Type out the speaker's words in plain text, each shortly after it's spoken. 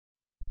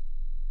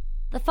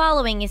The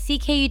following is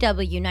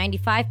CKUW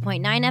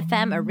 95.9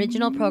 FM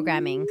original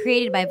programming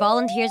created by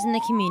volunteers in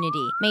the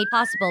community, made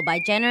possible by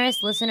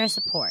generous listener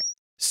support.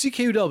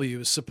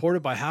 CKUW is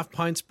supported by Half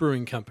Pints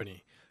Brewing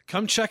Company.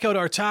 Come check out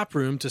our tap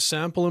room to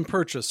sample and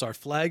purchase our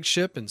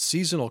flagship and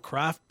seasonal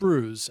craft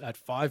brews at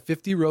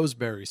 550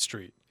 Roseberry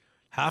Street.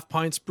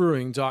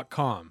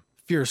 halfpintsbrewing.com.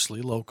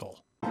 Fiercely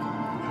local.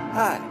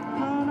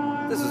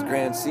 Hi, this is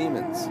Grant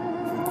Siemens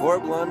from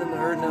Corb London, the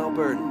Herdin'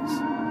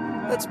 Albertans.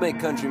 Let's make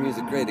country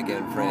music great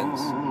again,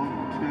 friends.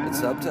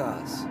 It's up to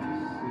us.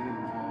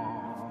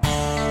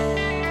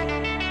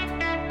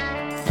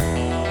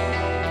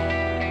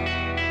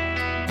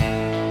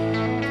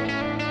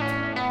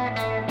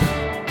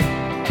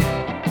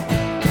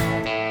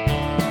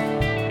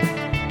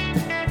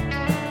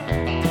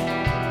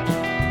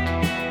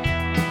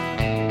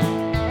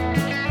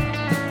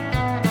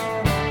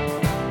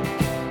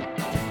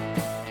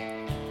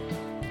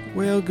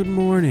 Well, good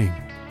morning,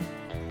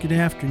 good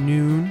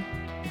afternoon,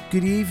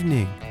 good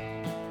evening.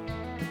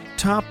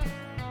 Top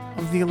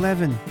of the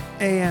 11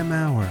 a.m.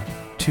 hour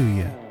to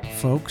you,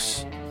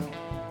 folks.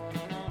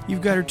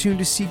 You've got her tuned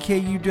to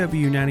CKUW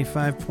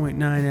 95.9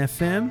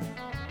 FM.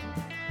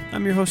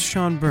 I'm your host,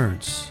 Sean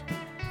Burns.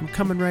 I'm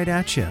coming right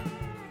at you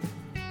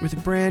with a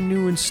brand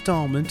new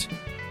installment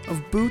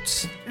of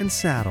Boots and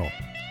Saddle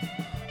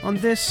on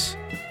this,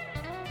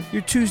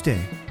 your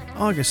Tuesday,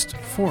 August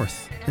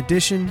 4th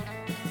edition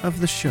of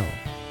the show.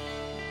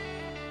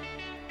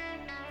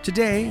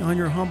 Today, on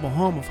your humble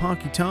home of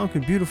honky tonk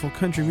and beautiful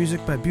country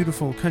music by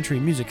beautiful country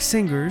music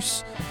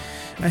singers,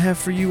 I have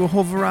for you a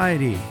whole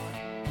variety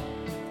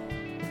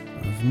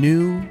of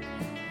new,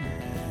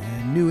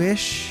 and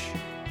newish,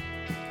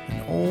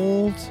 and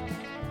old,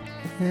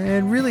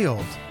 and really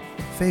old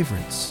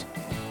favorites.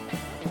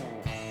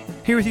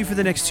 Here with you for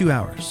the next 2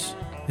 hours.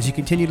 As you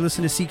continue to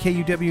listen to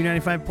CKUW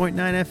 95.9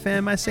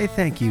 FM, I say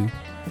thank you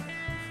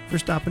for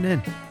stopping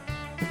in.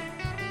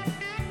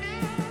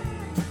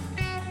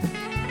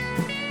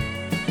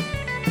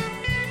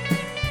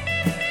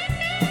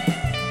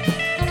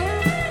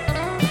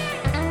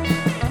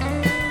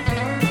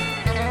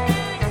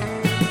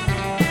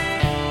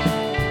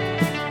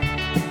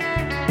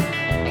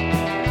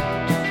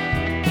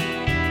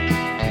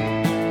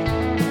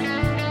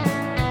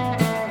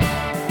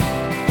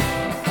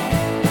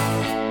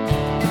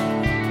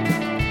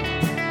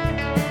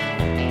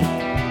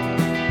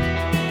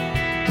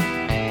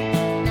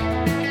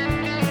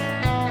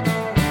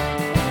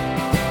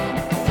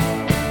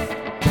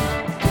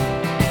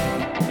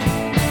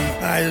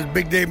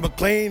 Big Dave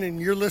McLean,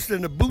 and you're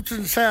listening to Boots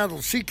and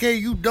Saddles,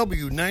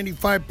 CKUW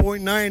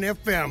 95.9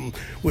 FM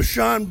with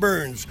Sean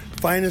Burns,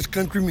 finest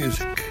country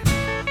music.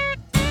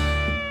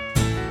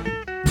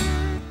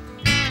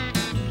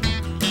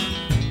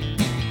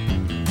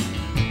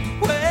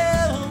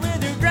 Well,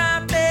 with her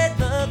drop-dead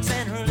looks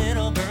and her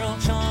little girl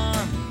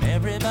charm,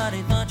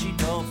 everybody thought she'd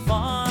go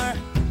far.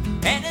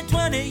 And at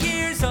 20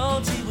 years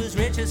old, she was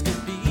rich as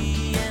could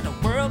be and a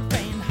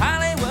world-famed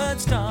Hollywood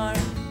star.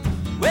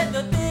 With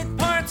the big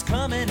parts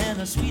coming and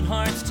the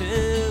sweethearts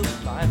too,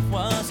 life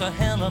was a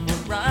hell of a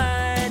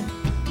ride.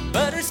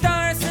 But her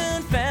star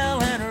soon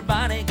fell and her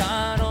body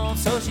got old,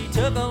 so she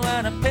took a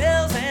lot of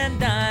pills and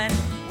died.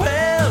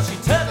 Well, she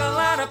took a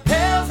lot of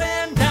pills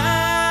and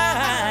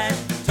died.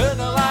 Took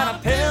a lot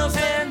of pills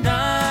and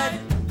died.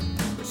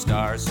 Her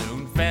star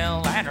soon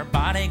fell and her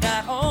body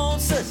got old,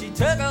 so she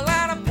took a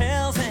lot of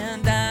pills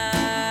and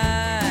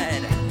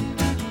died.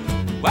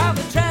 While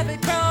the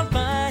traffic crawled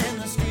by in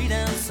the street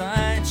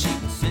outside, she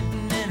was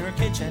sitting in her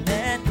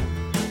kitchenette,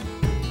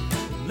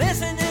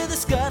 listening to the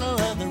scuttle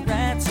of the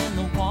rats in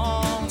the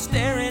wall,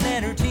 staring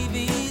at her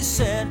TV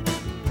set.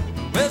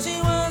 Well,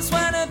 she once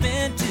might have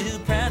been too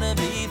proud to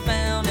be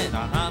found in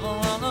a hovel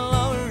on the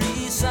Lower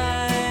East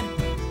Side,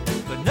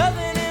 but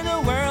nothing in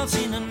the world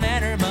seemed to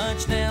matter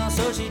much now,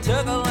 so she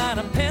took a lot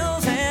of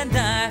pills and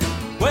died.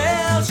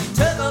 Well, she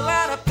took a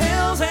lot of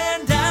pills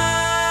and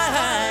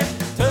died.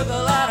 Took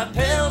a lot of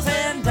pills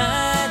and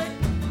died.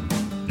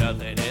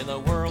 Nothing in the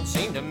world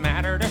seemed to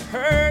matter to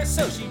her,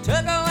 so she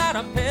took a lot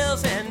of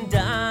pills and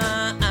died.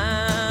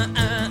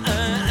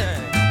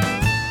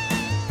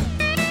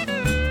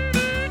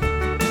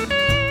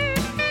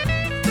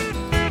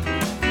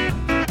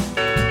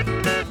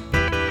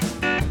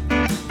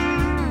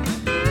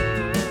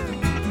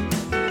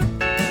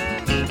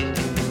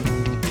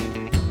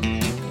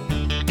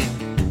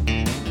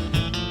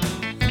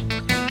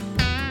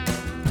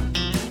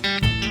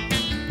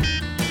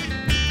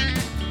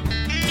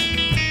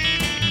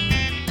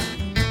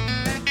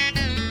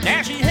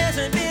 Now she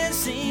hasn't been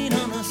seen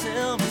on the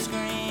silver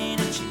screen,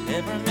 and she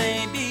never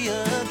may be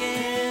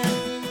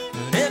again.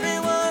 But every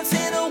once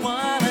in a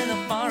while at the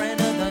far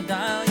end of the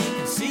dial, you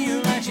can see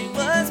her like she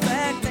was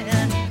back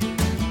then.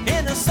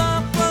 In a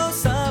soft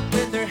close-up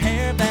with her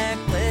hair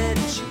backlit,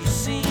 she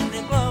seemed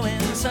to glow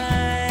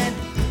inside.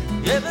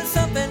 Yeah, but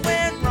something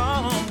went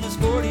wrong, was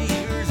 40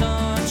 years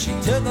on. She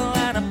took a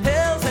lot of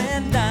pills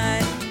and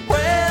died.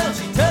 Well,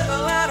 she took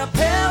a lot of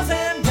pills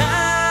and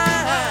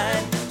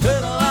died.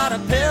 Took a lot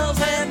of pills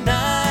and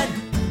died.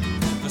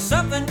 But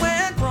something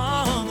went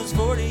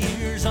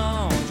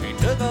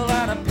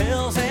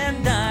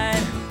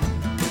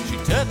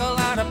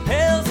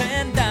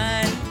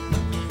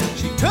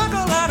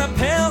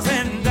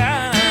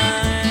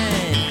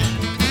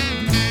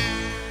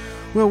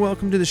Well,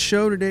 welcome to the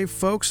show today,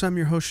 folks. I'm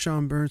your host,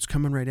 Sean Burns,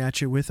 coming right at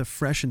you with a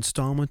fresh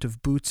installment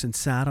of Boots and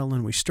Saddle,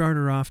 and we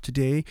started off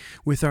today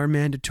with our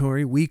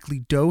mandatory weekly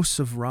dose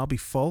of Robbie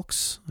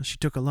Fulks. She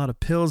took a lot of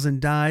pills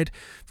and died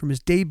from his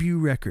debut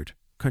record,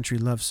 Country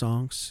Love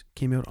Songs.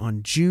 Came out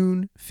on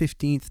June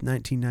 15th,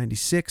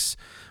 1996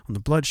 on the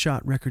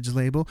Bloodshot Records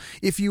label.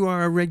 If you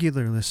are a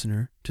regular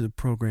listener to the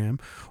program,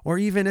 or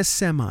even a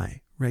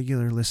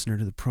semi-regular listener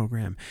to the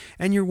program,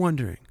 and you're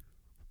wondering,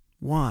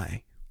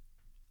 why?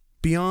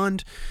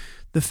 Beyond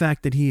the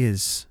fact that he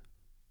is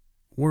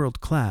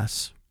world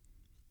class,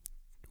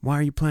 why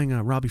are you playing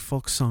a Robbie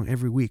Fulks song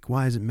every week?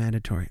 Why is it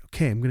mandatory?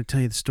 Okay, I'm going to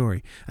tell you the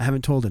story. I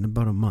haven't told it in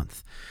about a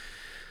month.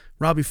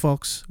 Robbie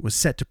Fulks was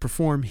set to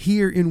perform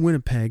here in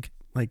Winnipeg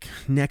like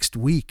next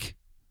week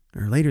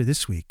or later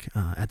this week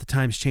at the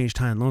Times Changed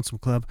High and Lonesome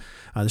Club.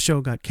 The show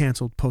got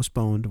canceled,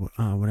 postponed,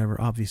 whatever,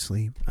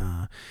 obviously.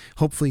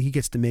 Hopefully he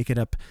gets to make it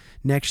up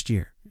next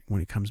year when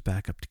he comes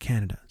back up to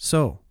Canada.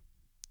 So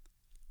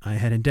I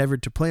had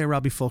endeavored to play a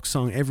Robbie Fulks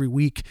song every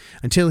week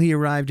until he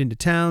arrived into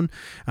town.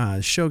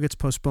 The show gets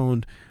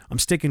postponed. I'm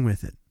sticking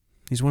with it.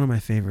 He's one of my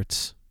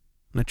favorites,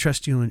 and I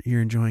trust you're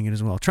enjoying it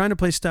as well. Trying to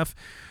play stuff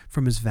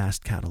from his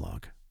vast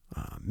catalog.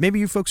 Maybe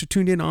you folks are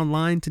tuned in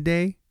online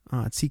today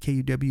at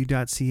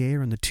ckuw.ca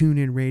or on the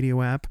TuneIn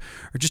radio app,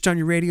 or just on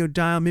your radio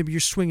dial. Maybe you're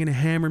swinging a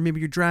hammer. Maybe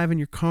you're driving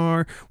your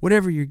car.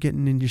 Whatever you're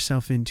getting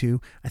yourself into,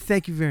 I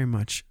thank you very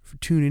much for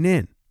tuning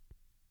in.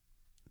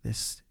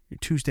 This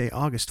Tuesday,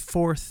 August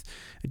 4th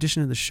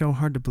edition of the show.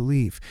 Hard to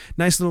believe.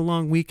 Nice little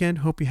long weekend.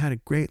 Hope you had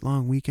a great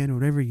long weekend,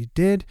 whatever you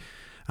did.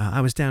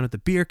 I was down at the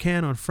Beer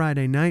Can on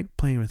Friday night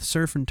playing with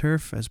Surf and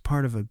Turf as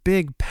part of a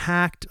big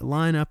packed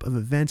lineup of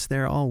events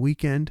there all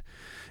weekend.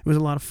 It was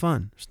a lot of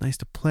fun. It was nice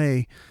to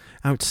play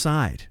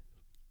outside.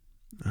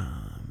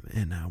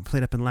 And I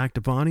played up in Lac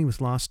du Bonnet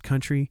with Lost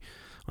Country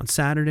on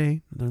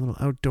Saturday. Another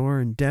little outdoor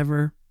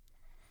endeavor.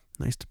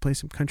 Nice to play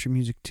some country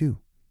music too.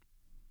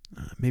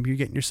 Maybe you're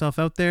getting yourself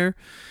out there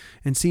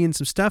and seeing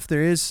some stuff.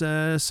 There is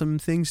some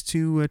things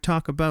to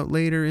talk about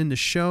later in the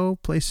show.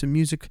 Play some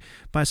music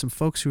by some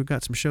folks who have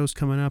got some shows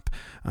coming up.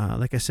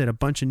 Like I said, a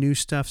bunch of new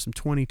stuff, some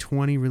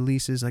 2020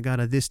 releases. I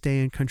got a This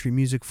Day in Country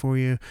Music for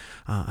you.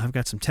 I've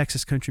got some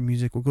Texas country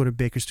music. We'll go to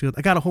Bakersfield.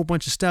 I got a whole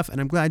bunch of stuff, and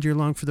I'm glad you're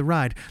along for the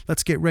ride.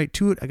 Let's get right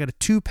to it. I got a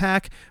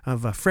 2-pack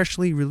of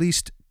freshly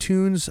released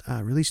tunes,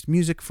 released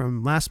music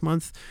from last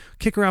month.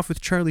 Kick her off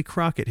with Charlie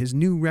Crockett. His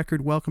new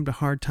record, Welcome to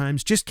Hard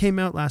Times, just came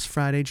out last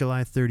Friday,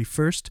 July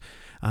 31st.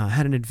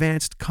 Had an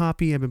advanced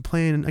copy. I've been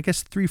playing, I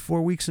guess,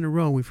 3-4 weeks in a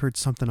row. We've heard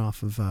something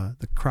off of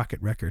the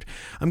Crockett record.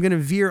 I'm going to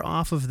veer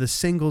off of the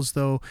singles,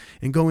 though,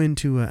 and go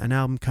into an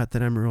album cut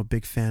that I'm a real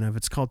big fan of.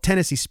 It's called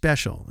Tennessee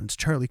Special. It's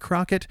Charlie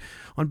Crockett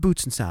on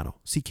Boots and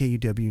Saddle,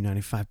 CKUW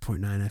 95.9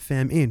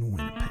 FM in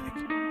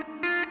Winnipeg.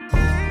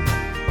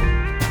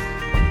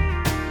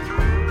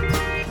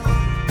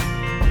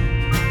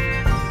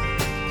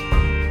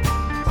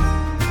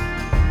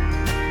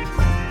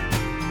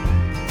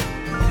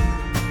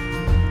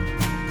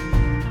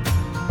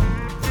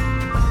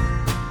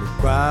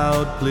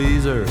 Crowd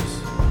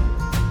pleasers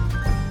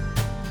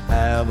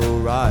have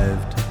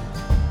arrived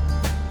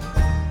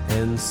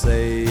and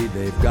say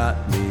they've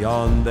got me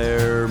on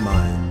their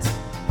minds.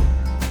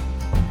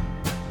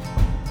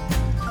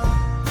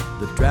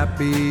 The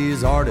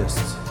trapeze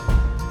artists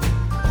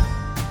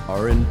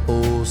are in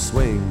full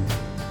swing,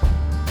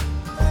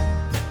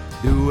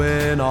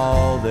 doing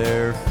all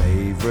their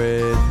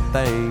favorite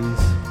things.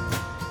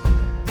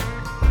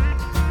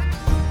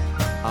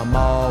 I'm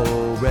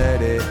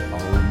already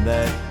on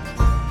that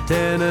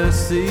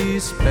Tennessee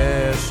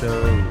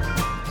Special.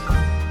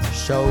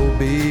 Show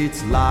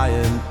beats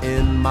lying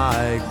in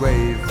my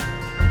grave.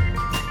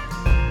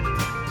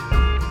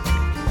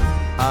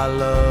 I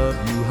love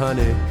you,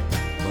 honey,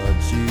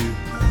 but you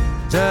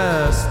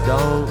just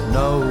don't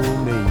know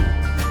me.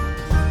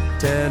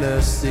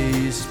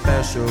 Tennessee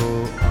Special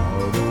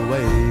all the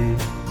way.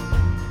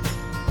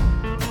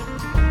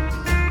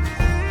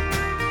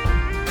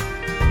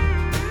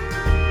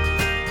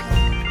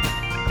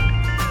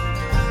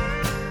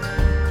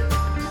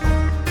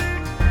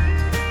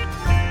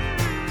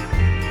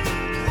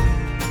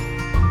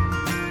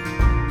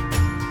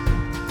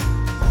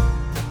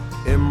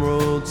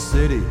 Emerald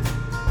City,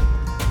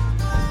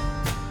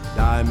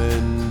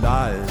 diamond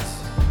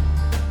eyes,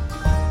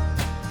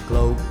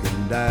 cloak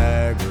and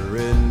dagger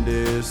in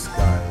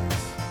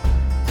disguise.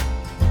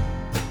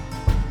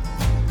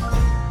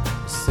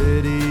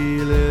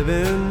 City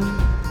living,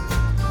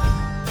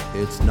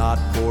 it's not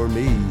for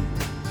me.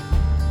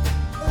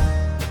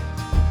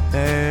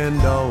 And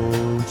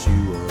don't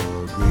you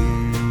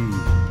agree?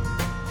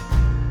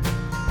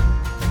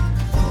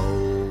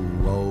 Oh,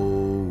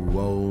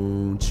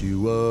 won't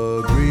you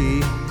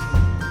agree?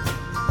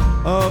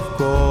 Of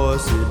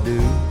course you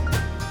do.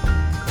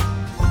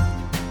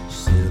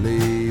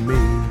 Silly me.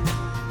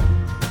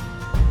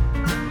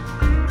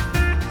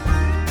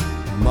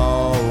 I'm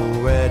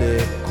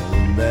already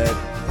on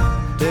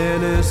that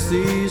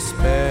Tennessee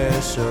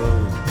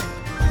Special.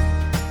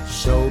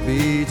 Show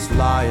beats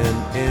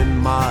lying in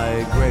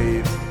my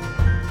grave.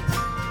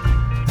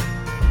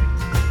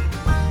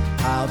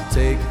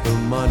 take the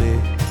money,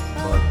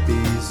 but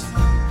these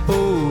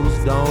fools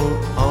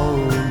don't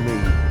own me.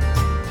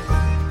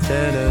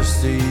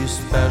 Tennessee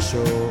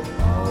special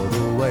all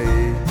the way.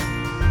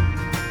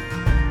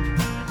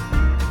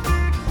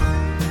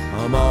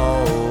 I'm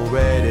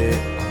already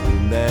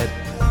on that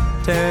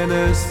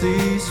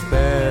Tennessee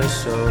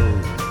special.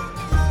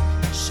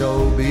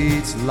 Show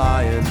beats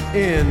lying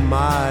in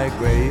my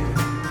grave.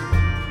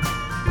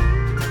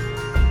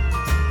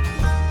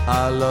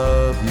 I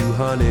love you,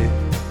 honey,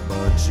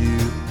 but you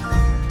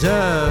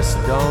just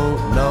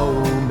don't know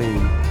me.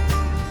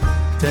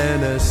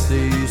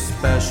 Tennessee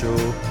special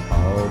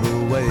all the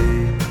way.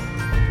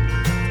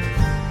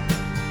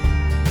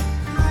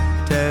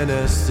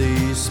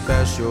 Tennessee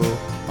special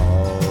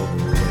all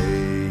the way.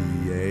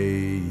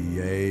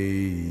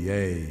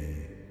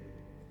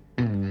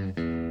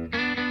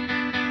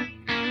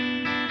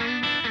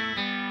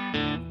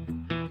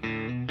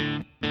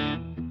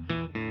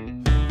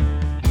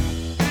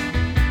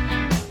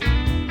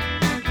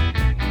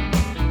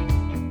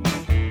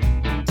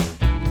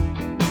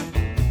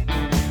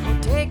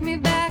 Take me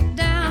back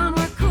down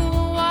where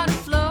cool water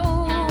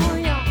flows,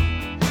 yeah.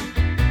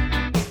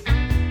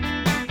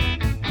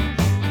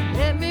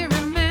 Let me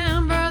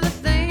remember the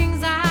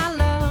things I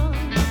love.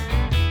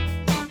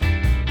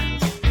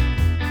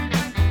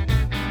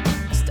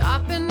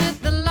 Stopping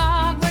at the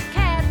log where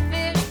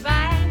catfish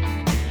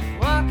bite,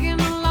 walking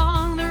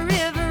along the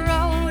river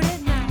road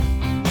at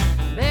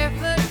night.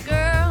 Barefoot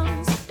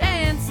girls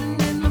dancing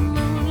in the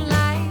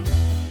moonlight.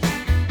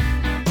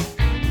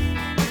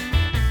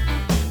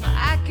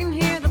 I can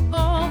hear the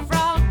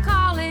bullfrog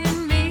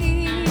calling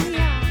me.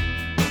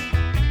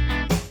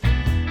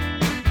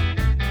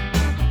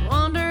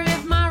 Wonder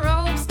if my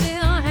rope's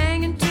still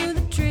hanging to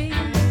the tree.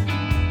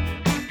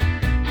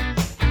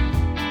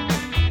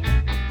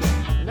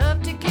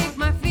 Love to kick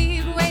my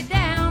feet way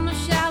down the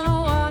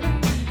shallow water.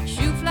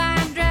 Shoot, fly,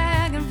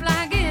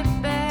 dragonfly, get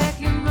back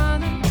your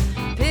mother.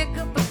 Pick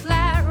up a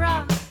flat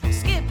rock,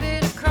 skip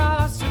it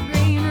across the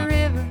green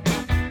river.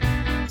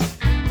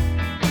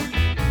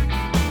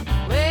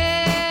 Well,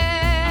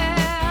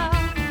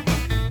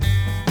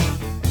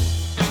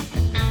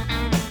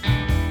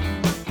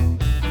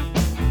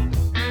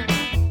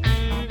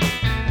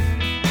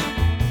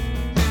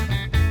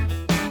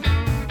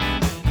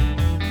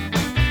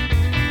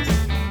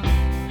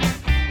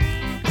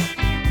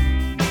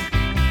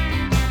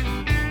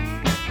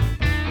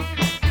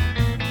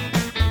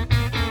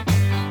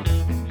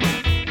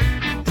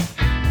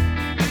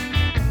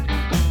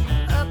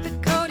 up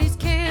at Cody's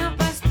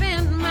camp, I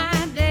spent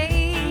my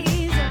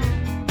days.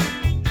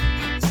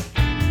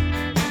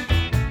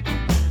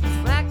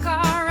 Flat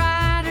car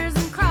riders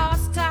and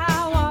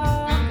cross-tie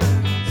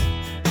walkers.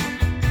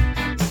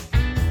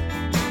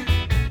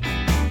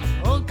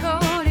 Old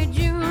Cody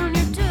Jr.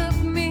 took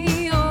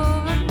me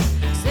over.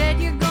 Said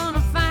you're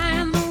gonna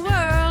find the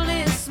world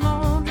is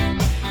smoldering.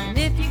 And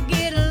if you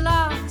get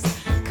lost,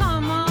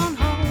 come on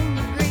home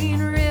to Green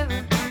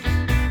River.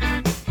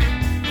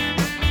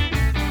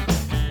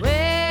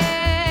 Well,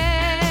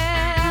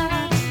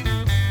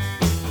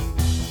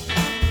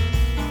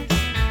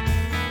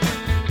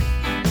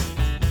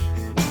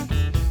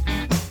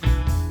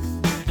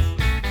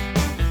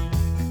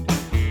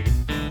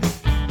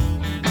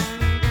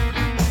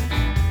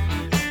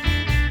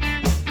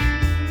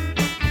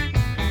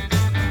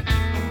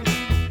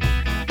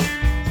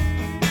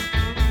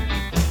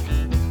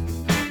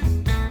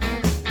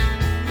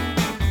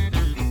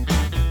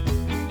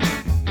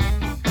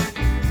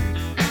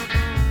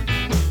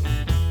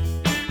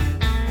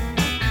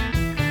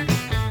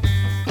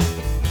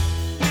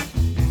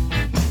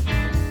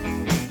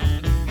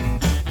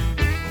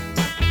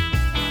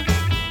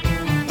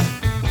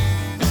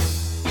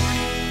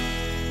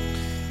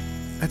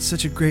 That's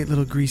such a great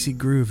little greasy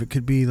groove. It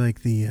could be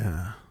like the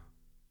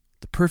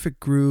perfect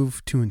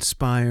groove to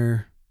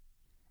inspire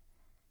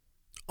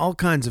all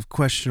kinds of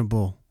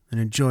questionable and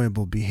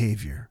enjoyable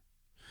behavior.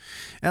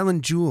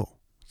 Ellen Jewell,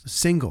 the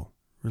single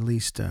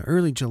released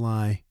early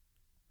July,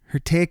 her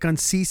take on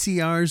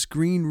CCR's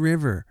Green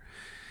River.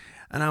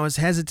 And I was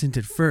hesitant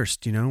at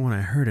first, when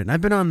I heard it. And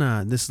I've been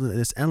on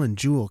this Ellen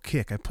Jewell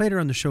kick. I played her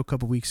on the show a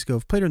couple weeks ago.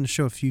 I've played her on the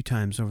show a few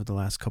times over the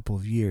last couple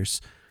of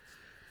years.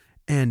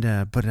 And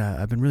but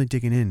I've been really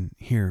digging in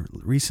here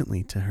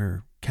recently to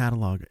her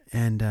catalog.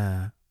 And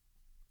I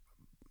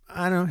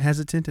don't know,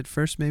 hesitant at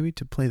first maybe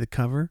to play the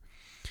cover.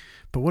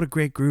 But what a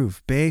great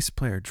groove. Bass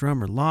player,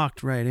 drummer,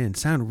 locked right in.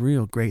 Sound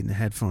real great in the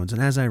headphones.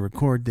 And as I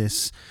record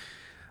this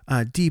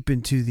deep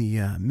into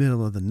the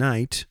middle of the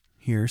night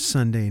here,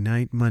 Sunday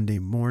night, Monday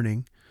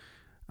morning,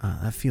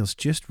 that feels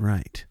just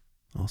right,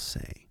 I'll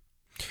say.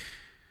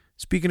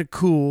 Speaking of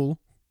cool,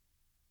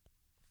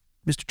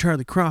 Mr.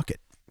 Charlie Crockett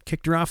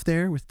kicked her off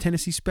there with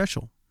Tennessee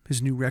Special.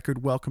 His new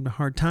record, Welcome to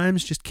Hard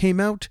Times, just came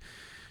out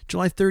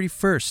July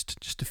 31st,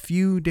 just a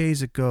few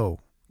days ago.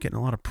 Getting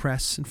a lot of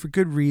press, and for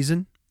good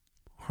reason.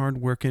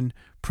 Hard-working,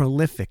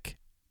 prolific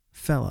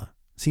fella.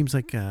 Seems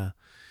like the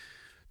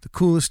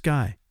coolest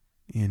guy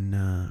in,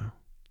 the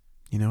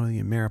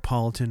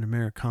Ameripolitan,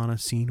 Americana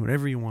scene,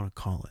 whatever you want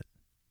to call it.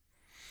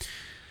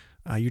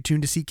 You're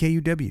tuned to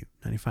CKUW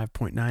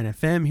 95.9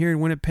 FM here in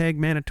Winnipeg,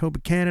 Manitoba,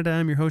 Canada.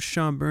 I'm your host,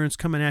 Sean Burns,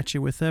 coming at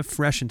you with a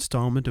fresh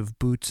installment of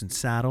Boots and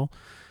Saddle,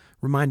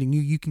 reminding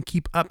you can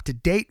keep up to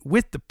date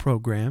with the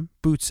program,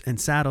 Boots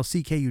and Saddle,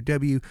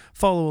 CKUW.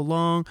 Follow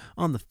along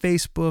on the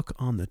Facebook,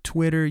 on the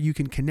Twitter. You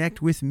can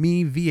connect with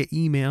me via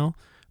email,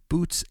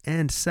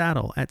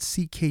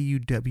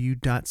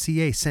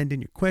 bootsandsaddle@ckuw.ca. Send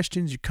in your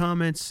questions, your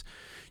comments,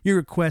 your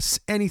requests,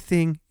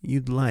 anything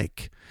you'd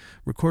like.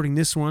 Recording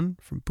this one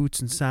from Boots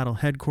and Saddle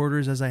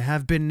headquarters, as I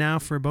have been now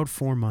for about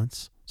 4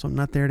 months, so I'm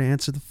not there to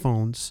answer the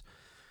phones,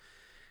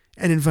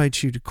 and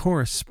invite you to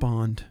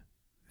correspond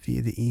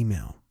via the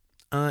email.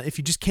 If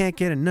you just can't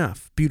get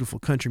enough beautiful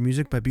country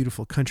music by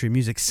beautiful country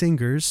music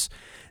singers,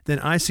 then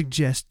I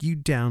suggest you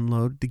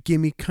download the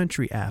Gimme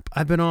Country app.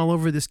 I've been all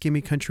over this Gimme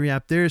Country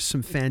app. There's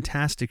some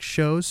fantastic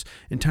shows,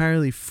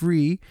 entirely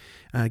free,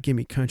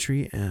 Gimme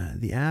Country,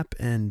 the app,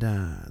 and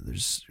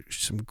there's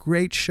some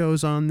great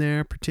shows on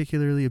there,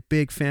 particularly a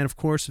big fan, of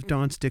course, of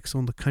Don Sticksel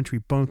and the Country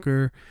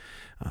Bunker.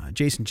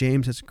 Jason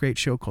James has a great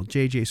show called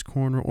JJ's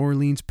Corner.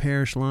 Orleans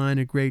Parish Line,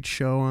 a great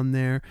show on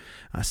there.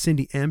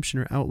 Cindy Empsch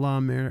and her Outlaw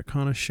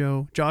Americana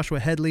show.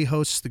 Joshua Headley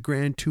hosts the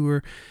Grand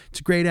Tour.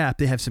 It's a great app.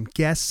 They have some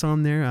guests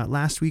on there.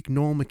 Last week,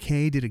 Noel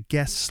McKay did a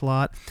guest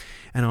slot.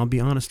 And I'll be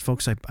honest,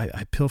 folks,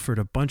 I pilfered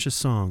a bunch of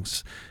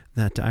songs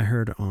that I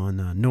heard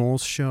on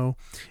Noel's show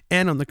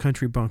and on the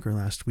Country Bunker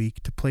last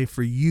week to play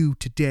for you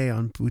today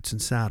on Boots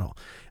and Saddle.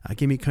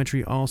 Gimme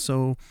Country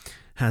also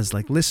has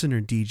like listener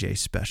DJ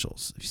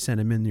specials. If you send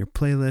them in your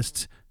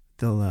playlist,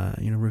 they'll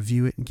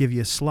review it and give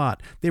you a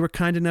slot. They were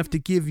kind enough to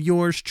give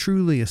yours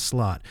truly a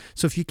slot.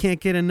 So if you can't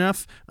get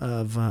enough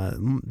of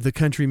the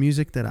country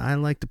music that I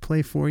like to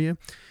play for you, you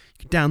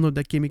can download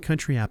that Gimme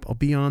Country app. I'll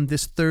be on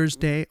this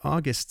Thursday,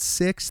 August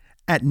 6th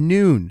at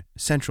noon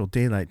Central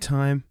Daylight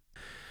Time.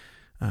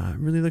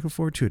 Really looking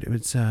forward to it.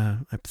 I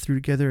threw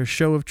together a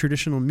show of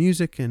traditional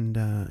music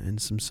and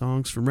some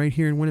songs from right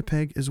here in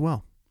Winnipeg as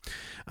well.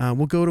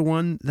 We'll go to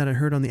one that I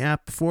heard on the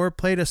app before.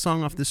 Played a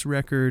song off this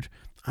record,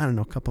 I don't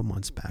know, a couple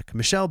months back.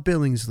 Michelle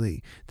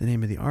Billingsley, the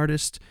name of the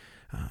artist.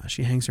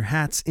 She hangs her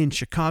hats in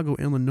Chicago,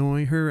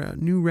 Illinois. Her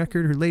new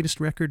record, her latest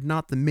record,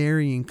 Not the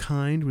Marrying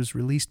Kind, was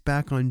released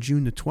back on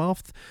June the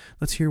 12th.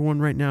 Let's hear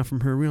one right now from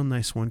her, a real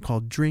nice one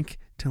called Drink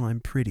Till I'm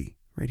Pretty,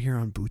 right here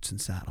on Boots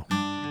and Saddle.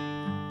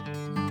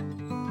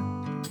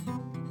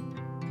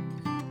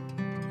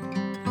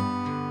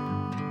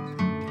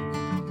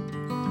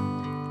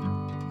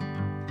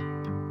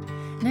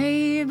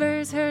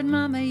 Neighbors heard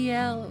Mama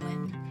yell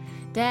when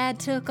Dad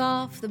took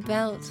off the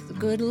belt. The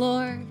good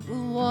Lord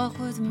will walk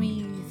with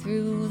me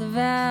through the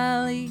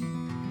valley.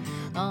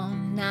 Oh,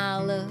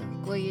 now look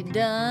what you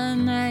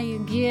done. Now you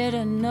get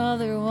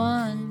another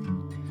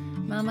one.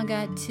 Mama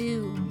got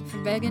 2 for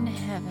begging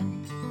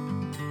heaven.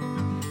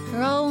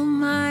 For all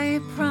my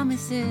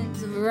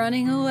promises of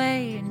running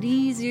away and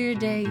easier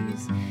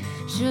days,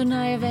 shouldn't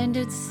I have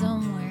ended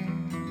somewhere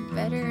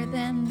better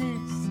than this?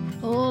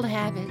 Old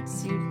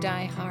habits, you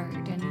die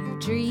hard, and your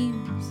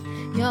dreams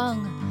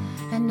young,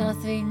 and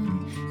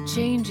nothing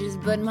changes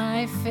but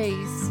my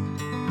face.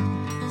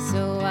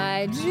 So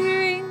I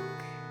drink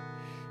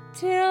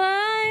till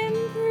I'm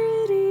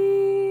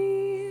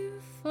pretty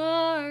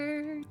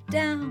far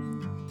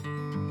down,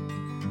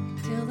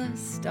 till the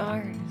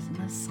stars in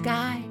the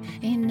sky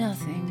ain't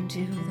nothing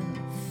to the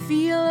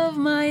feel of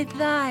my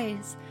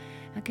thighs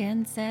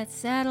against that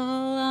saddle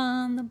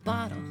on the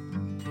bottle.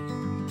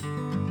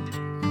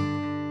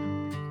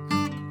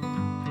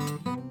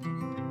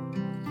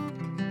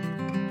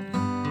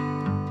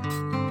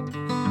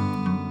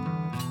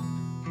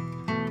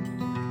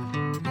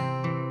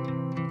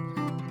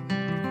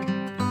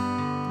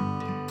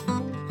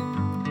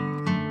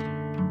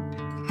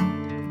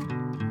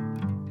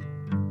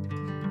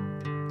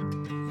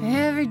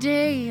 Every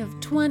day of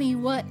 20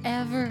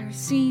 whatever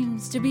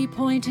seems to be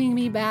pointing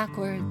me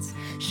backwards,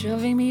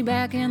 shoving me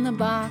back in the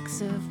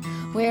box of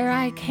where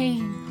I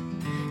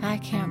came. I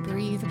can't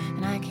breathe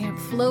and I can't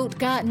float,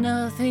 got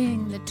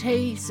nothing the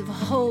taste of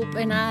hope,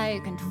 and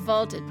I can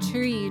fault a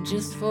tree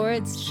just for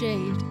its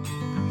shade.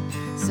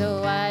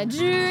 So I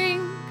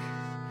drink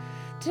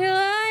till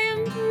I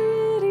am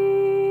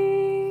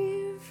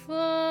pretty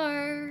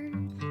far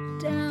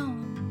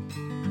down,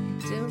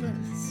 till the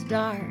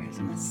stars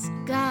in the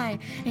sky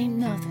ain't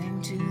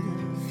nothing to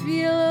the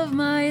feel of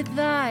my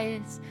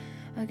thighs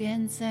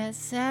against that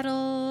saddle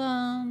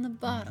on the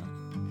bottom.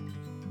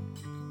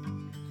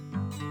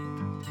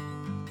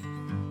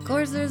 Of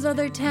course there's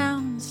other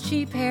towns,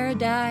 cheap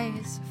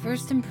paradise,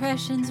 first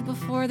impressions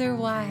before they're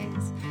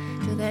wise,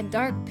 till that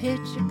dark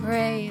pitch of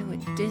prey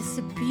would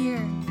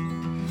disappear.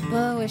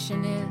 But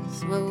wishing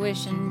is what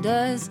wishing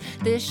does.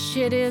 This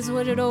shit is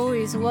what it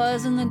always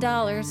was, and the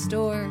dollar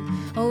store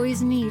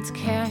always needs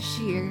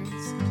cashiers.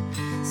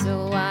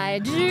 So I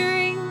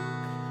drink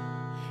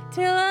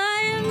till I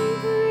am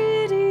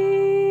pretty,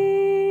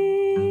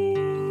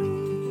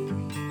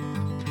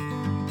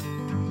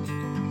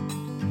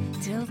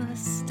 till the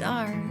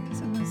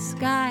stars in the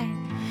sky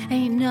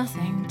ain't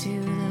nothing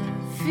to the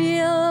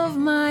feel of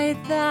my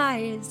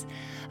thighs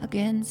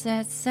against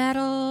that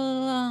saddle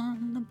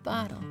on the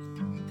bottle.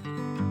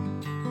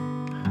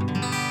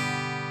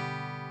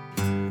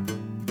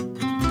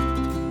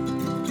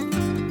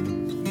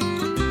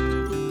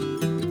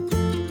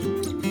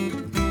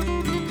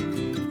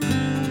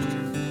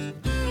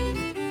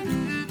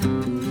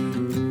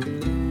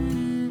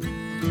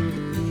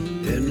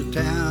 In the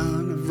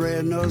town of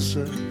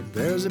Reynosa,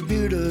 there's a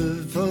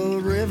beautiful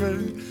river.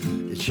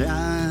 It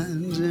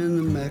shines in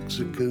the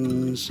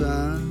Mexican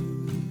sun.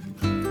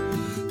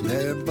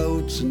 There are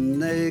boats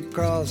and they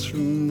cross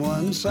from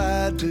one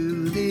side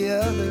to the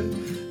other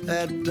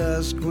at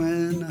dusk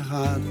when the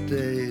hot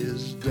day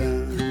is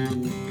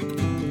done.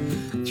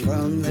 It's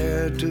from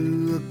there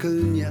to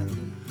Acuna,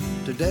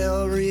 to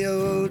Del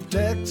Rio,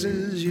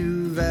 Texas,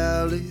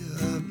 Uvalde,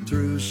 up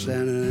through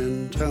San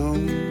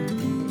Antonio.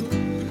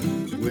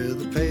 With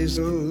the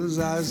pesos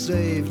I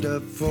saved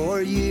up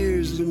for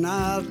years, and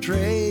I'll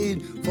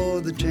trade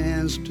for the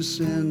chance to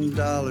send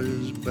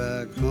dollars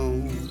back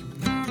home.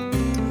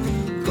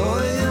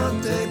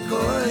 Coyote,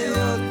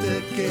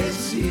 coyote, que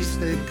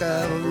hiciste,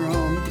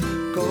 cabrón?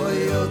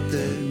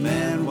 Coyote,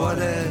 man, what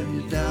have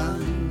you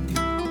done?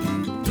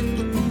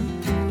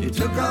 You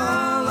took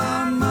all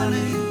our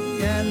money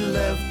and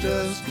left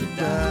us to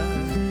die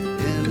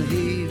in the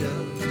heat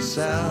of the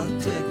South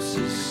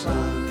Texas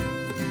sun.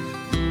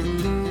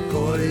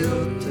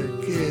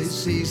 Coyote, que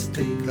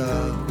hiciste,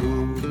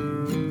 cabrón?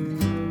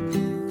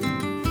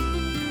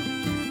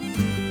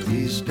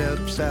 He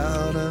steps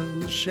out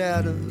of the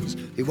shadows,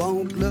 he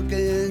won't look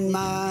in my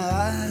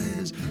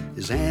eyes.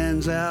 His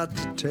hand's out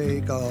to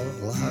take all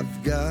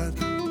I've got.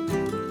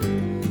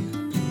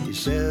 He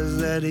says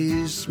that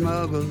he's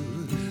smuggled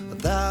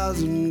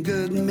 1,000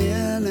 good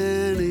men,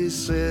 and he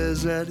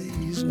says that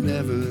he's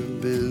never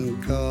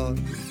been caught.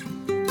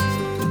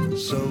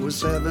 So with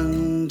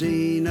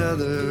 17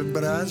 other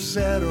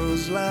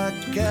braceros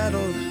like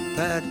cattle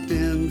packed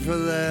in for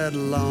that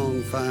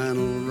long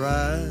final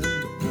ride.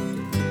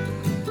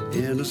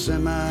 In a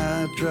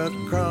semi-truck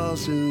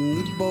crossing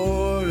the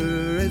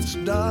border, it's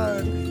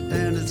dark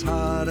and it's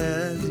hot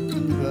as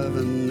an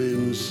oven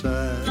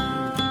inside.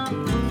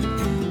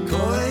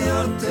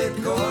 Coyote,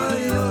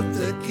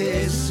 coyote,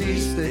 que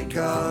hiciste,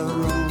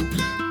 cabrón?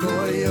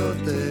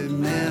 Coyote,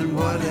 man,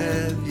 what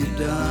have you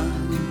done?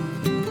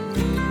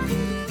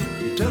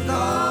 You took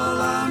all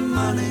our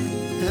money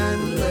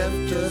and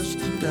left us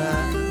to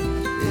die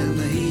in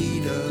the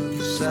heat of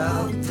the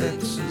South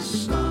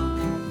Texas sun.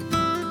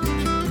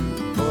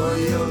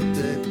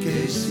 Coyote, que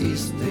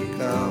hiciste,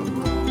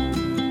 cabrón?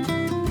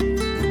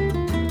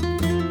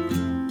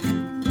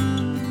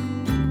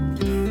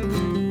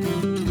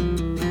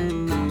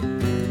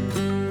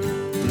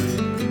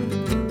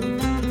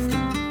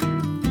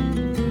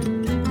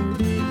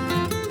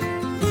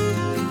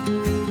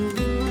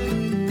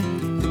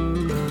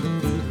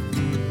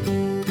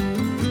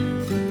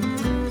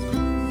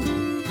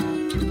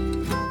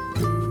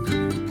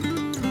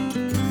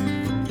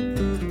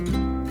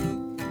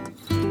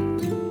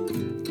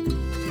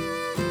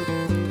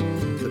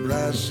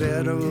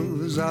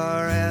 Shadows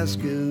are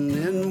asking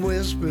in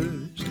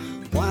whispers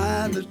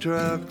why the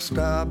truck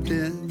stopped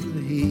in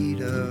the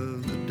heat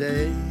of the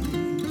day.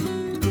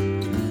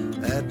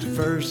 At the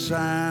first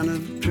sign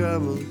of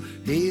trouble,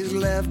 he's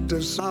left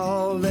us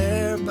all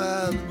there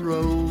by the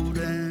road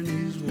and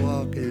he's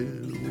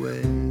walking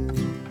away.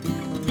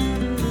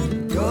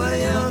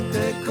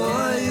 Coyote,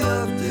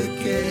 coyote,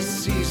 que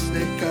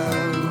hiciste,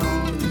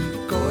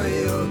 cabrón?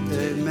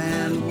 Coyote,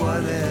 man,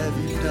 what have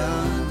you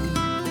done?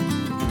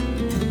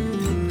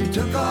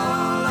 Took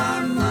all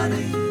our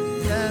money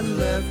and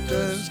left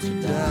us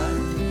to die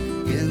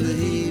in the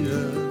heat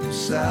of the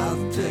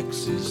South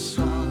Texas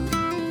sun.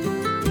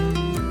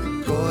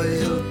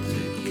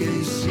 Coyote, que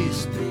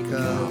hiciste,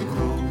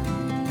 cabrón?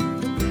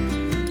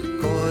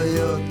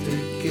 Coyote,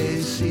 que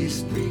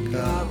hiciste,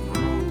 cabrón?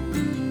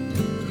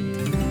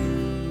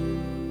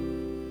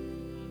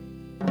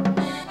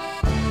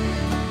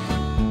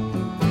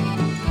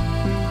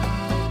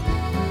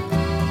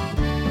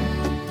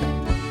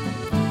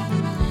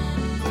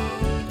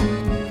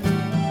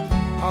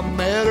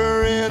 Met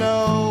her in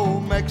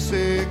old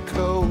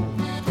Mexico.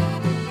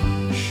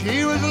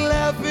 She was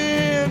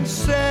laughing,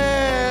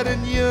 sad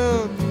and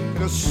young,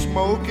 in a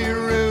smoky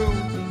room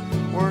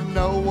where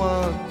no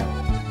one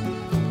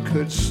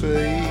could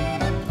see.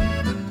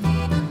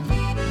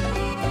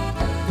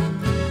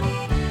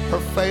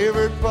 Her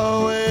favorite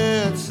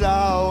poets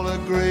all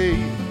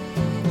agree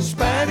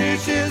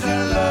Spanish is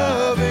a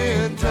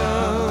loving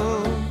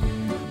tongue,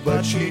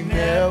 but she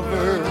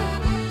never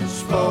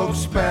spoke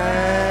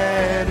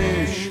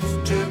Spanish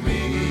to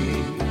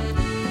me.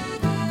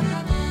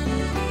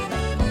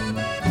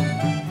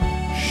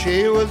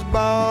 She was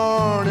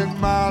born in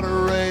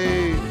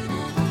Monterey,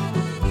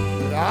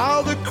 but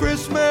all the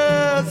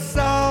Christmas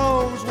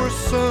songs were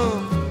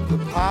sung. The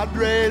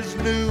Padres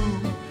knew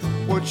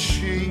what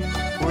she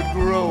would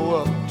grow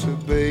up to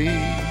be.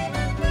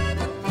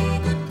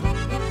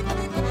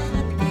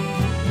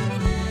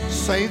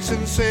 Saints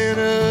and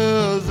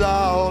sinners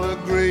all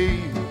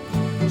agree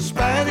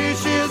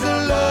Spanish is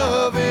a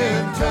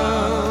loving tongue,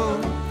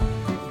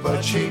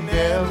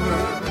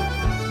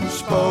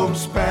 spoke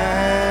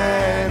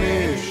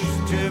Spanish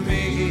to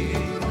me.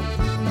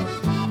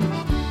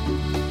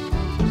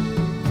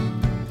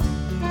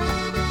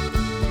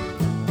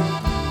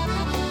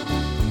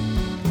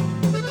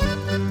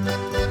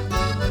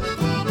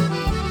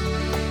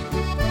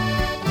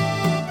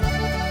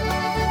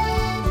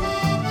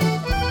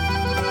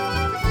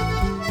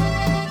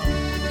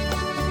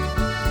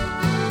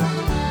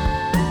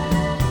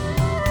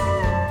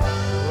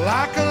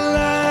 Like a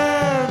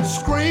lion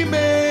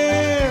screaming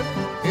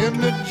in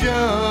the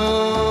jungle,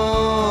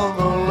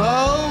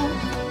 oh,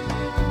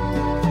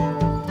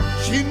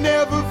 she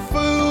never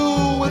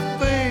fooled with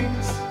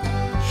things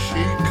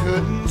she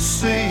couldn't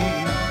see.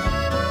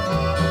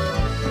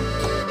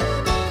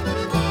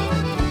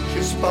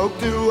 She spoke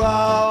to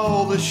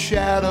all the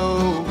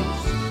shadows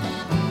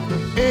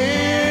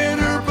in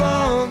her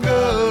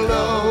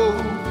bungalow,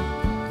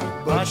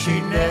 but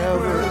she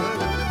never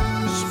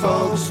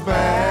spoke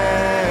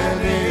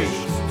Spanish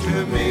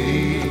to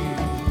me.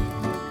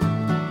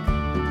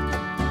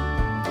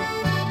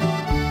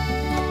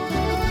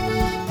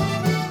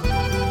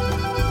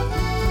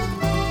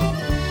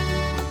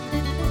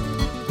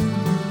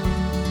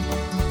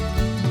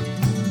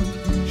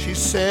 She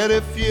said,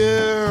 if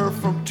you're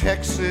from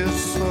Texas,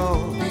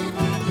 son,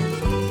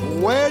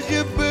 where's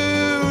your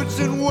boots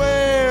and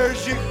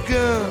where's your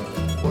gun?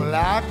 Well,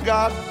 I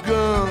got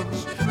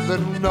guns that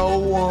no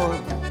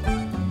one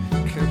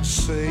can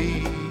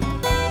see.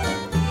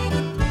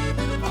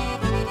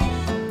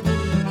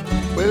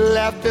 We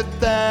laughed at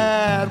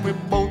that, we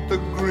both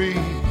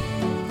agreed.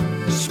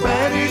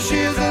 Spanish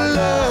is a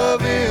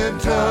loving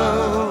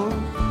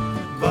tongue,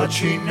 but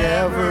she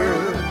never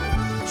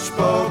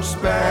spoke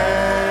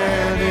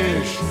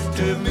Spanish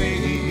to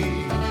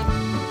me.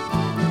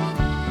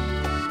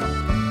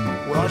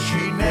 Well,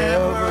 she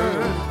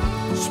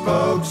never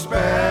spoke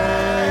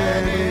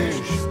Spanish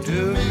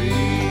to me.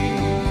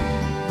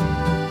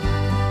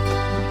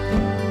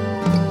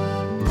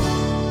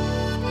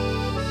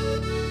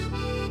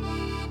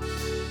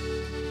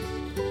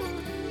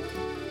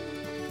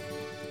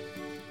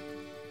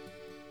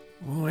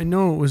 Well, I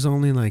know it was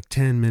only like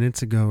 10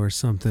 minutes ago or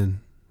something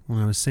when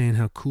I was saying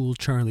how cool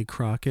Charlie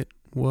Crockett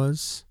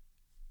was.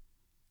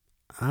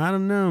 I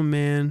don't know,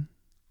 man.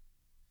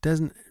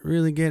 Doesn't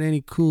really get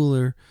any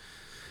cooler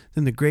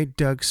than the great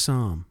Doug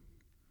Sahm.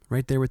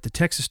 Right there with the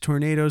Texas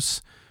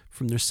Tornadoes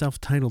from their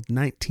self-titled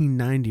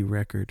 1990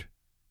 record.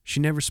 She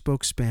never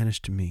spoke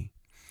Spanish to me.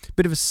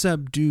 Bit of a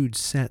subdued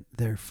set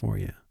there for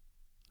you.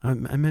 I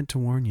meant to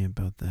warn you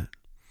about that.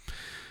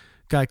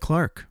 Guy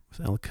Clark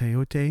with El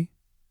Coyote.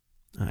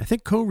 I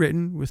think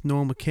co-written with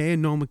Noel McKay,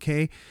 and Noel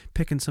McKay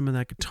picking some of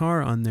that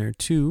guitar on there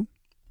too,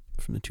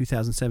 from the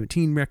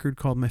 2017 record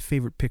called My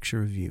Favorite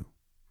Picture of You.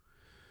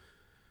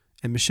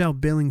 And Michelle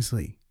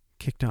Billingsley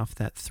kicked off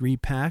that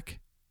 3-pack.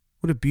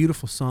 What a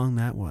beautiful song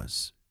that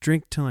was.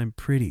 Drink Till I'm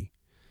Pretty.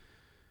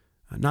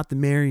 Not the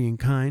Marrying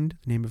Kind,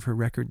 the name of her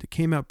record that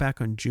came out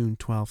back on June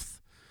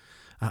 12th.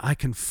 I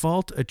Can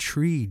Fault a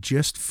Tree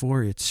Just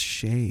for Its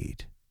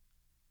Shade.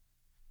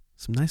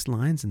 Some nice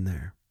lines in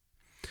there.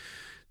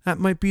 That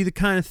might be the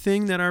kind of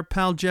thing that our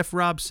pal Jeff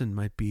Robson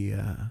might be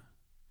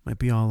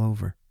all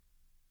over.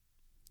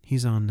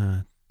 He's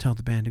on Tell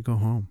the Band to Go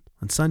Home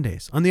on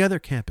Sundays on the other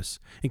campus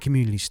and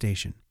community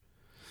station.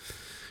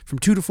 From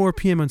 2 to 4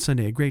 p.m. on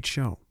Sunday, a great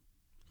show.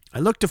 I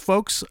look to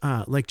folks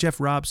like Jeff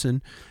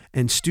Robson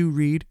and Stu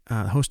Reed,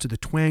 host of the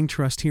Twang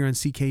Trust here on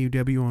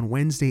CKUW on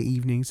Wednesday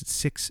evenings at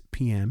 6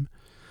 p.m.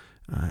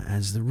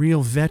 As the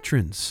real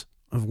veterans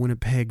of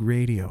Winnipeg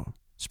radio,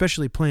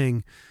 especially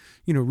playing,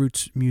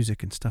 roots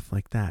music and stuff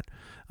like that.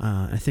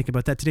 I think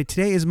about that today.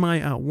 Today is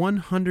my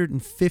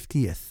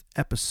 150th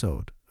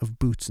episode of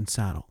Boots and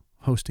Saddle,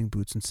 hosting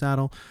Boots and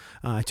Saddle.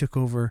 I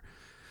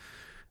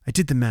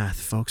did the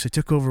math, folks. I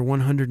took over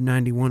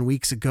 191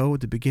 weeks ago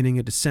at the beginning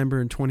of December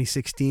in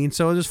 2016.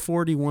 So there's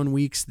 41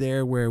 weeks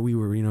there where we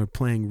were,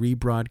 playing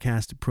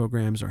rebroadcasted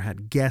programs or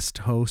had guest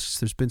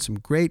hosts. There's been some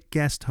great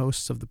guest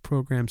hosts of the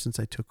program since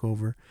I took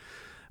over.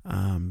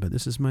 But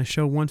this is my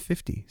show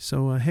 150.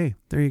 So, hey,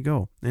 there you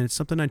go. And it's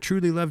something I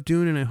truly love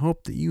doing, and I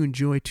hope that you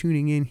enjoy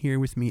tuning in here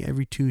with me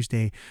every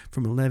Tuesday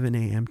from 11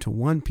 a.m. to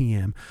 1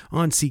 p.m.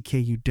 on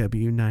CKUW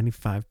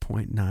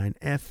 95.9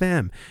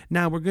 FM.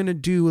 Now, we're going to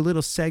do a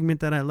little segment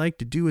that I like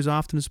to do as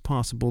often as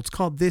possible. It's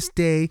called This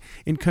Day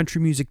in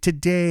Country Music,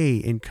 Today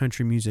in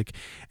Country Music.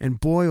 And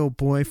boy, oh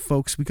boy,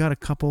 folks, we got a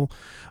couple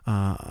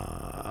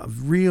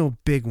real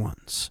big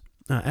ones.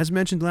 As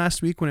mentioned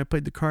last week when I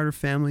played the Carter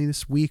Family,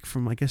 this week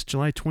from,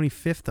 July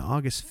 25th to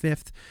August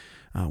 5th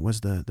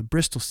was the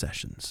Bristol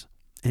Sessions.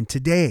 And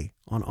today,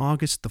 on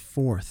August the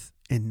 4th,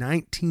 in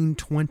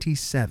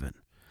 1927,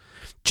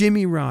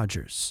 Jimmy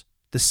Rogers,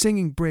 the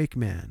singing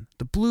brakeman,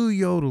 the blue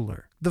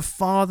yodeler, the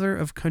father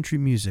of country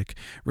music,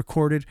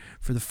 recorded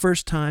for the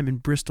first time in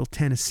Bristol,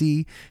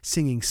 Tennessee,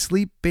 singing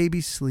Sleep Baby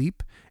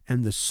Sleep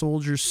and The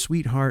Soldier's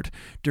Sweetheart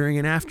during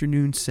an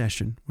afternoon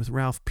session with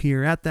Ralph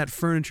Peer at that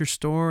furniture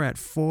store at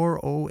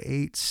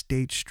 408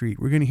 State Street.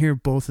 We're going to hear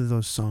both of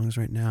those songs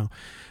right now.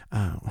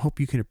 Hope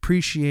you can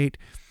appreciate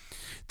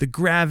the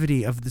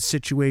gravity of the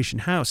situation,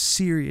 how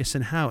serious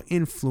and how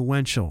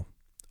influential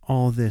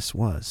all this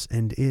was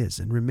and is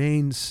and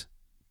remains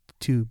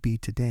to be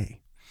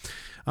today.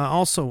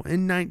 Also,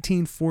 in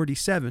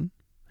 1947,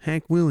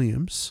 Hank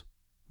Williams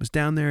was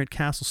down there at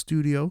Castle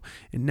Studio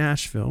in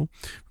Nashville,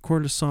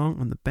 recorded a song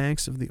on the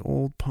banks of the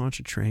old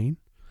Pontchartrain.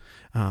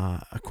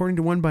 According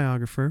to one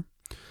biographer,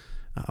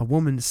 a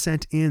woman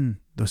sent in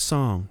the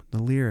song,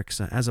 the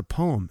lyrics, as a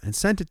poem and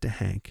sent it to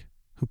Hank,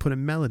 who put a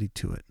melody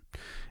to it.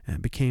 And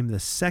it became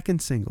the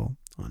second single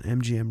on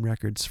MGM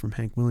Records from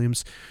Hank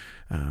Williams,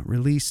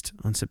 released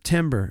on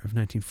September of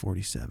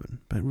 1947.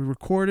 But it was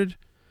recorded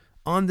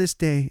on this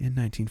day in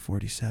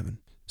 1947.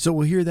 So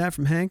we'll hear that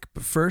from Hank,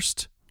 but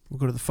first, we'll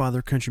go to the father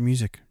of country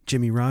music,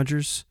 Jimmie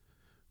Rodgers,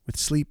 with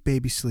Sleep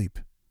Baby Sleep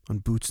on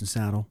Boots and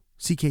Saddle,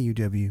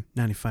 CKUW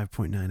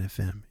 95.9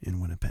 FM in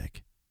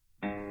Winnipeg.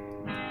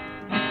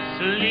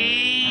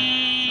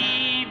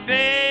 Sleep,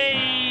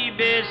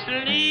 baby,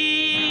 sleepy,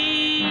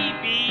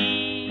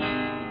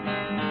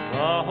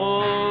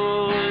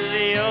 close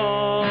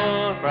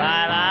your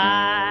bright eyes.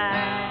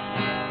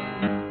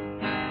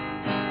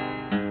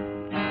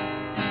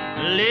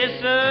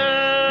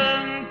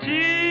 Listen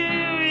to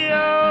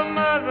your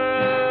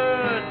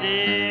mother,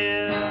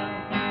 dear,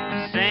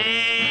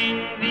 sing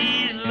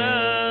these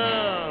lullabies.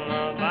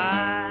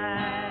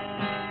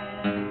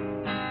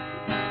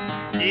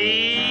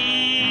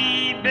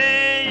 Deep,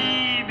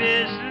 baby,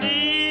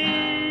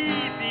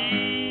 sleepy,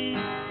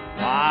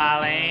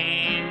 while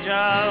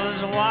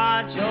angels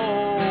watch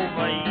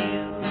over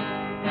you.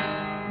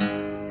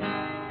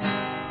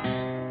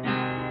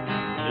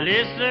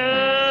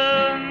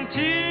 Listen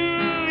to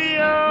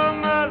your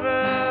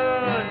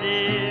mother,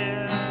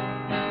 dear,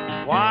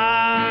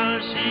 while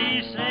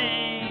she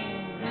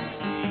sings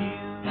to you.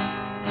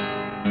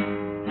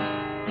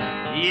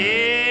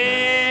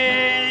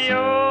 Yeah,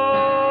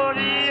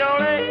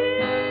 yo-de-ole,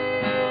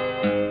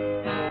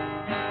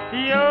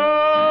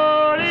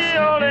 yo-de-ole,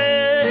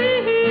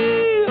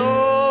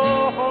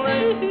 ole.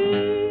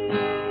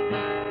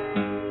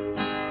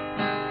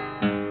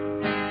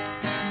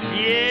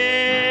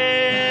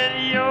 Yeah,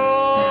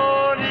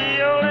 yo-de-ole,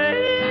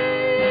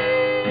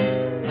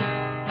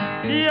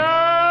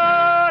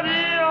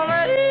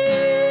 yo-de-ole,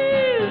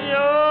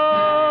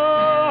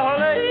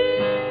 yo-ole.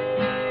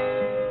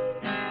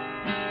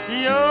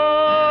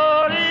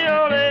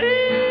 Yo-de-ole,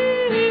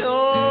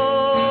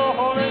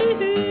 ole.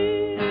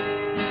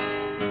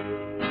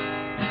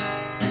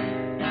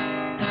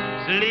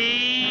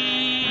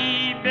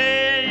 Sleep,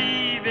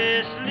 baby,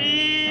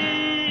 sleepy,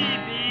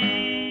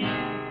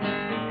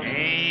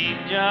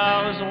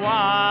 angels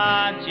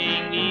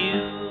watching you.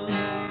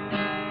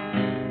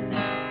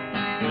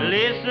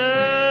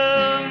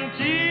 Listen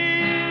to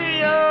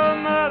your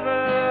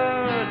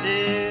mother,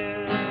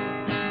 dear,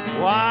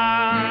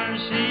 while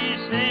she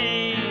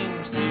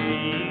sings to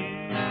you.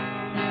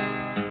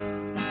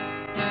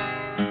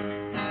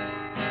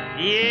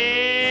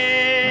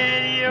 Yeah,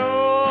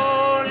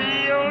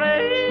 yo-de-ole,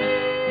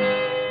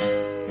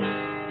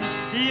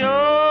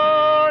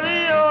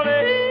 yo-de-ole,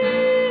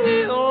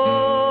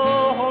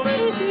 ole.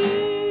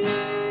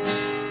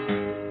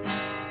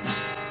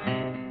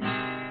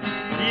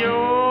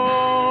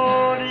 Yo-de-ole,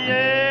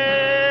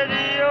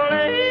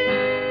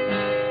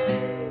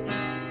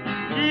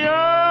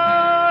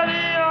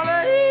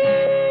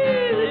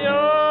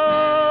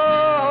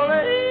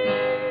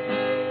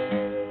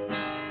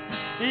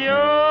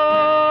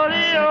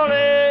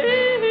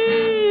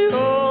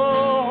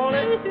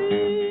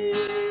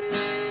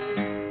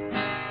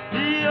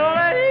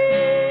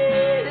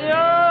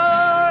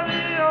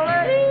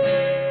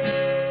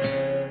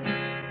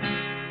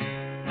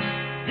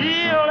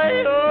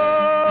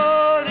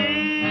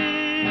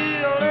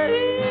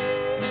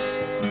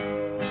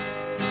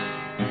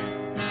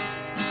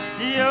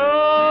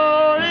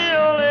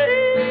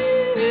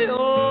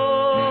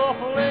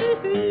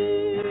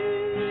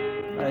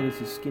 Hi,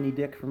 this is Skinny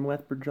Dick from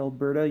Lethbridge,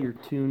 Alberta. You're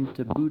tuned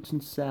to Boots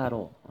and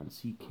Saddle on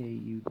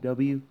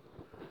CKUW,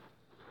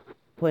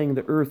 playing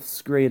the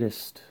Earth's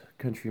greatest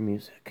country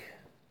music.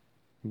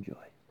 Enjoy.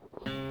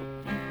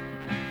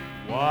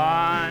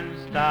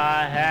 Once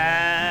I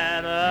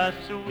had a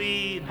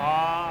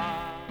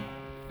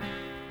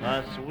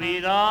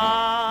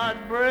sweetheart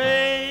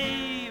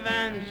brave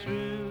and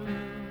true.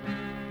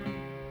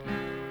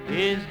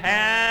 His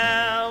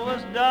hair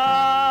was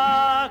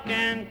dark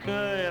and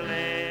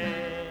curly,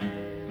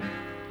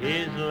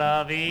 his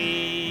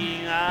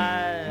loving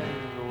eyes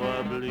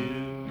were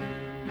blue.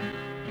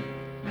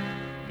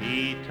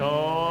 He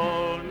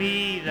told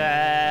me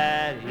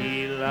that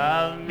he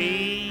loved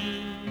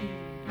me,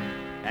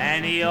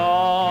 and he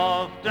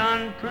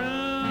often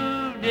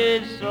proved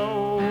it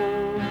so.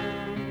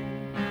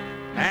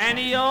 And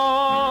he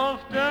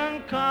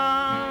often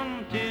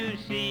come to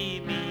see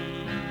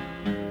me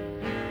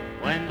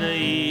when the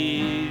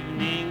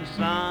evening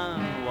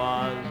sun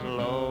was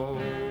low.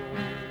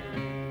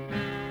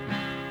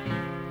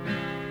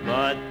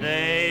 But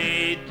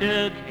they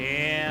took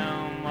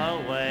him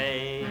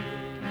away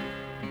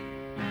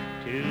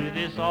to to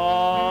this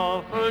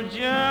awful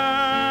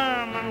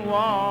German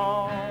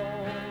wall.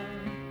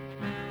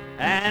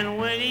 And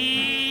when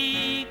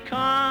he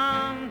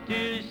come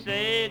to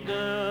say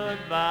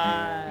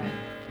goodbye,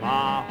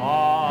 my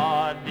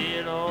heart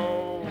did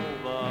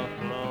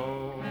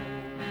overflow.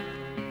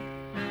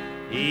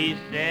 He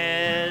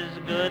says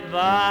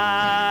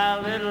goodbye,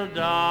 little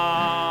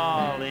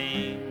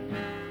darling,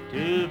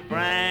 to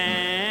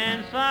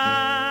France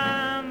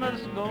I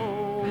must go.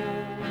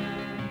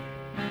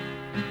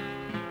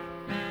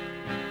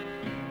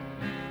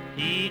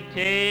 He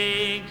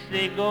takes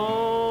the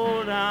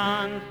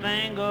golden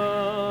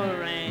finger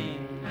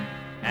ring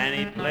and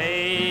he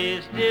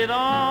placed it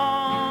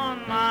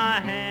on my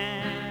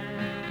hand.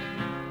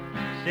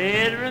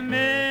 Said,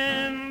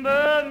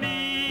 remember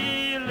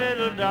me,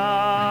 little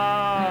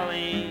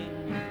darling,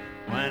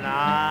 when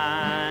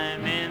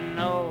I'm in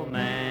no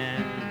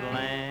man's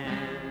land.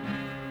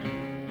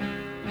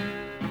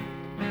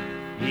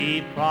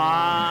 He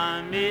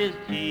promised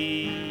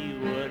he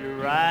would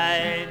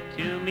write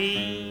to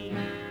me.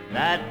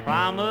 That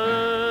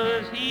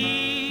promise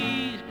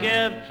he's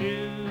kept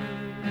true.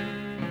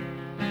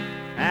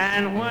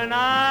 And when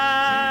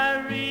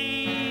I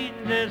read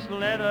this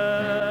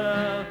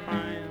letter,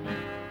 friend,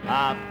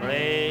 I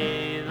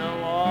pray the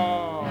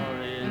war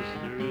is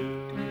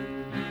through.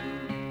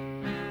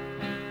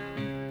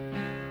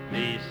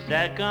 The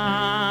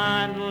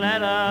second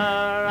letter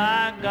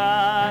I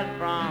got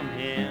from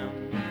him,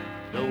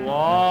 the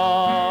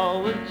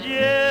war was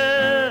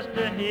just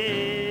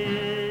ahead.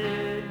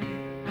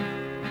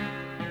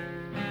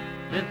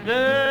 The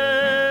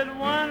third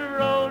one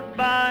wrote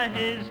by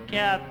his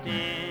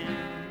captain,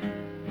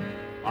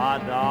 our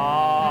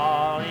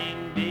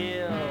darling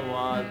Bill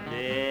was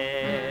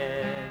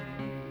dead.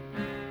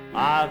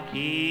 I'll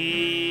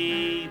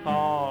keep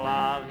all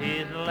of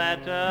his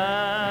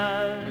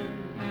letters,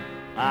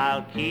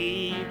 I'll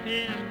keep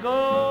his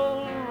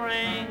gold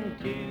ring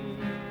too,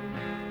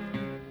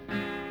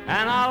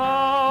 and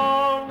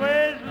I'll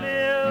always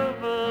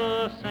live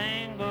a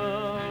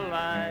single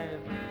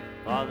life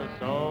for the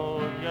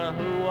soldier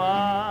who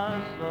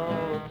was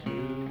so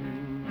true.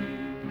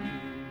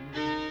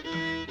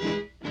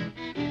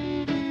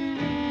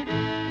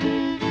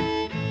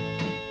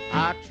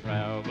 I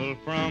traveled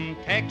from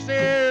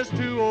Texas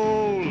to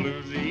old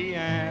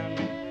Louisiana,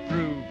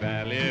 through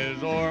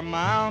valleys or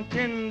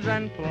mountains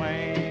and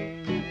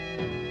plains.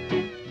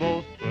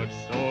 Both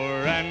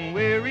footsore and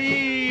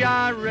weary,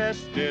 I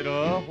rested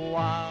a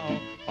while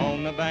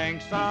on the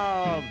banks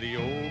of the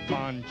old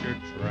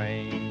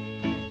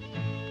Pontchartrain.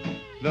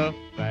 The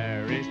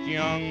fairest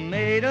young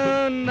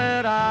maiden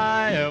that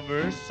I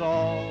ever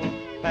saw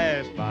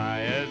passed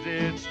by as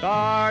it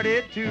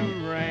started to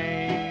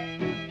rain.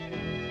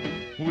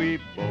 We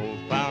both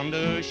found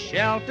a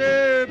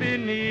shelter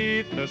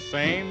beneath the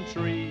same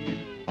tree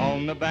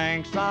on the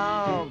banks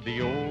of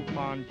the old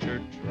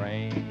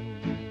Pontchartrain.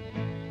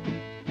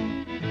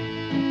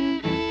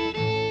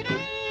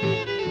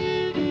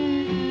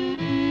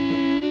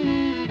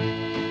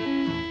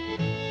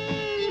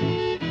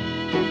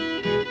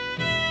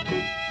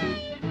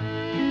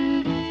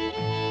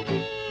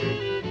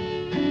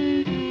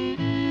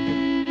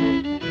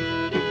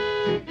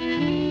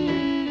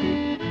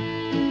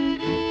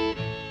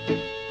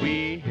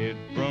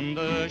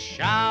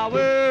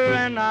 Shower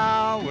an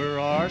hour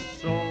or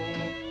so,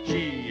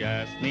 she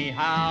asked me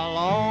how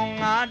long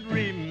I'd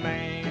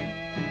remain.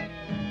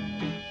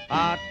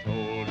 I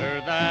told her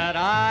that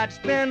I'd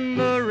spend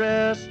the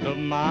rest of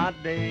my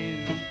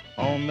days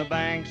on the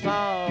banks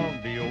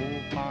of the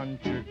old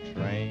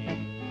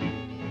Pontchartrain.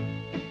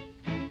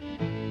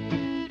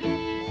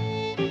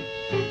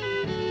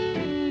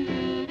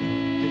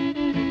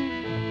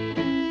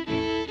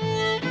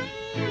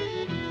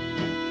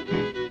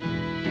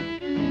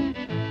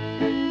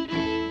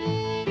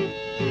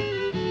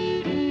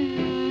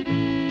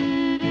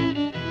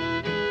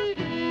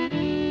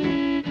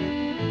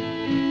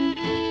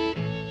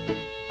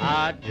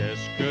 I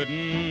just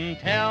couldn't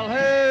tell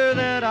her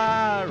that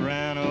I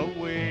ran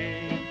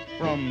away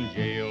from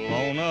jail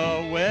on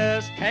a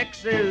West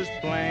Texas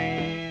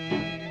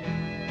plain.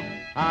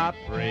 I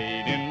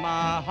prayed in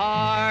my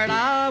heart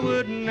I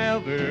would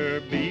never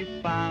be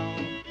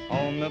found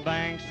on the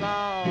banks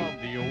of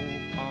the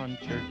old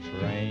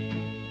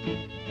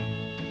Pontchartrain.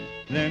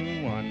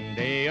 Then one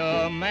day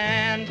a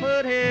man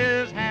put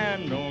his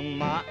hand on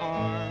my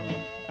arm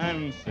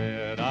and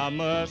said I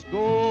must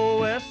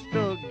go west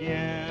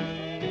again.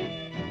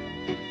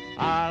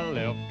 I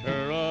left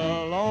her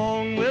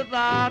alone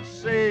without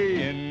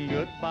saying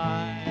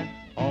goodbye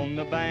on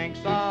the banks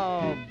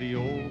of the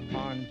old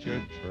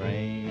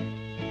Pontchartrain.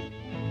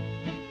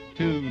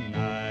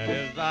 Tonight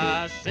as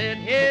I sit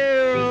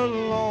here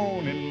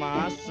alone in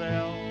my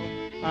cell,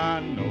 I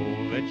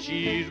know that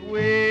she's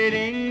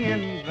waiting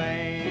in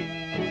vain.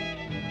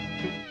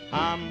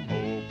 I'm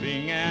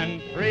hoping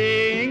and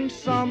praying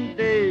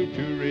someday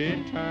to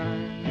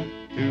return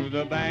to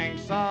the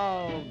banks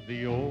of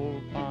the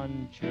old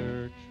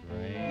Pontchartrain.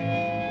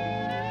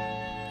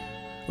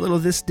 A little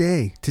This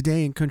Day,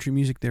 today in country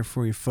music there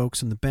for you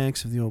folks on the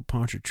banks of the old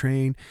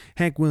Pontchartrain.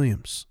 Hank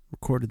Williams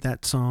recorded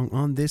that song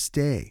on this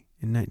day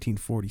in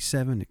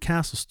 1947 at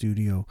Castle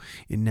Studio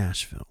in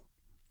Nashville.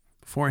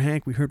 Before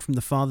Hank, we heard from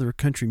the father of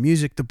country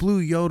music, the blue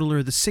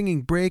yodeler, the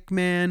singing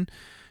brakeman,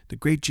 the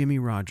great Jimmie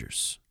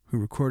Rodgers, who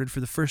recorded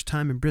for the first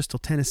time in Bristol,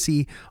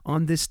 Tennessee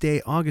on this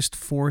day, August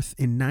 4th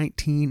in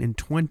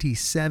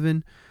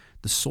 1927,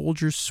 The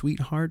Soldier's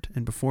Sweetheart,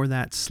 and before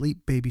that, Sleep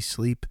Baby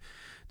Sleep,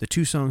 the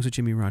two songs that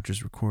Jimmie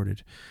Rodgers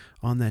recorded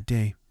on that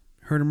day.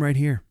 Heard them right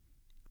here.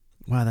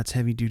 Wow, that's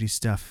heavy-duty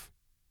stuff.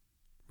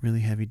 Really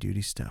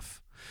heavy-duty stuff.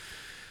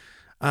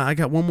 I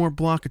got one more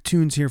block of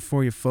tunes here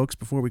for you, folks,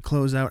 before we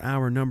close out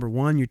hour number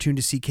one. You're tuned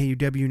to CKUW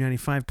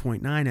 95.9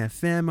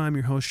 FM. I'm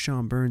your host,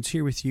 Sean Burns,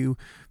 here with you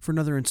for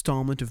another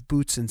installment of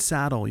Boots and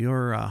Saddle,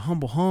 your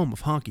humble home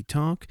of honky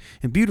tonk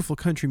and beautiful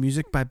country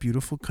music by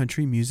beautiful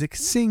country music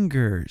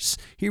singers.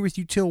 Here with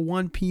you till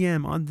 1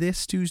 p.m. on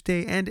this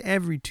Tuesday and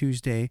every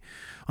Tuesday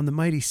on the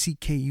mighty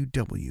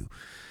CKUW.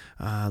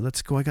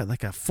 Let's go. I got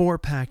like a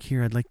 4-pack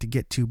here I'd like to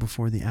get to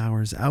before the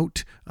hour's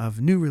out of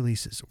new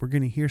releases. We're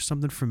going to hear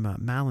something from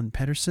Malin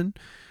Pedersen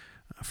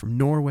from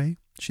Norway.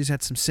 She's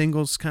had some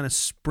singles kind of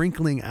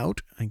sprinkling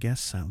out, I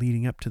guess,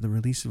 leading up to the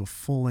release of a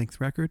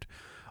full-length record.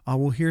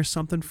 We'll hear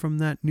something from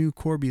that new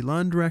Corby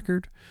Lund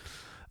record.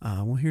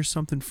 We'll hear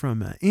something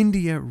from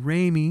India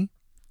Ramey.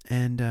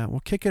 And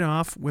we'll kick it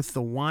off with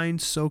the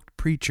Wine-Soaked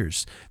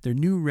Preachers. Their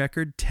new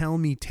record, Tell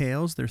Me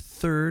Tales, their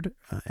third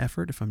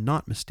effort, if I'm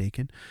not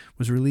mistaken,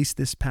 was released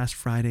this past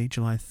Friday,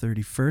 July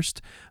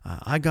 31st.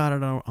 I got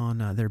it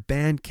on their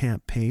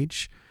Bandcamp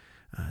page.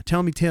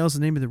 Tell Me Tales, the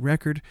name of the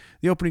record.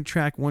 The opening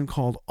track, one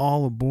called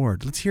All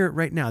Aboard. Let's hear it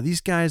right now.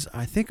 These guys,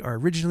 I think, are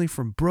originally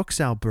from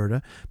Brooks,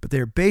 Alberta, but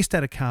they're based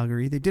out of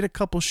Calgary. They did a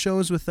couple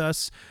shows with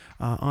us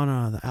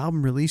on the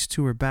album release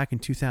tour back in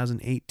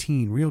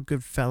 2018. Real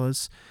good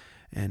fellas.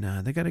 And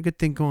they got a good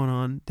thing going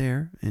on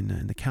there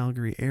in the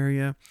Calgary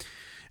area.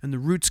 And the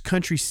roots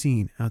country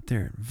scene out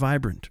there.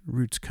 Vibrant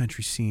roots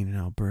country scene in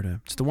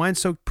Alberta. It's the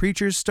Wine-Soaked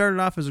Preachers.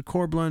 Started off as a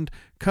Corby Lund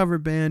cover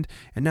band.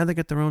 And now they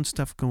got their own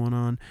stuff going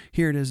on.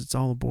 Here it is. It's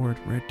All Aboard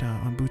right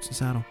on Boots and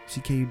Saddle.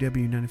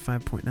 CKUW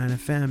 95.9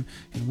 FM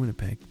in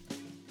Winnipeg.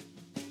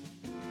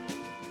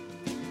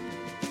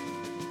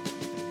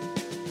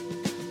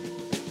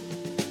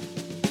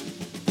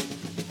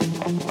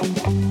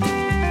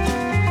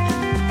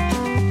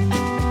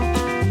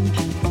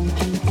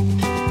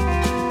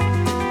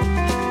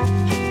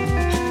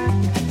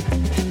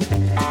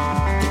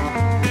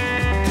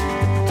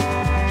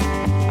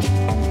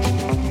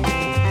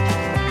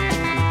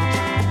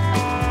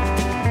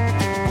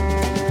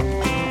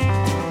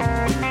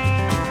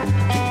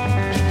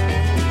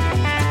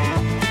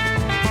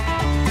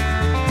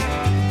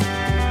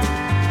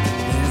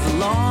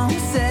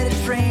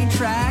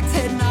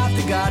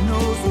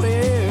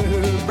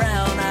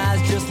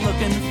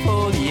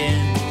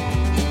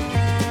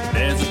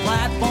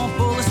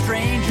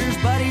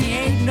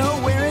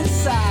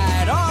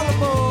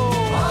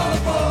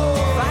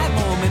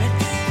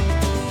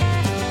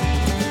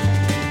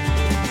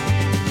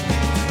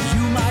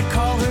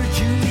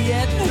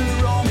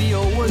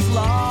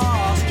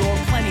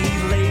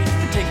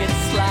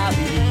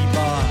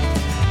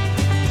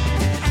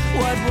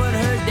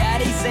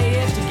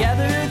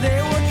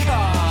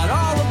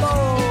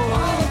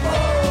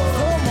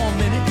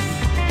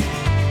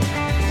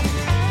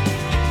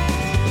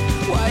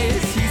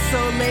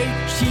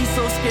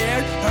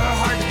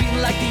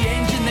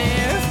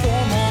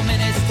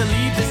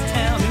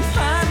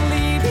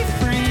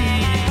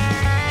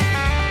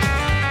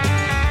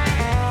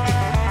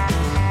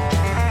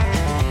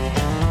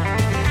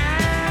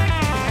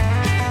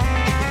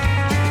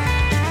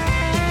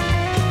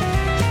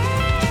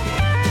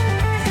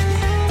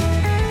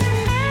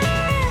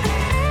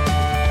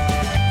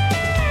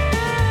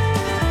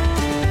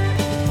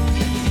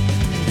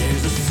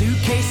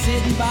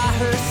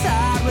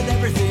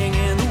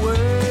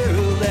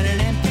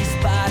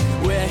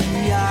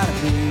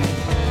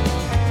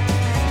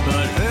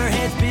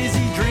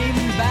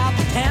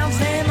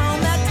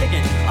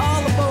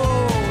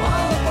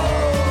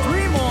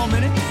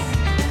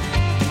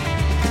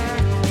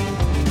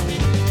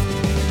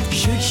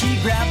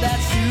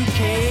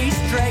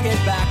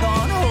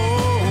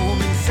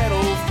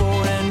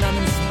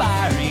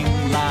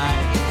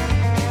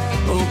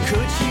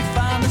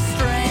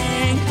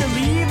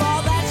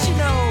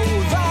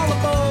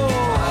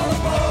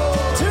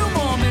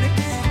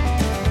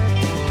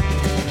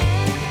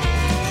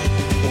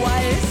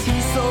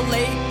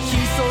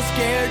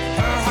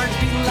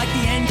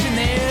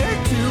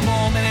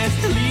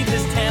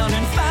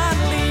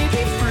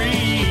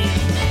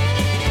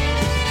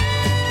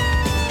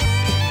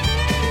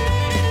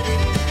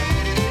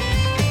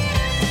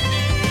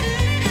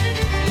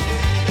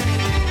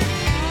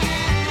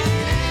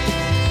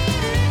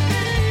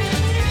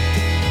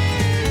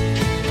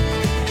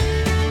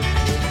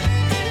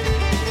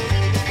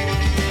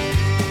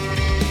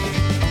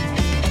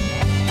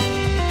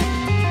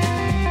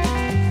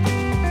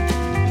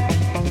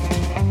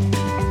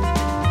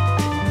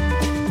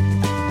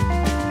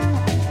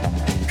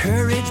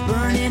 courage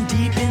burning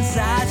deep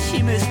inside,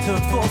 she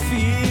mistook for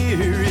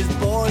fear is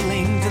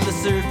boiling to the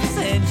surface,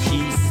 and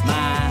she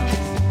smiles.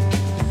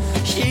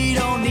 She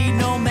don't need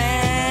no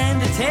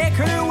man to take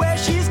her where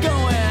she's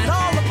going.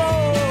 All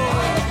aboard!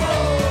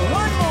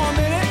 One more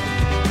minute.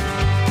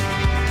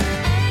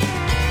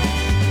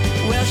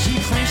 Well, she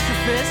clenched her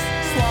fist,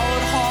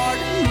 swallowed hard,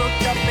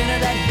 looked up into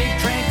that big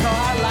train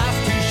car. Life's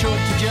too short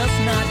to just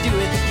not do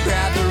it.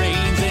 Grab the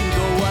reins and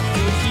go up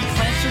to it. She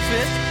clenched her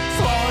fist,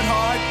 swallowed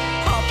hard,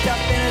 hopped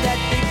up into that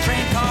big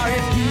train car.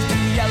 If he's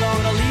too yellow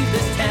to leave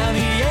this town,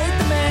 he ain't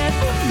the man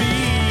for me.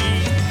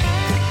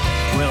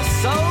 Well,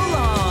 so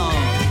long.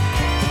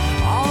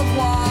 Au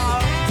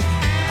revoir.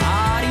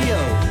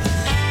 Adios.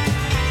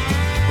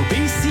 We'll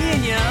be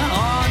seeing ya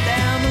on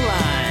down the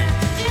line.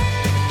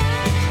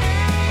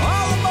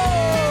 All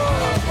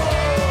aboard!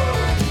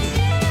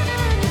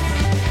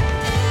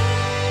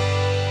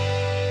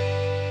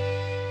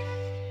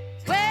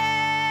 Well,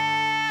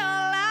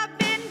 I've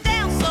been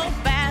down so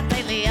bad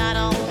lately, I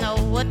don't know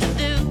what to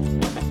do.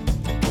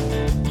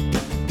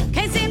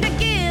 Can't seem to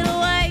get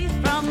away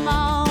from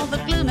all the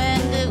gloom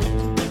and doom.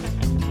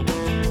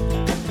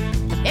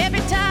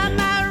 Every time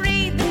I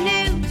read the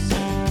news,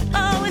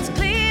 oh, it's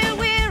clear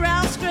we're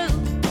all screwed.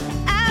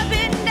 I've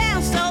been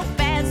down so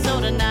bad, so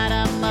tonight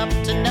I'm up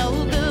to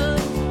no good.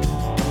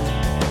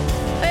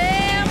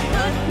 Well,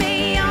 put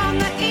me on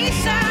the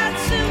east side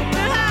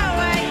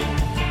superhighway.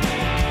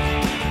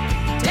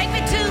 Take me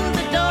to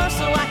the door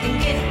so I can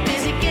get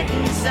busy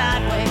getting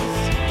sideways.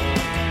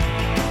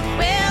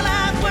 Well,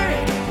 I've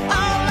worried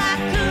all I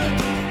could.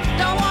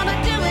 Don't want to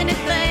do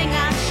anything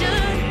I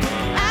should.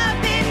 I've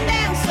been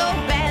down so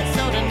bad,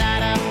 so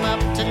tonight I'm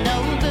up to no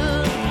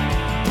good.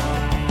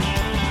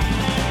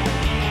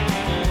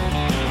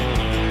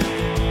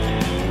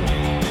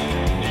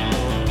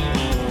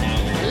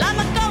 Well, I'm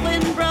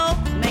going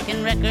broke,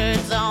 making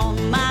records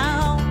on my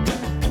own.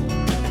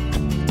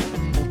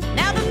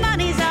 Now the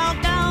money's all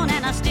gone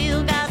and I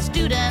still got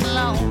student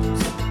loans.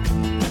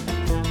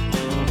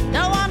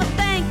 Don't wanna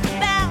think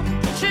about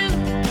the truth.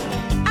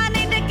 I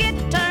need to get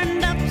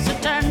turned up, so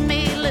turn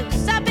me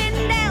loose. I've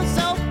been down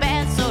so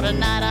bad, so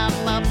tonight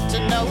I'm up to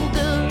no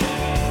good.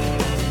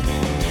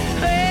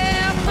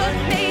 Well, put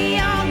me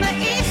on the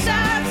east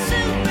side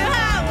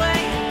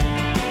superhighway.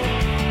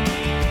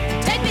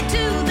 Take me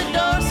to the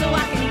door so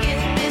I can get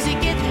busy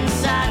getting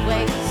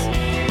sideways.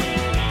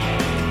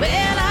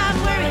 Well, I've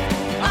worried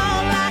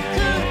all I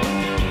could.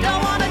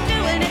 Don't wanna do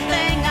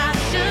anything I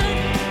should.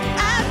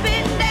 I've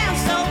been down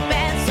so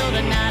bad, so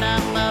tonight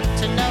I'm up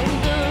to no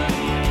good.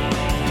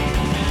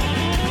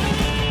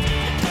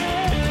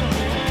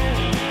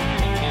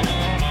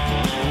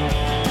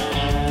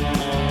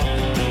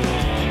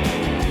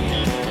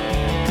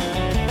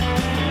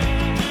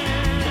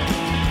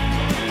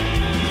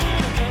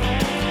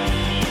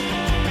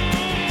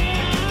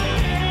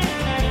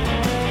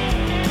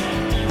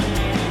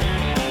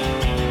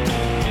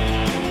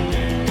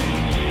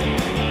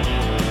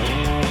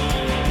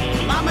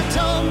 Mama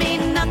told me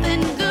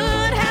nothing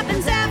good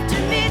happens after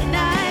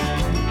midnight.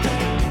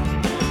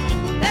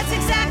 That's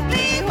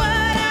exactly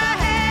what I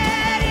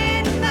had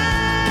in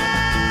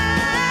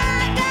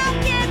mind. Don't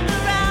get the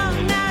wrong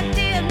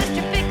idea,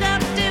 Mr.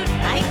 Pickup Dude.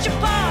 I ain't your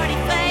party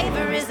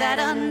favor, is that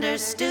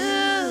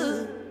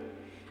understood?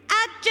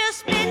 I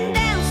just been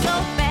down so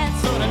bad,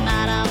 so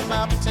tonight I'm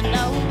up to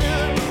no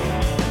good.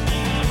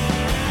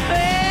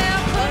 Well,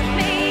 put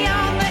me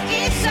on the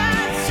east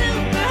side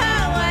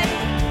superhighway.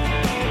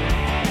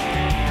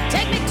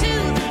 Take me to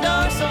the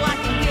door so I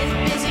can get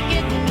busy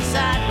getting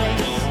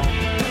sideways.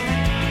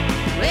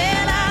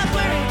 Well, I've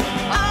worried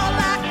all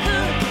I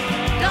could.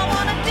 Don't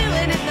wanna do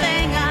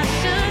anything I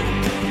should.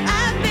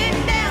 I've been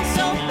down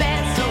so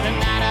bad, so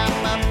tonight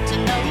I'm up to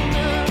no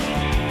good.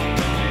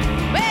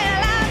 Well,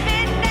 I've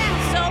been down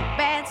so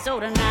bad, so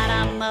tonight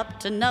I'm up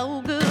to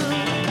no good.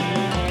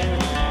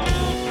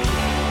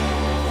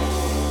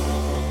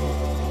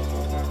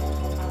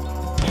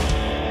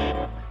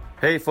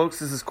 Hey folks,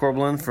 this is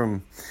Corblund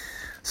from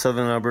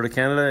Southern Alberta,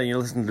 Canada, and you're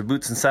listening to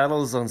Boots and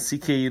Saddles on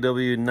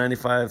CKUW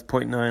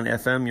 95.9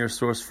 FM, your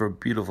source for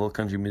beautiful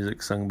country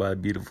music sung by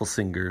beautiful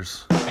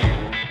singers.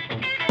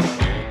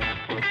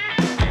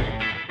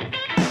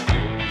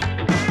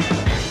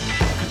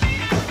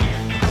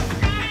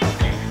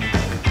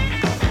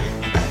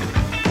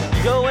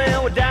 Go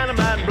in with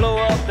dynamite and blow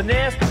up the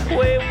nest.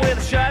 Wave with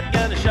a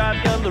shotgun and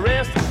shotgun the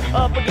rest.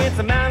 Up against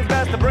the mountains,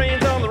 blast the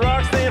brains on the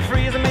rocks. Then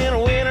freeze them in the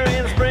winter,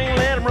 in the spring,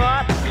 let them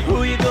rot.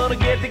 Who you gonna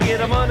get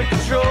them under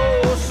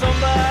control?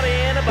 Somebody,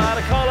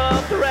 anybody, call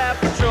up the Rat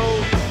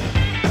Patrol.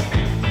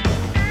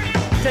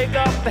 Take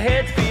off the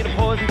heads, feed them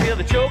poison till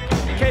they choke.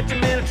 Catch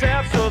them in a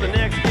trap so the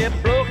necks get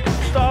broke.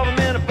 Starve them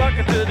in a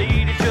bucket till they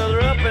eat each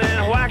other up. And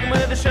then whack them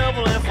with a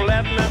shovel and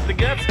flatten up the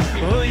guts.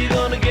 Who you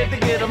gonna get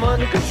them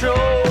under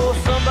control?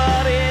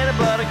 Somebody,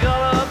 anybody,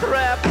 call up the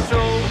Rat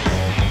Patrol.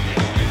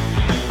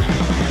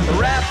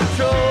 Rat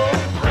Patrol,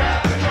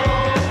 Rat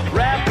Patrol,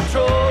 Rat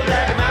Patrol,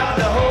 drag them out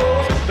of the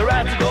holes. The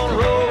rats are gonna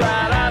roll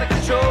right out of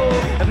control.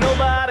 If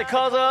nobody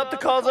calls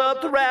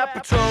up the Rat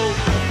Patrol.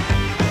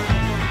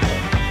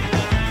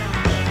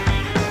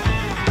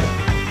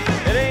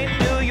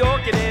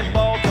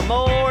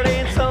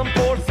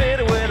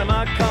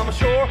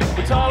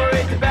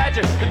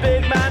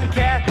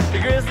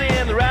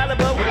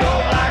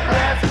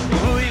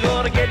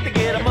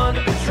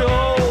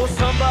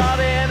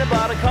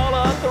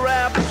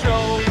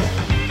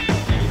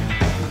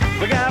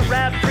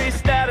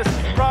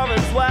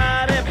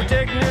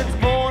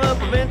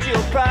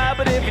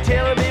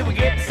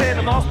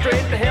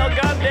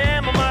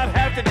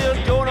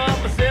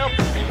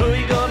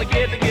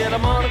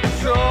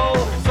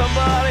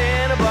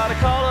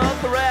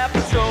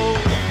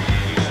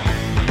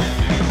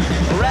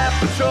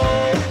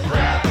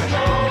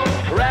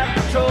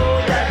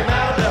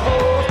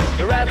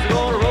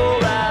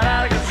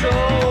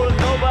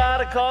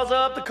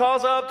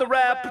 calls up the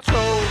Rap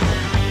Patrol.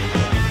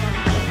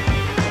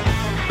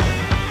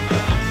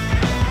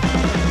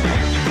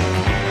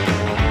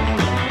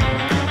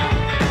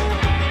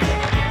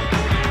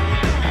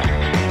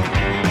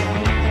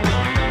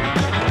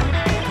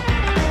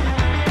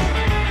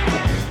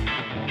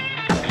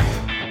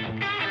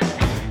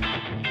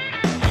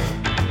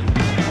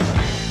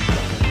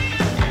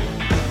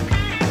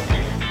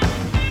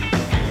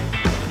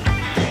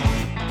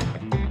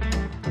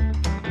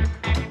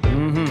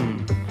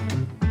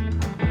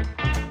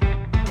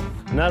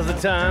 Now's the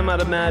time,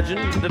 I'd imagine,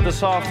 that the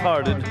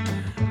soft-hearted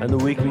and the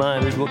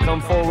weak-minded will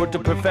come forward to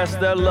profess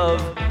their love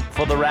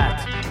for the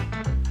rat.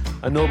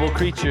 A noble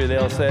creature,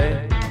 they'll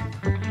say.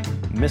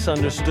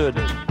 Misunderstood.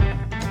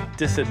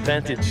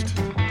 Disadvantaged.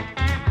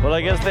 Well,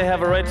 I guess they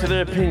have a right to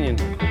their opinion.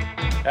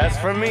 As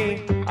for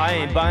me, I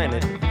ain't buying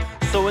it.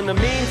 So in the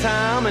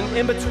meantime and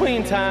in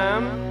between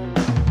time,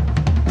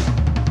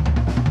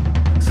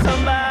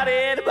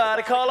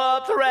 anybody call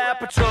up the Rap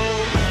Patrol.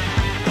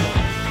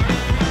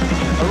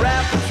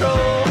 Rap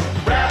Patrol,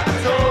 Rap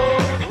Patrol,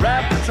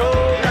 Rap Patrol,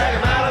 drag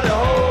 'em out of the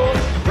hole.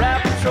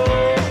 Rap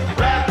Patrol,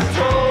 Rap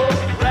Patrol,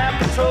 Rap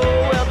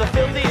Patrol. Well, the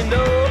filthy you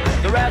know,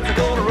 the rats are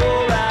gonna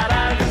roll right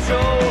out of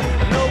control.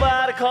 And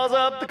nobody calls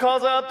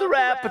up the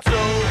Rap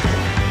Patrol.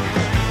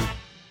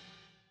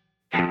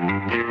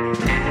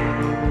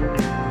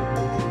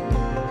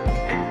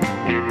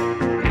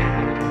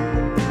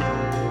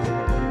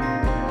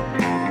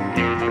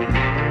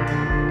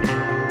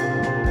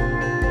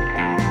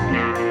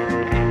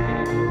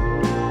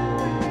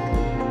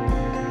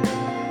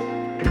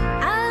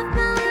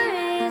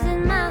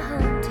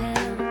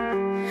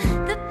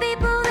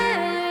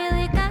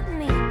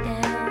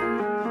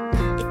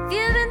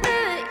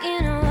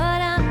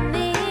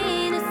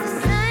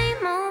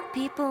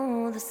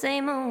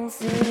 Same old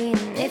scene.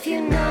 If you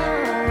know,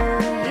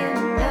 you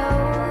know,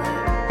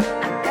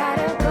 I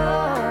gotta go.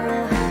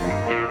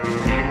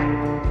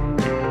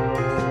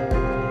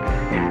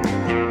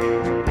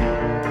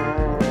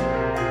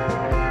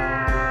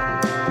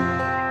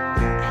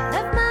 I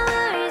left my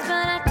worries,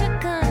 but I took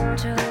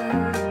control.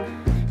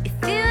 If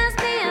you ask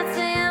me, I'd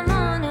say I'm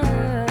on a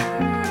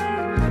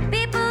roll.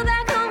 People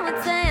back home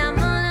would say I'm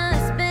on a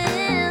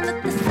spin, but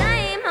the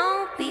same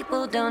old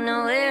people don't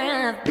know where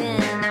I've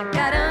been. I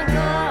gotta go.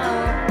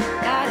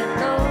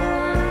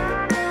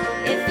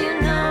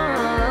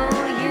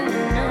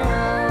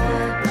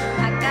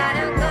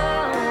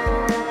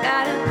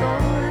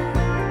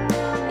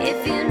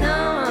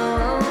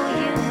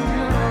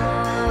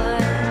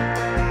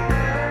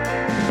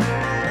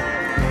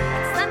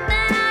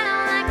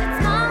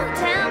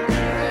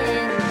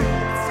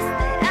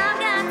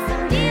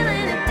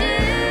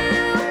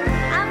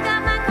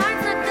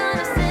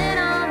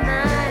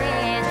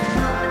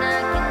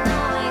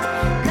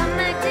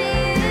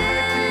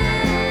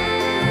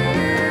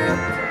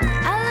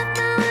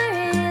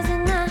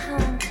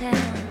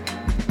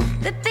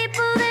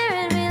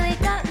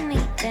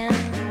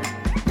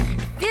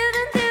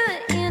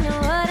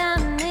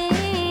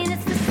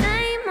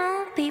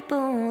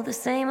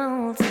 Same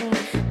old scene.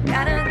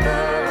 Gotta go,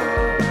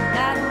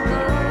 gotta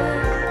go.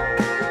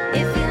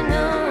 If you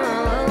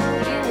know,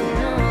 you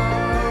know.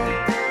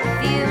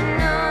 If you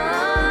know,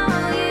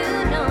 you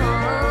know.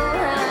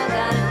 I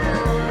gotta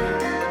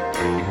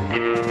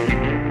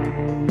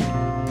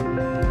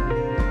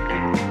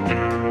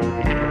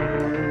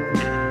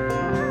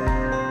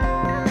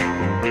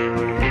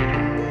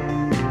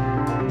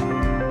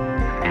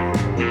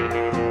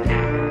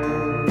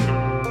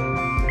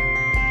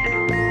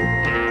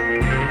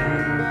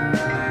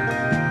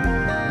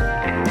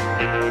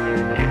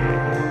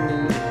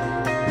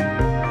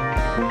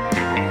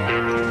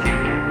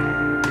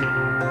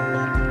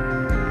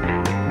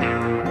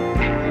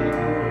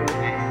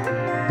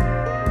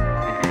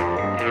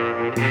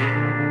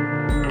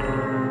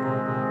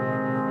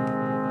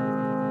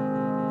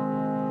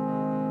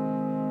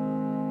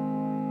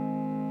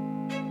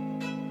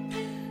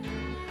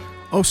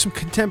Oh, some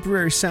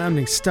contemporary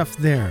sounding stuff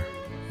there,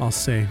 I'll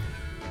say.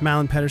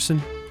 Malin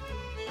Pedersen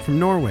from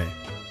Norway.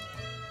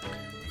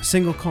 A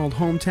single called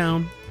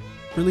Hometown,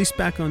 released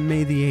back on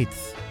May the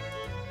 8th.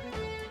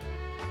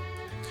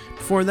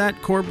 Before that,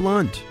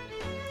 Corblund,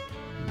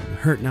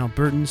 Hurtin'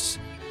 Albertans.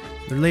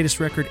 Their latest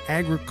record,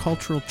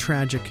 Agricultural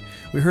Tragic.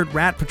 We heard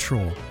Rat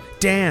Patrol.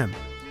 Damn,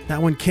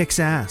 that one kicks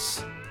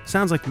ass.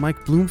 Sounds like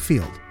Mike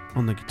Bloomfield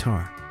on the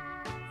guitar.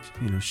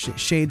 You know,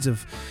 shades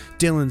of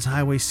Dylan's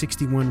Highway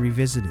 61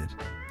 Revisited.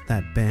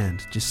 That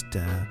band just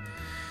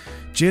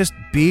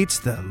beats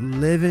the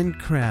living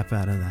crap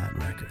out of that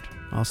record,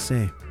 I'll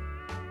say.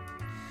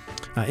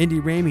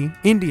 India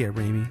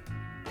Ramey,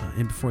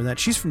 and before that,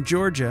 she's from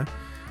Georgia.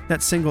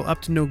 That single,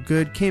 Up to No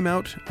Good, came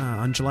out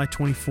on July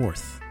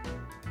 24th.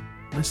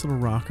 Nice little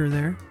rocker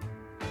there.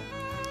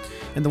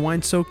 And the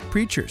Wine-Soaked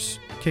Preachers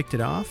kicked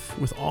it off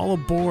with All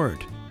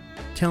Aboard.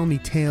 Tell Me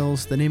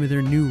Tales, the name of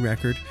their new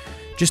record,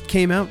 just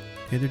came out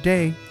the other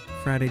day,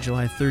 Friday,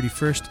 July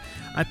 31st.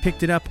 I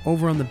picked it up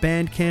over on the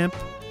Bandcamp.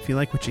 If you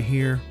like what you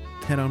hear,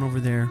 head on over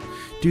there.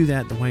 Do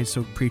that, the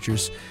Wine-Soaked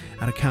Preachers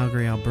out of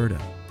Calgary, Alberta.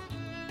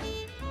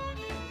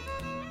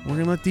 We're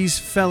going to let these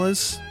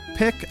fellas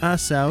pick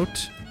us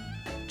out.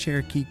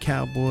 Cherokee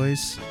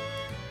Cowboys.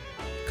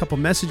 A couple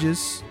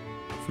messages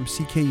from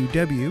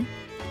CKUW.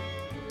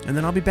 And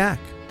then I'll be back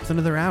with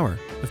another hour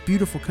of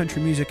beautiful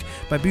country music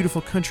by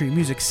beautiful country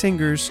music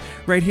singers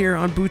right here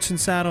on Boots and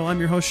Saddle. I'm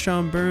your host,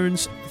 Sean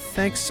Burns.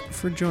 Thanks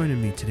for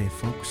joining me today,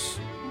 folks.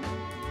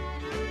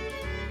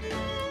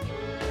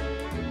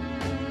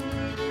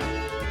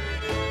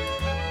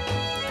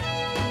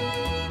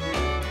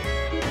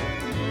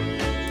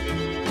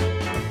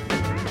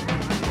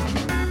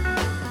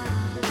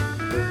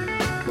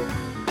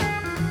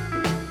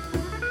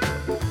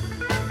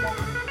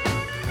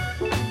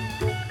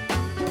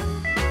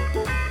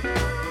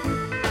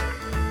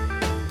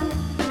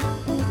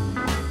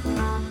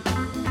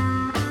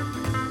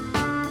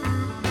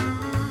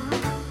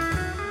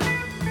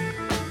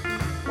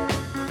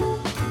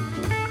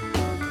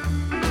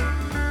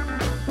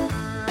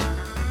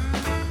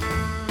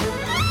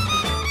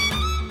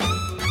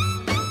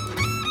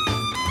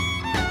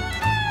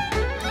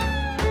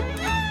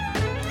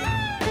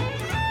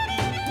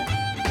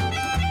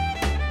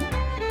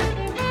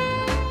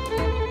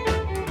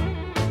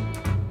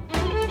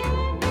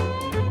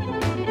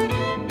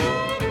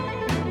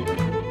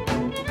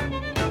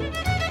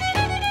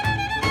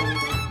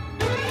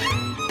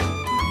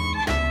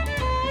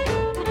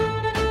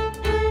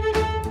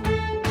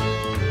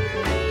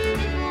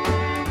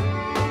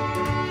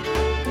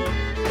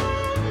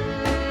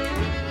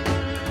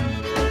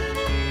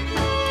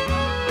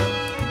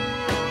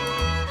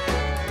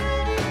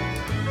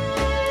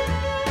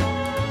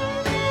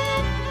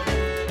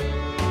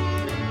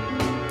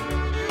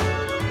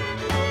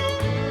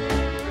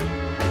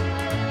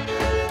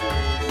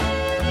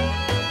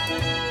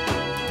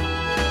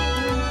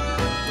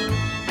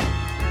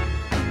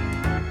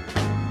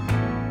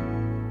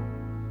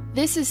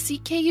 This is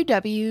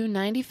CKUW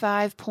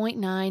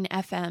 95.9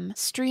 FM,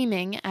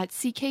 streaming at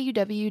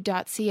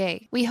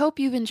ckuw.ca. We hope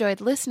you've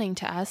enjoyed listening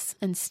to us,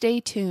 and stay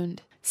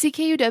tuned.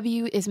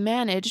 CKUW is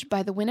managed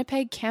by the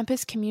Winnipeg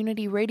Campus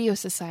Community Radio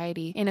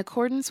Society in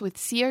accordance with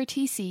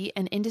CRTC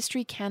and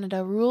Industry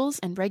Canada rules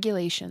and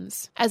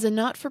regulations. As a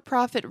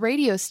not-for-profit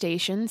radio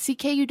station,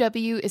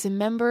 CKUW is a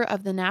member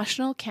of the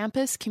National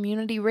Campus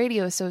Community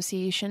Radio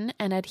Association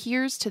and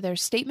adheres to their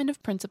statement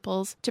of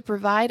principles to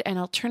provide an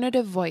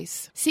alternative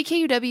voice.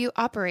 CKUW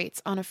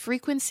operates on a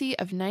frequency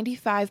of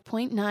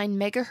 95.9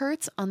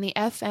 MHz on the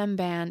FM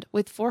band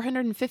with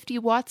 450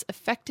 watts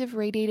effective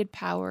radiated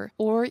power,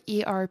 or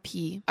ERP.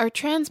 Our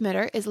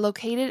transmitter is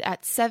located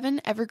at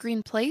 7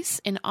 Evergreen Place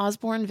in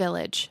Osborne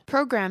Village.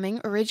 Programming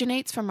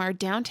originates from our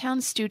downtown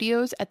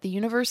studios at the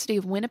University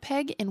of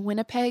Winnipeg in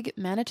Winnipeg,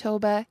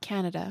 Manitoba,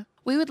 Canada.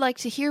 We would like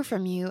to hear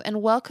from you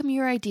and welcome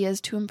your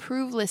ideas to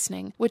improve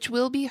listening, which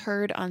will be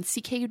heard on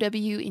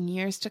CKUW in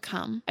years to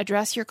come.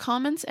 Address your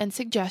comments and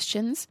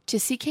suggestions to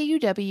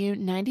CKUW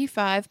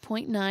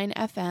 95.9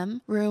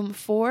 FM, room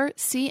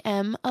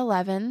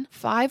 4CM11,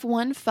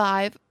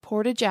 515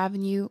 Portage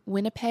Avenue,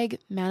 Winnipeg,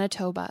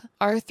 Manitoba,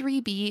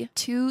 R3B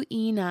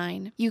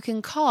 2E9. You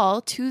can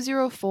call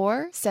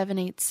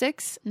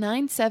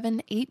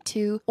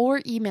 204-786-9782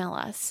 or email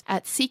us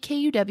at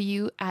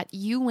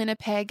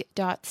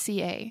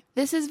ckuw@uwinnipeg.ca.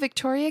 This is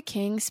Victoria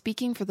King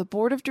speaking for the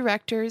Board of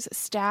Directors,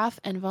 staff,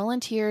 and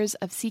volunteers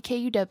of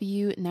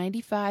CKUW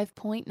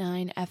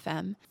 95.9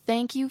 FM.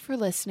 Thank you for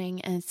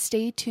listening and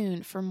stay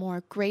tuned for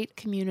more great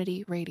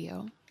community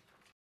radio.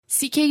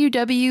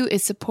 CKUW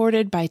is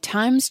supported by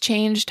Times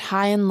Changed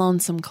High and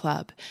Lonesome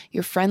Club,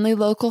 your friendly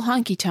local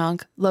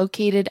honky-tonk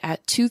located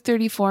at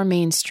 234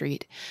 Main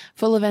Street.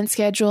 Full event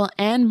schedule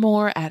and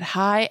more at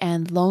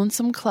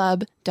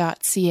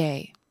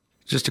highandlonesomeclub.ca.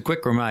 Just a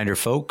quick reminder,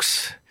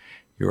 folks,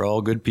 you're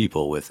all good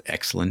people with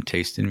excellent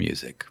taste in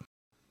music.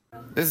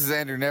 This is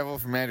Andrew Neville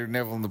from Andrew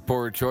Neville and the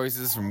Poor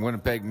Choices from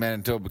Winnipeg,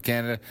 Manitoba,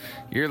 Canada.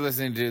 You're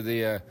listening to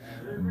the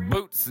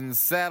Boots and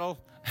Saddle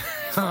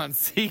on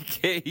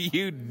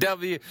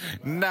CKUW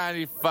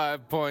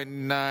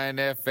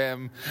 95.9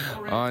 FM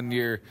on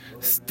your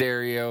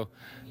stereo.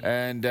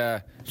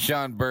 And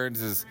Sean Burns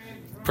is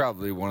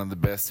probably one of the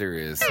best there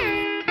is.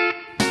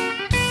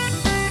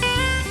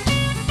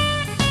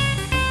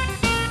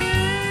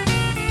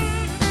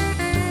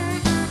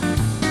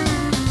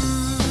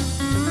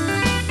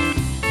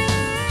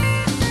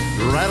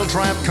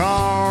 Rattle-trap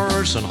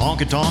cars and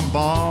honky-tonk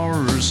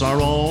bars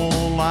are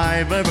all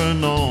I've ever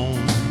known.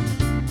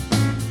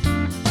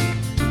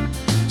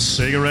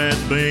 Cigarette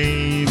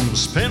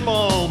beams,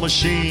 pinball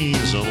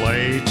machines, and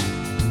late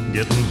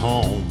getting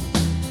home.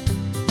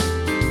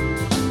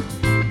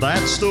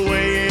 That's the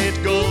way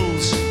it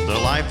goes, the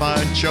life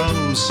I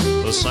chose,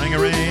 a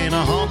singer in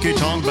a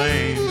honky-tonk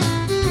band.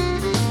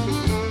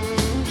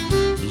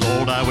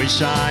 Lord, I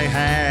wish I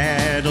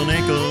had a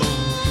nickel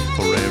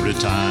for every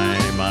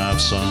time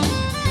I've sung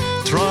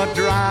Truck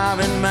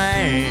Driving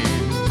Man.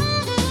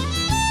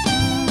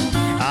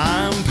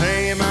 I'm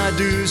paying my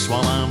dues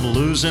while I'm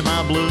losing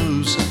my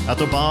blues at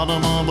the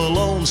bottom of a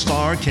Lone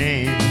Star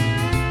can.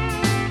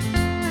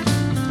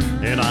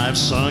 And I've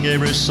sung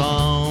every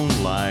song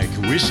like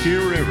Whiskey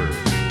River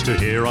to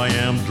here I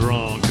am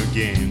drunk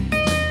again.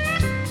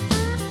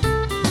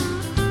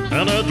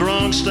 And a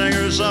drunk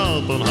stinger's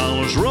up on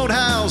Holler's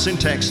Roadhouse in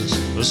Texas,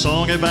 a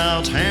song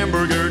about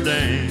Hamburger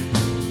Dan.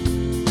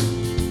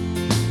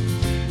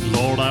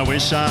 Lord, I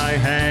wish I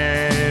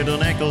had a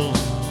nickel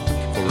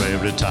for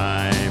every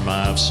time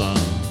I've sung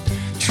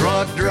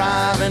Truck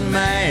Driving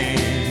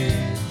Man.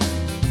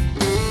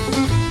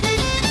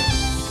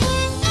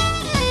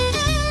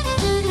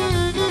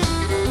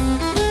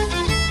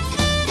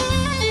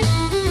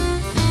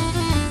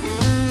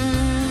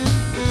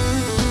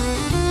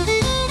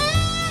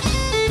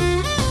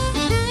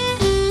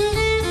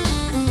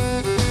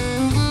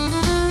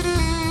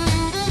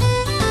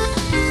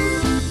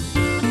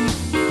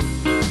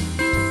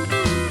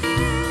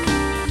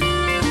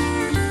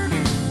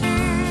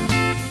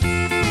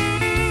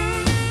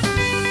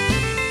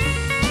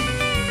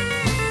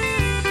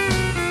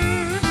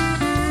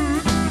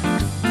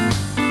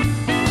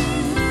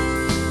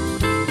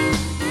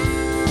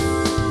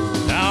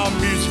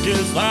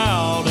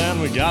 Loud and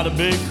we got a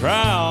big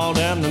crowd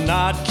and the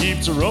night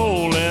keeps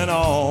rolling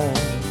on.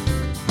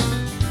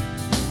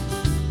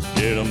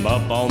 Get 'em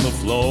up on the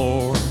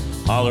floor,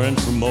 hollering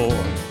for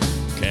more,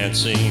 can't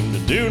seem to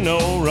do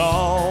no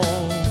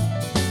wrong.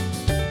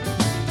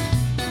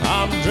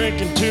 I'm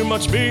drinking too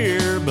much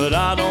beer, but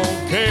I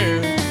don't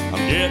care,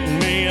 I'm getting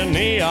me a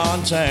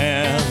neon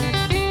tan.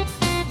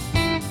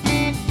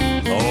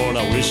 Lord,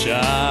 I wish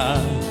I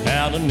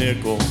had a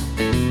nickel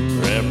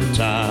for every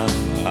time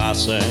I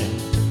sang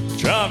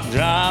Truck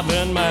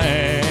Driving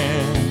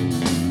Man.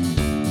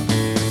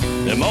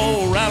 Them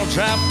old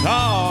rattle-trap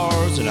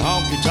cars and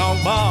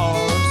honky-tonk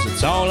bars,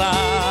 it's all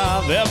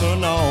I've ever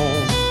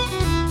known.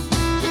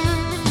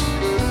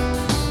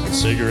 And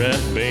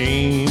cigarette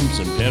beams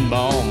and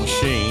pinball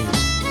machines,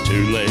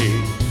 too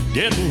late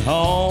getting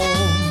home.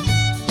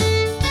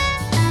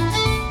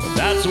 But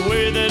that's the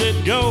way that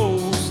it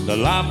goes, the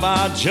life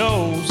I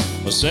chose,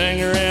 a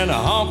singer in a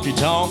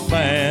honky-tonk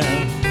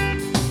band.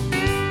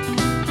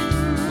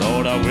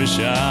 Lord, I wish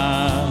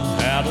I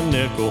had a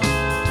nickel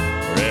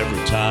for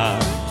every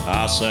time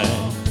I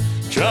sang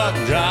Truck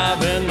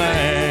Driving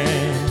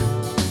Man.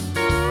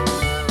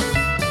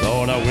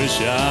 Lord, I wish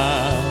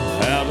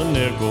I had a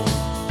nickel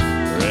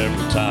for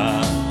every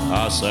time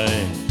I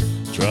sang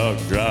Truck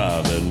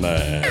Driving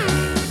Man.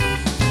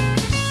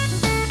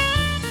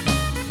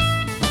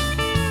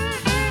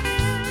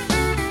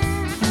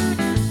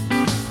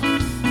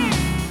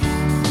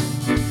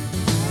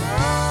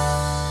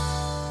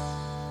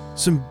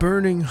 Some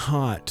burning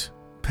hot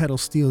pedal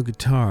steel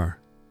guitar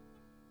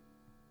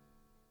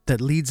that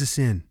leads us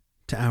in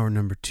to hour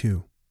number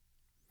 2.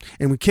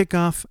 And we kick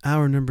off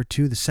hour number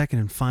 2, the second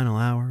and final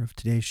hour of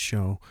today's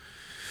show,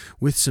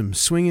 with some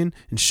swinging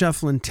and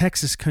shuffling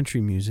Texas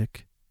country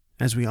music,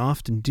 as we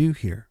often do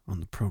here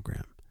on the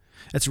program.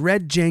 That's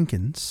Red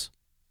Jenkins,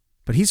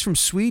 but he's from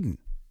Sweden.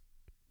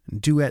 And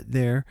duet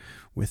there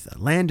with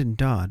Landon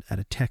Dodd out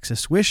of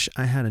Texas. Wish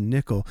I Had a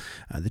Nickel.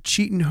 The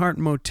Cheatin' Heart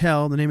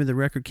Motel, the name of the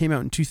record, came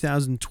out in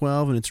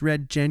 2012, and it's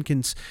Red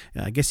Jenkins.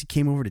 I guess he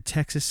came over to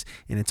Texas,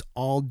 and it's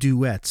all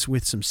duets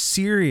with some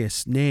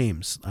serious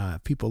names.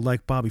 People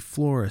like Bobby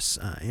Flores,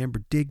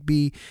 Amber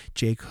Digby,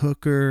 Jake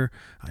Hooker,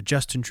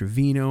 Justin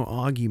Trevino,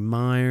 Augie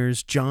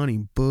Myers, Johnny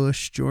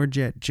Bush,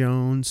 Georgette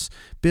Jones,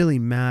 Billy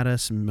Matta,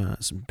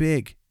 some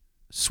big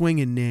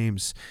swinging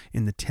names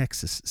in the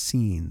Texas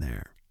scene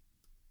there.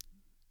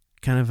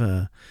 Kind of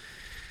a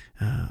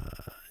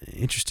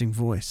interesting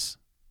voice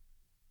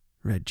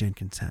Red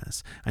Jenkins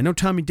has. I know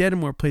Tommy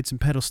Dedamore played some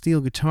pedal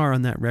steel guitar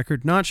on that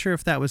record. Not sure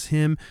if that was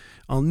him.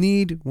 I'll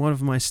need one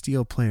of my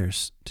steel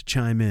players to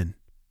chime in,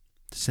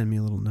 to send me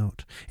a little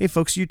note. Hey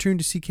folks, you're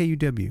tuned to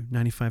CKUW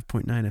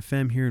 95.9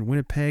 FM here in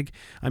Winnipeg.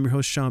 I'm your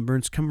host Sean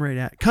Burns,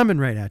 coming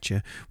right at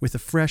you with a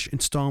fresh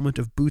installment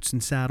of Boots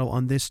and Saddle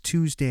on this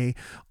Tuesday,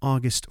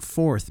 August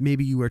 4th.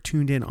 Maybe you are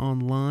tuned in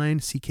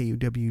online,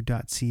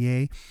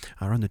 ckuw.ca,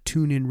 or on the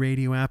TuneIn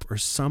radio app or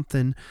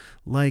something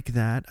like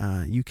that.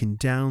 You can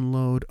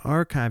download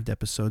archived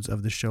episodes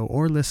of the show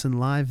or listen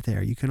live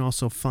there. You can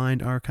also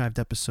find archived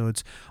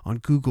episodes on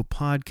Google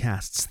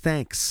Podcasts.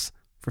 Thanks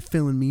for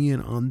filling me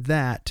in on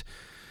that,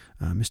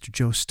 Mr.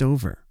 Joe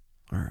Stover,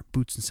 our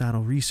Boots and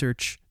Saddle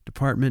Research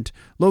Department,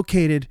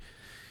 located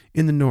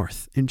in the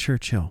north, in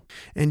Churchill.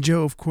 And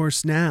Joe, of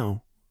course,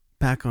 now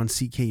back on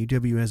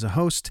CKUW as a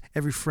host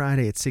every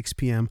Friday at 6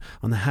 p.m.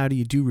 on the How Do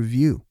You Do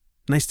Review.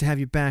 Nice to have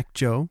you back,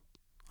 Joe.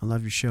 I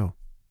love your show.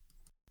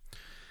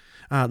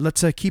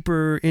 Let's keep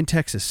her in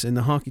Texas in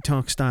the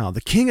honky-tonk style. The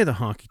king of the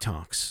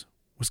honky-tonks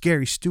was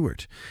Gary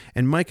Stewart,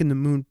 and Mike and the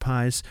Moon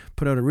Pies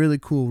put out a really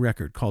cool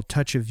record called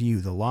Touch of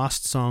You, The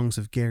Lost Songs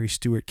of Gary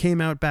Stewart.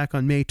 Came out back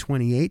on May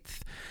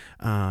 28th.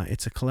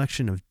 It's a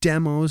collection of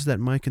demos that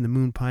Mike and the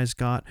Moon Pies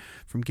got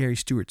from Gary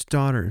Stewart's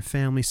daughter and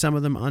family, some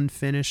of them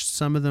unfinished,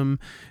 some of them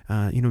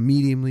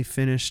mediumly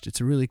finished. It's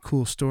a really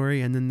cool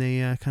story, and then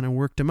they kind of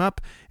worked them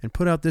up and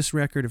put out this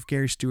record of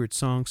Gary Stewart's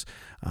songs,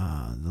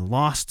 The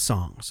Lost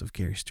Songs of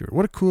Gary Stewart.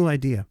 What a cool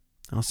idea.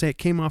 I'll say it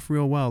came off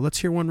real well. Let's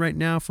hear one right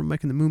now from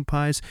Mike and the Moon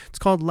Pies. It's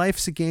called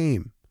Life's a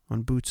Game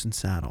on Boots and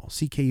Saddle,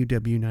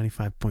 CKUW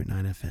 95.9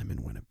 FM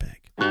in Winnipeg.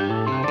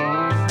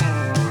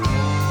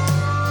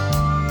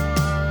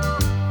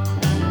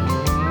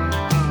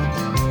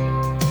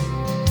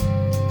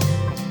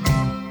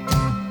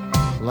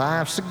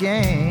 Life's a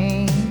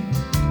game,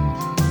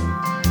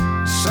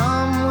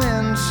 some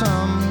win,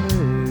 some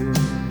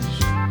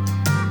lose,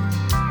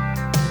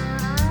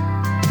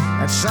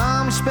 and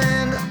some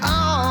spend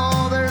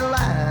all their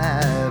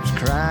lives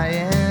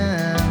crying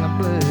the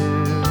blues.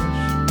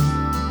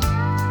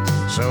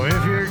 So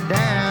if you're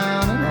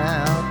down and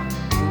out,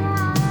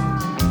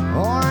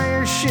 or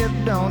your ship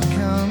don't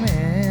come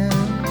in,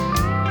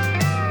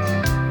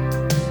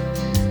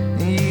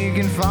 you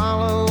can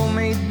follow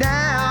me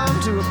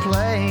down to a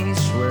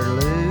place where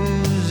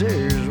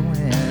losers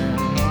win.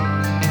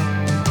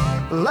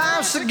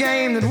 Life's a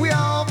game that we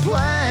all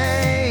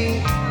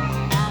play,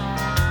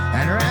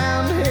 and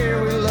around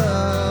here we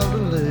love to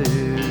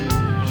lose.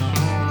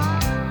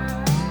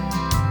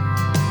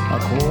 A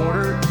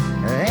quarter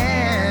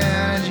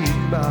and a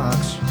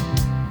jukebox,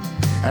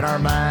 and our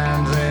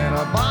minds in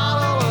a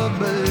bottle of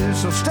booze.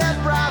 So step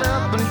right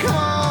up and come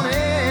on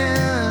in.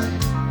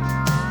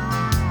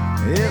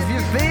 If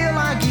you feel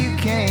like you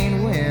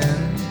can't win,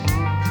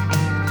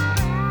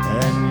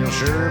 and you'll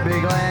sure be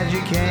glad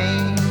you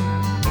came,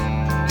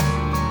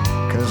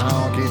 'cause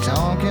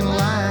honky-tonkin'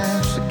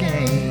 life's a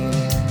game.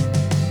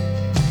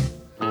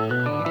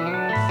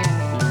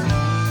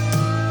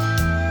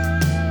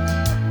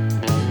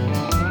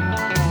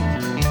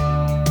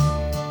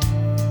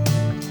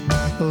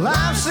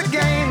 Life's a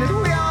game that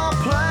we all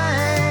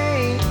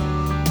play,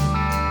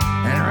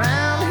 and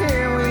around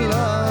here we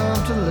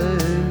love to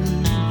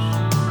lose.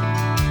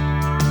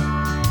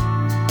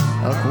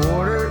 A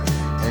quarter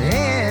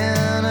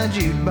in a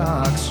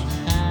jukebox,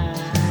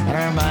 and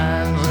our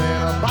minds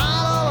in a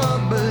bottle of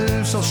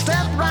booze. So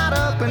step right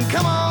up and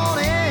come on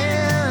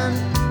in.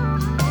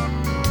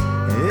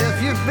 If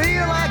you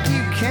feel like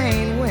you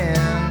can't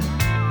win,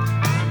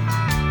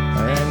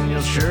 then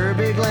you'll sure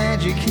be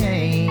glad you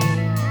came,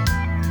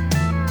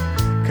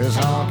 'cause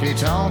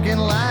honky-tonkin'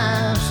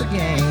 life's a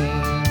game.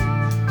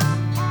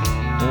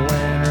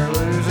 Win or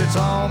lose, it's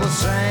all the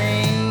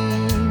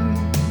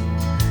same.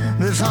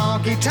 This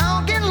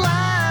honky-tonkin'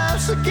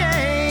 life's a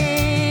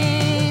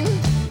game.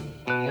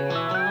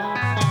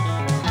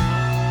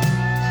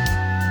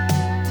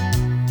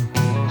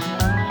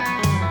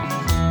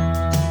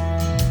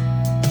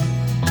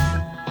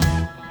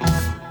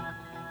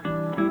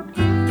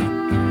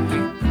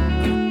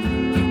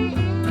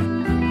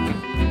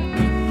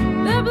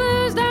 The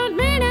blues don't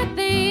mean a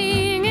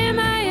thing in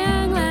my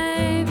young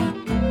life.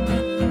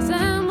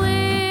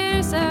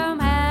 Somewhere,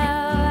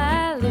 somehow,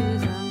 I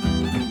lose them.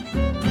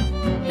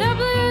 The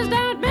blues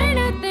don't mean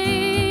a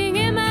thing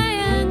in my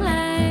young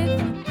life.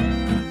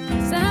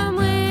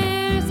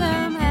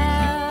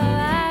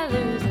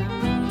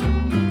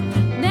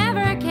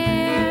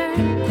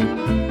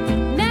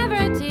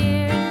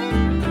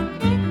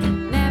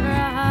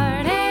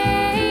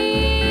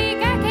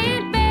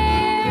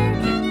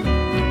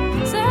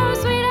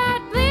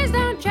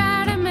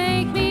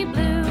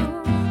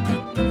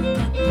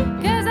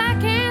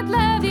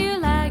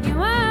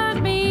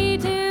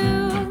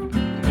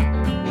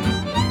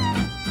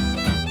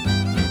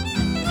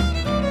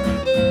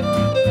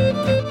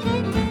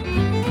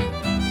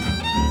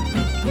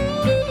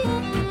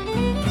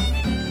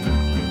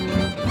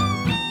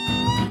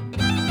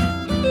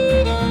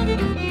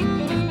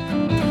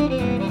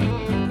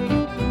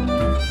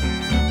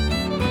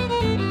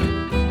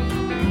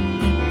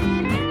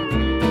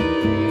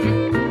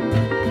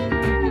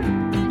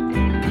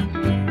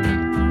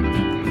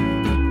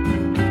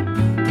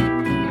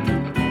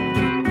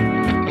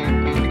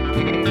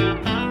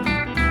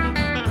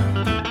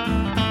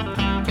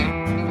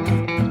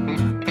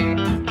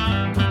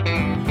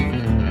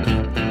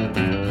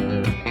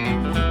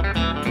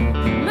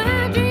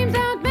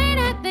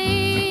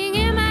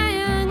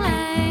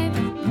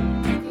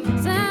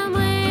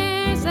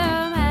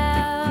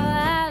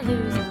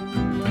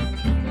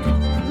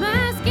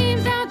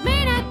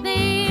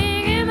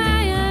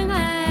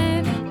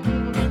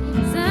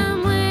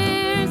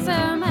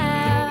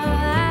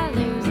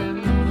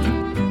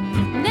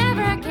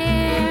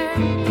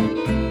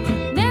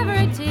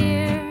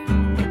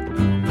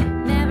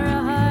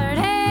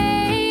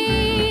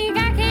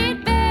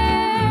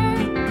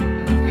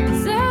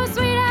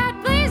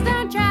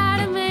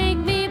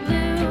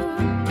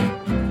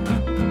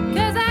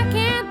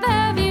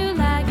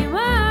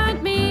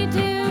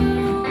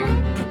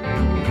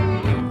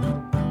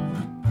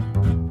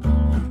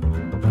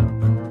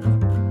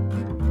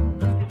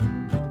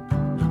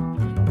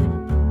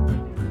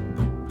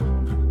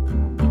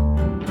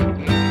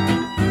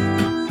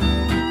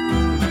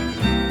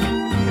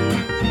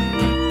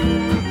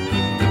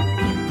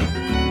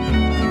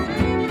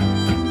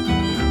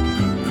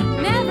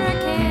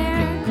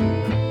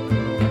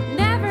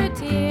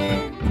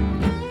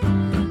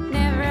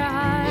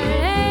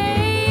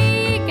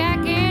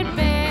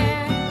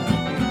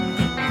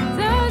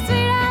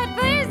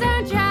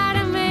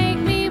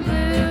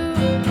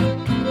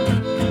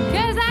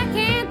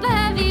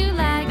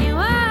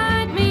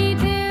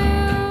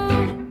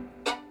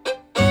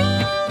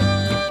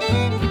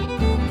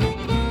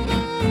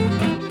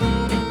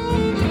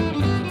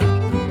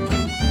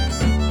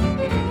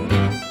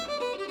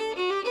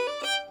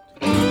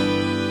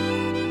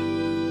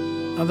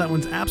 Oh, that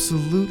one's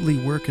absolutely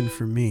working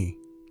for me.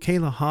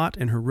 Kayla Hott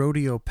and her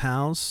Rodeo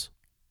Pals,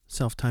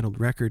 self-titled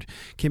record,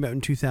 came out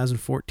in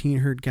 2014.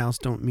 Heard Gals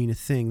Don't Mean a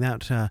Thing.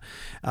 That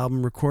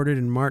album recorded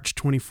in March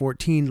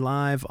 2014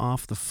 live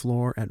off the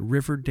floor at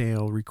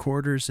Riverdale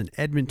Recorders in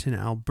Edmonton,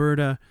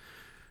 Alberta.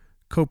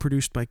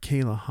 Co-produced by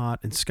Kayla Hott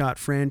and Scott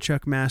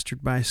Franchuk,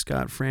 mastered by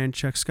Scott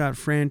Franchuk. Scott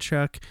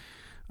Franchuk,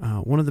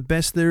 one of the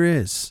best there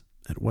is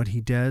at what he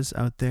does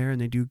out there,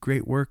 and they do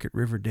great work at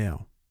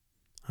Riverdale.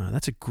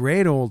 That's a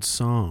great old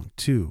song,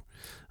 too,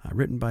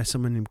 written by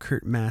someone named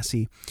Kurt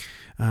Massey.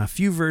 A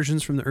few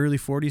versions from the early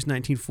 40s.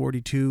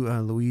 1942,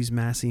 Louise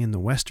Massey and the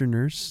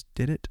Westerners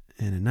did it.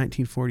 And in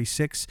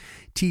 1946,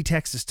 T.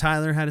 Texas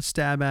Tyler had a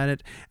stab at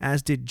it,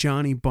 as did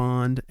Johnny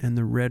Bond and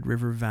the Red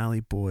River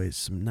Valley Boys.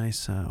 Some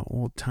nice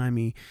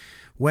old-timey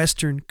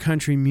Western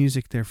country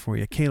music there for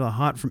you. Kayla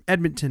Hott from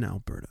Edmonton,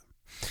 Alberta.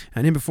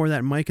 And in before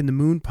that, Mike and the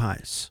Moon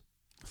Pies.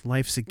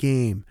 Life's a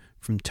Game.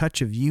 From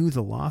Touch of You,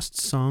 The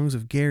Lost Songs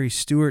of Gary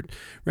Stewart.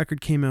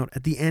 Record came out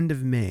at the end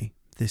of May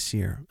this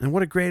year. And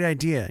what a great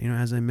idea,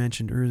 as I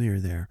mentioned earlier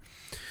there.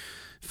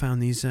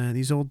 Found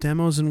these old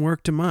demos and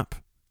worked them up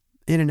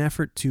in an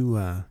effort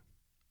to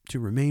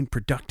remain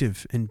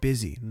productive and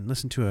busy. And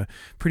listen to a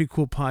pretty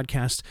cool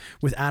podcast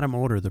with Adam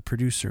Oder, the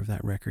producer of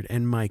that record,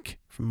 and Mike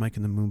from Mike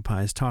and the Moon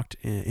Pies. Talked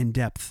in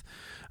depth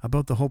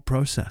about the whole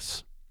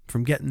process.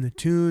 From getting the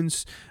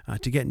tunes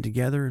to getting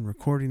together and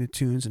recording the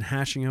tunes and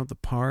hashing out the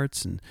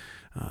parts. And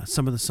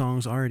some of the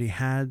songs already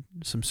had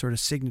some sort of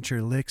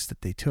signature licks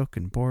that they took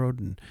and borrowed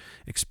and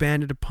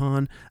expanded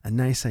upon. A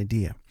nice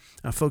idea.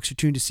 Folks, you're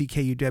tuned to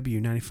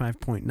CKUW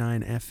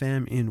 95.9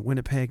 FM in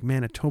Winnipeg,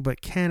 Manitoba,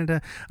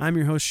 Canada. I'm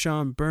your host,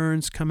 Sean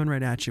Burns, coming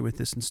right at you with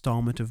this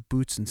installment of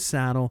Boots and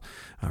Saddle,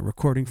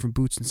 recording from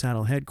Boots and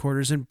Saddle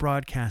headquarters and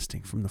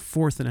broadcasting from the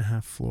 4th and a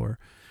half floor.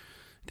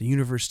 The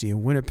University of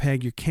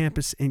Winnipeg, your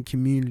campus and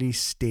community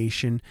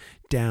station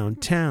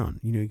downtown.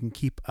 You can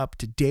keep up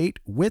to date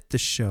with the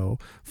show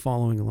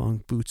following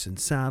along Boots and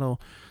Saddle,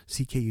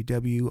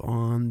 CKUW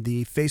on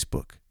the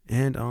Facebook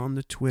and on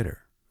the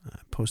Twitter.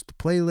 Post the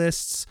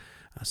playlists,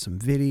 some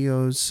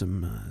videos,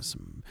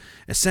 some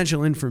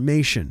essential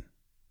information,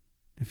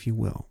 if you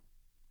will.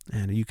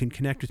 And you can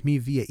connect with me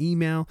via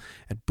email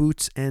at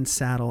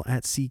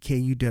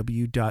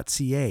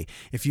bootsandsaddle@ckuw.ca.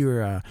 If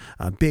you're a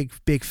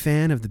big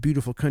fan of the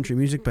beautiful country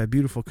music by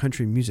beautiful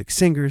country music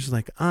singers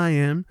like I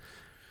am,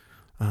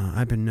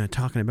 I've been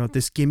talking about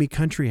this Gimme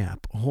Country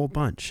app a whole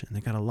bunch. And they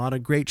got a lot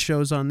of great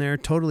shows on there.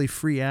 Totally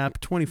free app,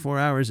 24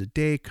 hours a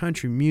day,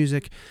 country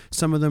music.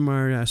 Some of them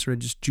are sort of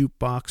just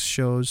jukebox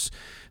shows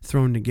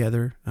thrown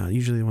together,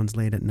 usually the ones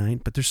late at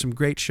night. But there's some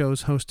great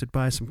shows hosted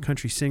by some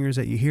country singers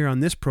that you hear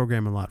on this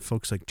program a lot.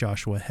 Folks like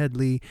Joshua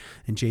Headley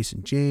and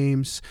Jason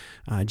James.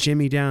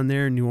 Jimmy down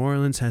there in New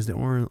Orleans has the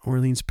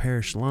Orleans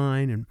Parish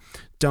Line. And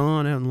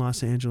Dawn out in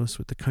Los Angeles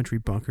with the Country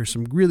Bunker.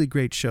 Some really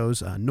great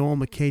shows. Noel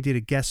McKay did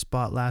a guest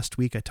spot last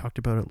week. I talked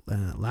about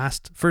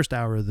it first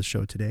hour of the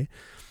show today.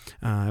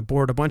 I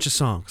borrowed a bunch of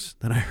songs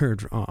that I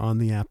heard on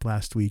the app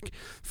last week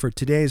for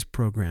today's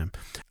program.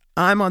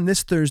 I'm on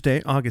this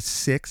Thursday,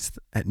 August 6th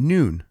at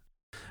noon,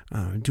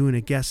 doing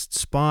a guest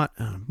spot.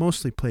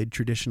 Mostly played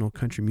traditional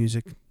country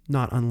music,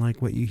 not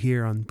unlike what you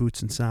hear on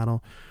Boots and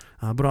Saddle,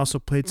 but also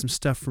played some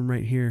stuff from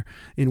right here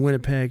in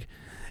Winnipeg.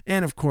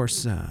 And of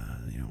course,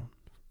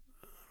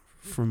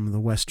 from the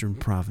western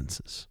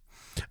provinces.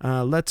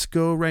 Let's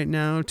go right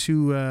now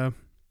to,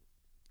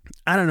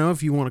 I don't know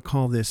if you want to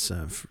call this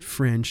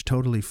fringe,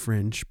 totally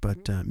fringe,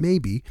 but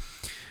maybe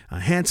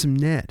Handsome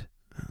Ned,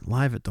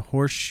 live at the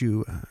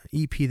Horseshoe,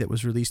 EP that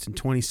was released in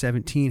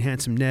 2017.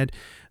 Handsome Ned,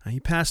 he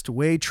passed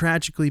away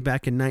tragically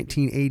back in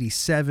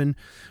 1987,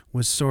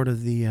 was sort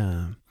of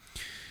the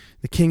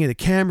king of the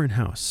Cameron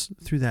House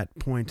through that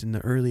point in the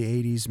early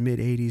 80s,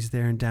 mid-80s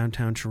there in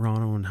downtown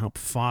Toronto, and helped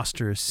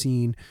foster a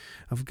scene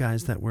of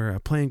guys that were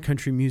playing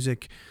country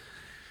music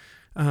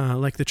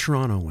like the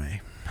Toronto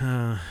way.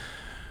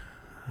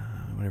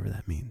 Whatever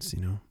that means,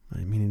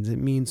 I mean,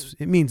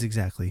 it means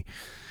exactly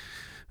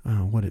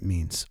what it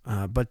means.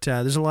 But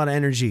there's a lot of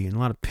energy and a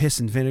lot of piss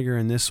and vinegar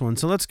in this one.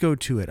 So let's go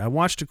to it. I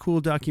watched a cool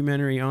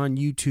documentary on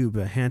YouTube,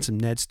 a Handsome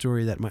Ned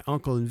story that my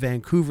uncle in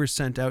Vancouver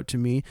sent out to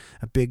me,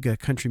 a big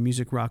country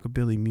music,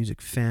 rockabilly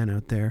music fan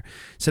out there.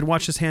 Said,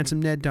 watch this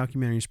Handsome Ned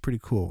documentary. It's pretty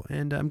cool.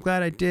 And I'm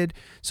glad I did.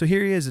 So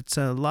here he is. It's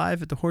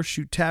live at the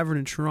Horseshoe Tavern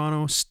in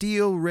Toronto.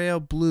 Steel Rail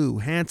Blue,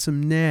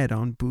 Handsome Ned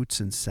on Boots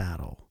and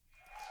Saddle.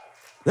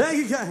 Thank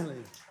you kindly.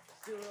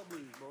 Steel Rail Blue,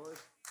 boys.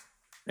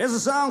 There's a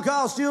song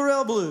called Steel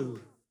Rail Blue.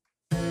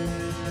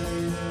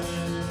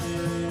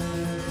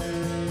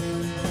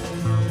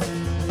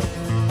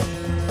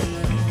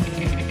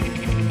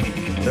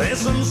 There's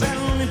some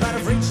sound about a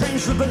freight train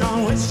slipping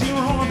on wet steam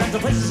rolling back to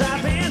places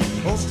I've been.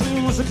 Old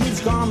steam whistle keeps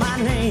calling my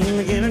name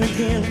again and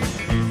again.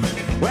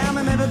 Well,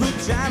 my maybe boot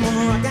time on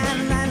the Rock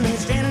Island line, and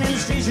standing in the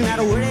station without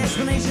a word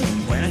explanation.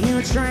 When I hear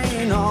a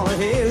train, all I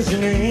hear is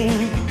your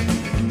name.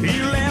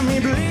 You let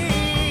me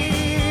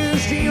bleed,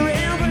 Steel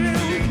Rail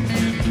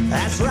Blue.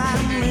 That's right,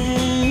 I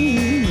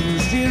mean,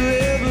 Steel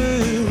Rail Blue.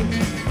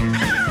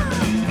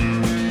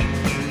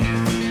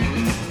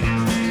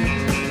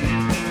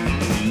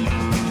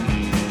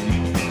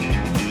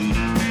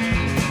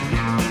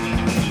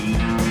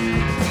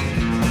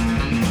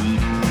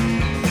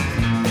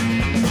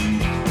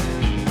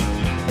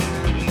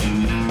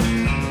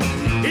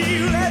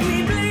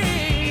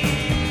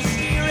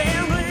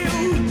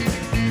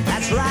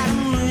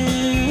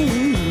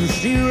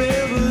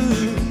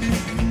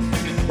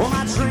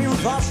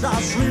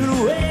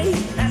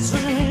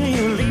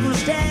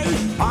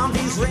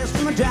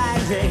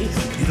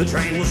 The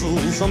train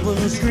whistles something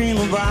to scream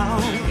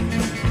about.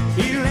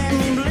 You let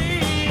me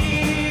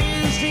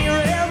bleed, steer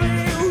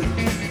every.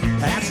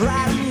 That's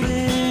right,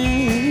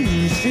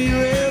 bleed, steer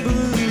every.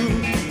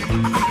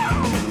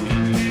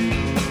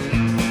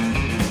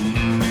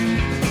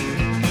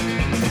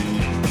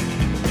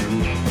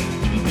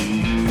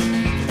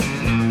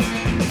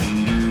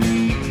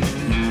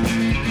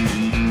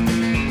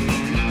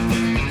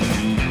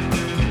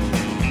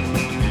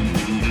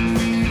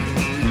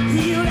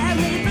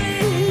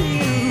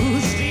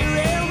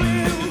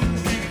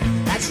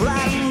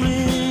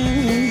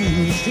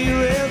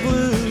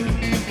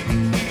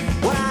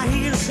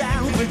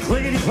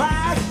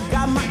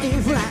 Got my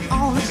A-flat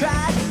on the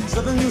track,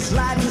 slipping and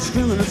sliding,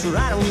 screaming, it's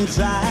right on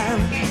time.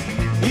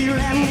 You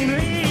let me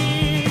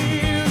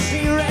bleed,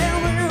 steer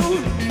blue.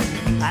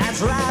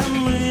 That's right,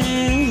 I'm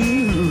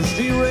blue,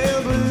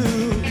 steer blue.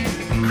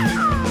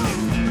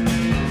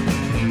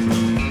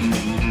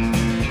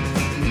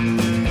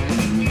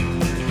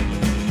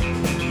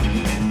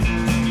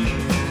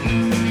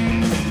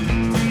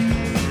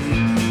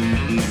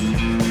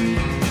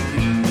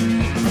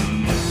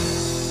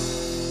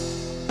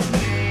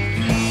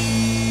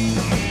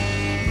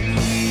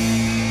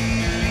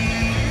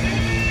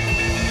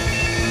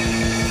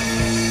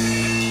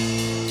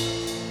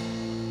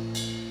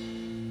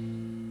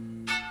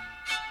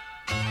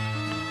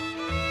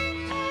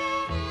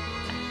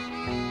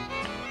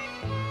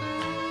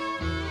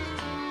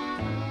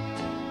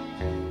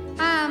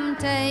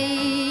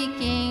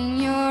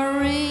 Taking your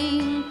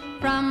ring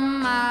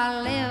from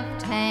my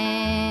left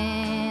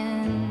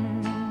hand.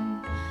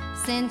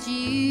 Since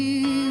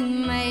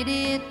you made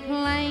it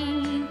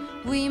plain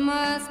we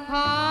must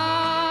part,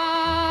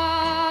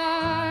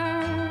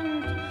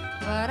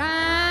 but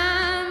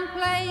I'm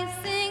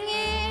placing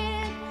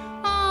it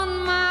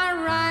on my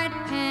right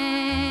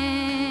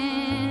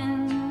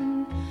hand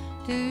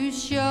to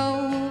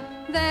show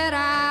that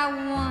I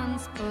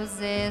once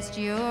possessed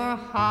your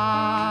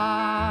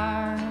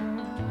heart.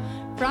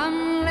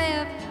 From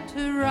left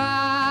to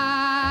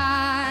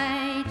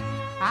right,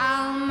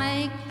 I'll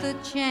make the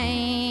change.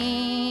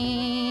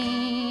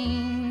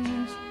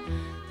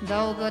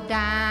 Though the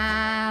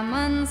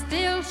diamonds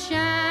still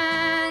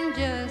shine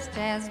just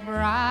as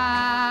bright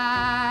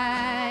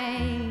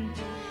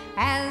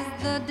as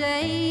the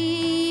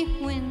day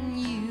when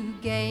you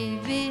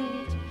gave it,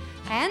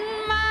 and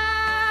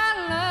my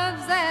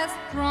love's as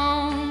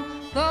strong,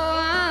 though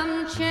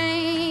I'm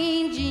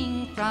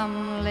changing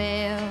from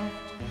left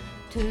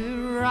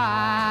to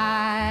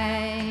right.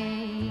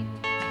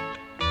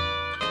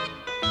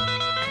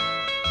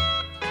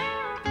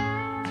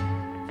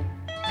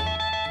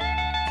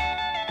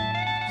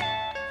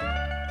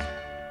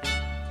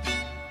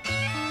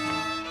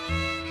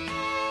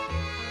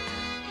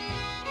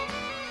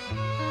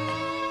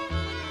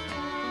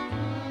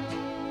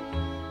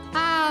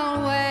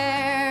 I'll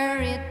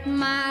wear it,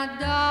 my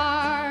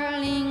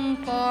darling,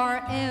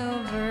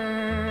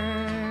 forever.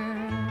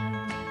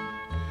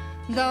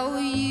 Though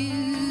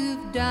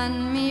you've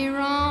done me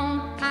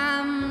wrong,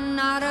 I'm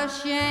not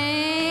ashamed.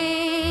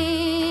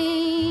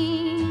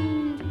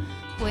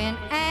 When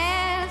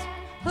asked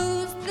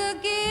who's the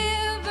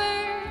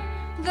giver,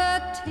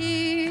 the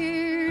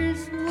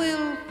tears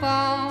will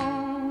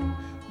fall,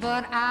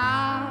 but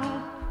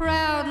I'll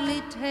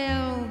proudly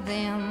tell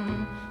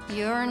them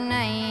your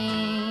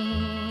name.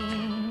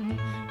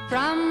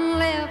 From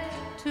left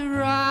to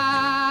right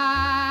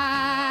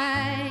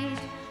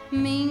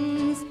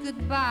means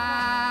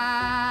goodbye.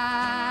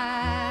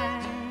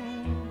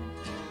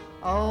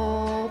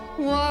 Oh,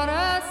 what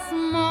a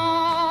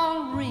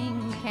small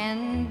ring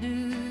can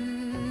do.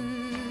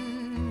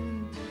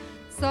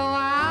 So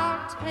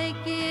I'll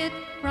take it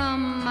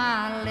from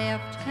my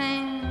left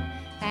hand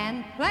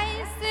and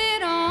place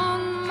it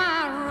on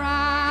my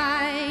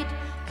right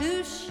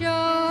to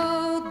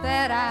show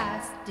that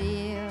I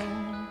still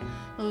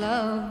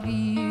love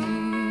you.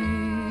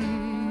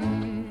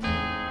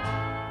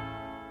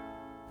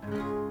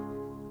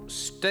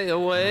 Stay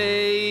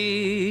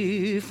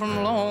away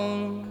from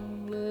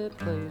lonely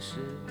places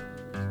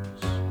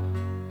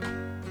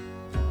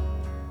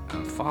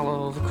and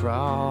follow the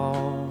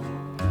crowd.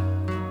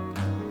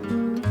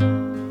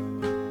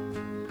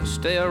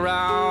 Stay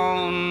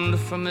around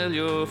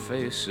familiar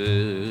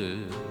faces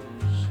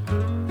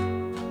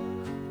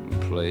and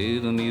play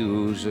the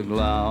music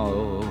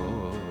loud.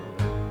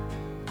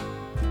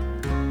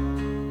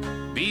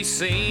 Be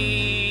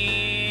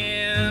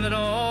seen at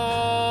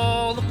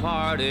all the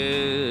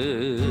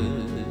parties.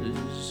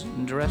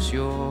 Dress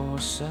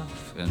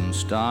yourself in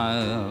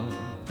style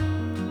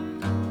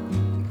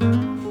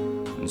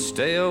and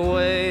stay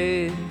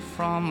away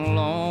from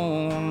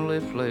lonely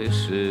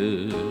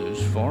places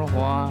for a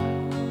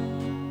while.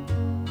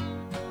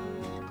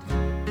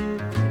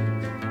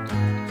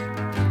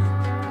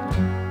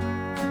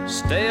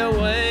 Stay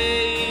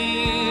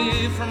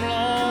away from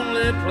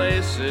lonely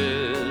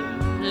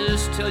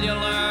places till you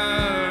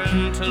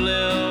learn to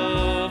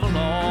live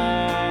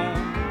alone.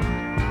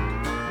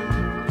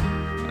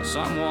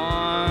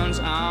 Someone's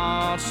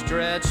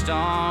outstretched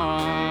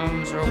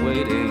arms are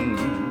waiting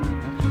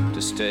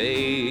to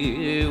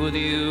stay with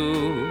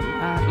you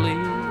at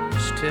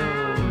least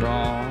till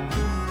dawn.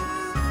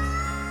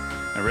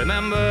 And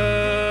remember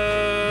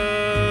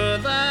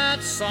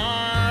that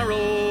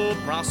sorrow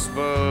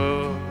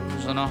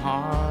prospers in a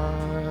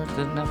heart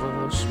that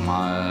never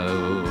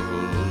smiles.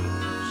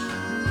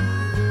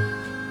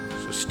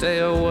 So stay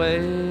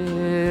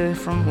away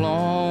from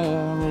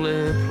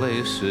lonely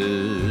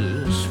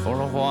places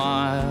for a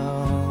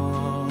while.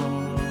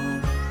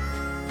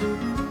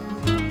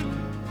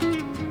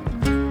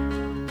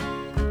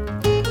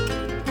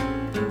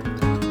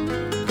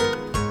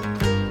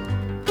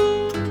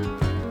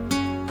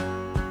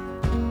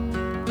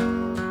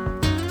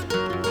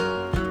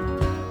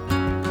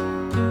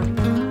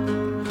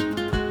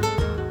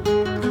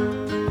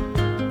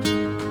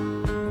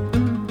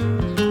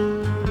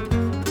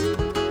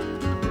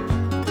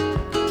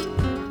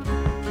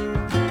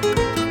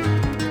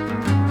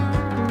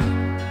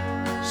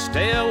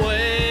 Stay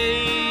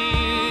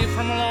away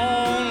from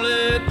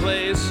lonely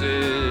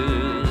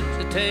places.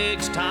 It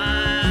takes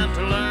time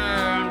to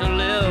learn to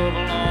live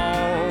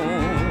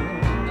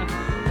alone.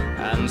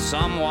 And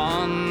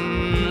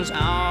someone's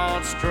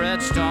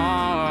outstretched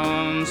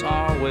arms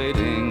are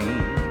waiting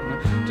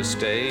to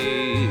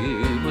stay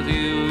with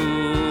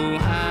you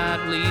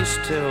at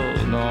least till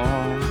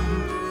dawn.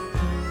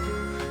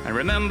 And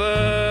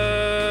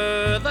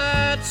remember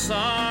that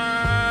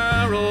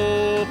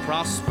sorrow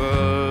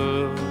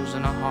prospers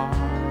in a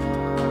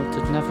heart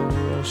that never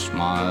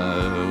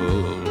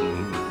smiles.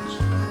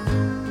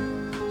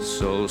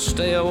 So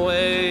stay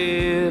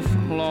away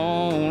from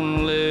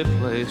lonely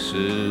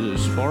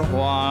places for a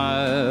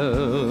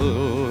while.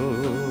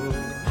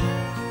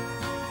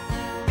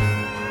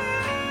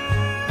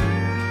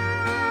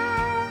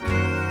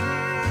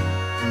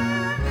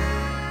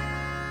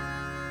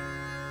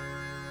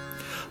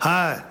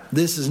 Hi,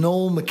 this is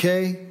Noel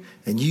McKay,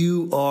 and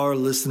you are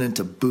listening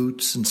to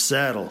Boots and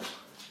Saddle.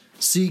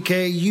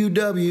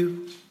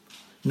 CKUW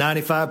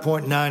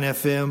 95.9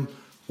 FM,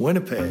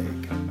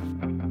 Winnipeg.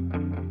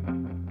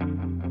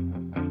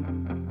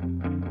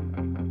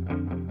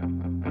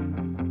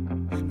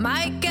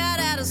 Mike got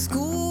out of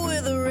school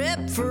with a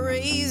rep for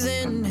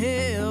raising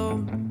hell.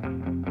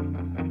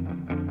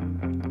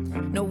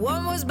 No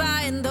one was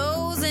buying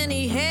those, and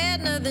he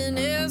had nothing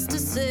else to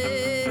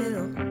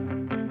sell.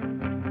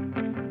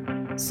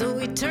 So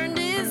he turned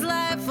his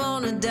life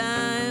on a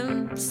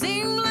dime.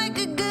 Seemed like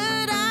a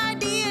good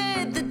idea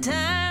at the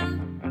time.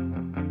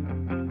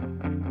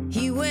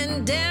 He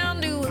went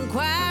down to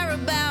inquire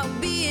about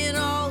being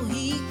all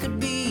he could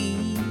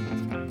be.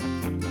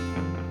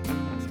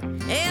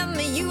 And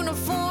the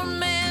uniform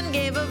man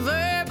gave a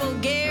verbal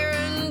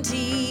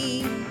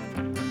guarantee.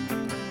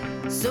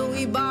 So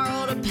he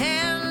borrowed a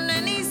pen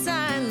and he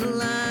signed the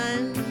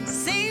line.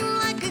 Seemed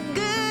like a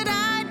good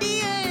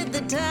idea at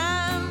the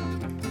time.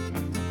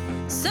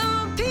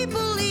 Some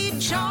people lead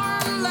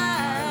charmed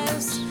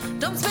lives.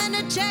 Don't spend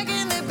a check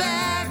in their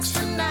bags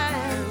for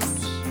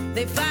knives.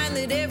 They find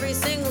that every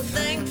single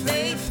thing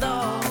they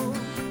thought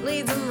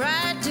leads them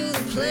right to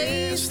the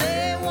place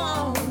they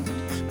want.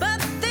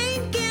 But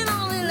thinking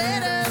only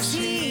let us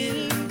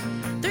heed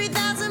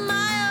 3,000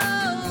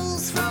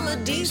 miles from a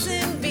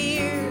decent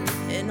beer.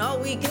 And all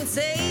we can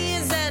say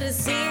is that it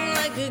seemed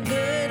like a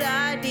good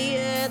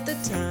idea at the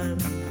time.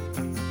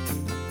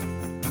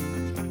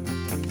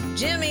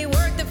 Jimmy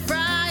worked the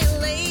fryer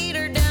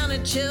later down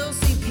at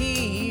Chelsea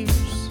Piers.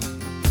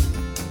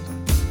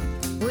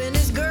 When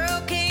his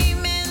girl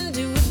came in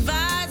to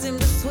advise him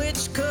to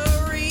switch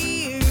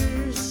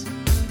careers,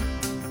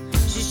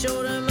 she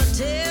showed him a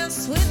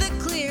test with a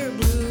clear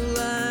blue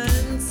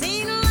line.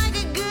 Seemed like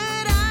a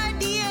good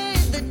idea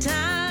at the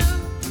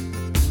time.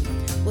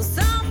 Well,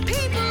 some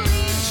people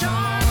lead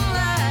charmed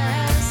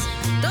lives.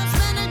 Don't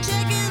spend a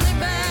check in their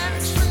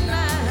bags for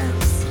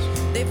knives.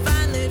 They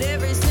find that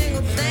every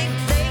single thing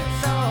they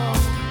thought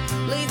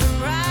leads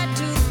them right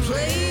to the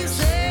place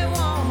they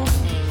want.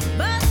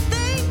 But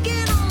they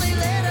can only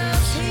let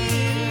us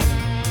hear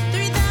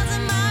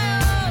 3,000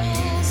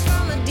 miles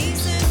from a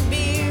decent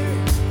beer.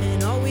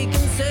 And all we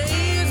can say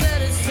is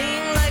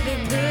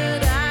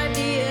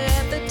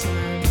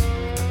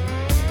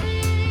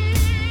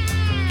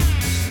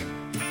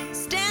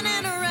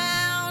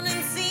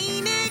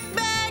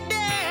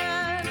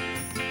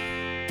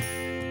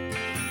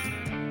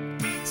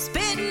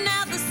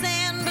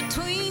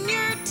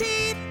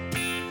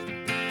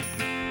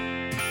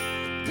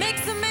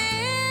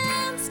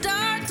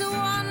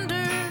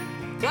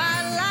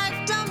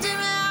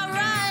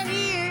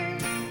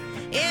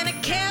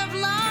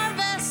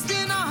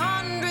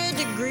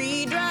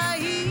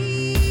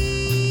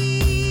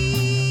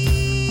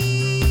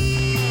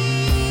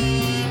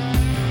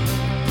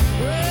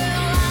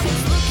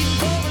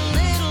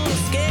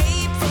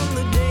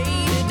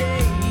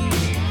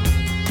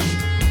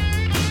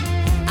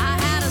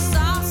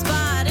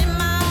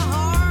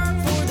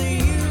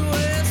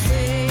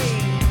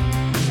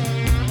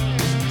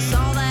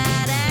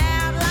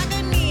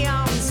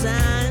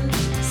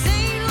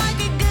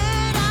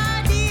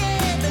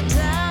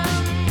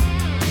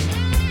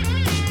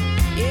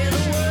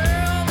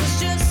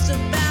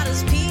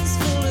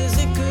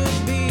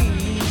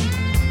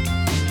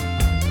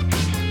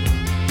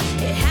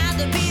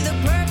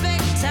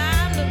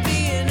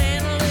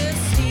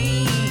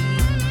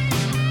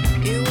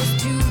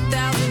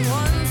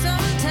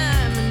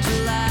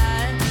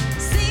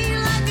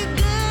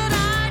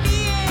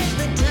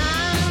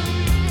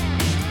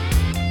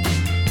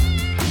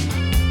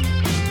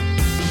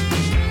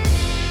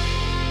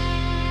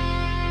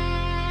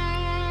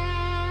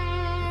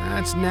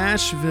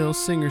Nashville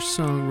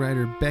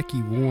singer-songwriter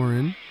Becky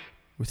Warren,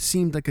 which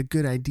seemed like a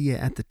good idea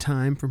at the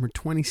time, from her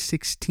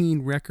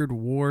 2016 record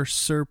War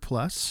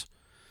Surplus,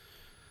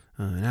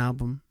 an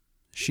album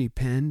she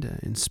penned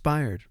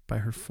inspired by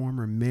her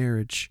former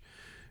marriage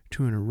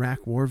to an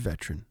Iraq war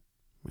veteran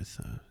with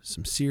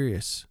some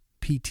serious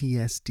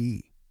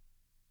PTSD.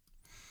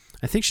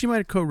 I think she might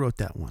have co-wrote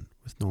that one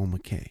with Noel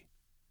McKay.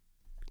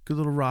 Good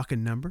little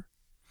rockin' number.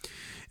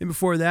 And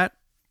before that,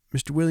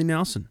 Mr. Willie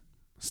Nelson,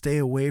 Stay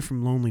Away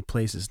from Lonely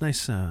Places.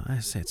 Nice, I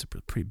say it's a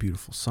pretty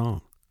beautiful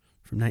song.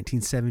 From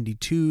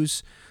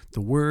 1972's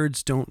The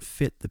Words Don't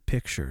Fit the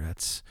Picture.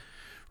 That's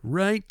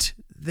right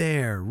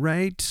there,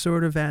 right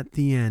sort of at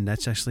the end.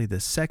 That's actually the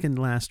second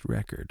last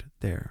record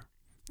there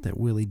that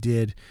Willie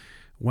did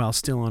while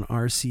still on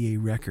RCA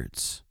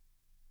Records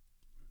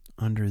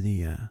under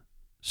the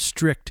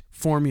strict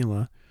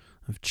formula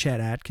of Chet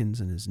Atkins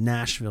and his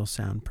Nashville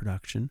sound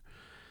production.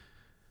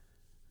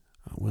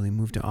 Willie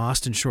moved to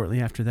Austin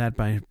shortly after that.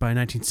 By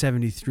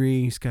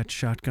 1973, he's got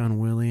Shotgun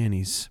Willie, and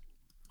he's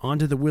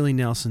onto the Willie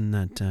Nelson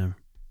that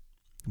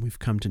we've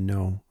come to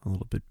know a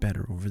little bit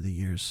better over the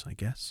years, I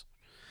guess.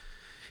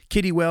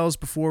 Kitty Wells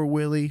before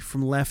Willie,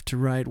 From Left to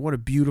Right. What a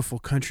beautiful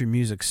country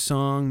music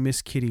song.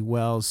 Miss Kitty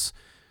Wells,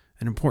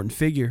 an important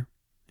figure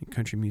in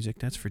country music,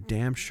 that's for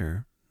damn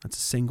sure. That's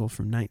a single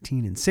from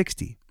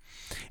 1960.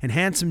 And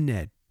Handsome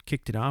Ned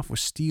kicked it off with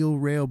Steel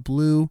Rail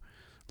Blue,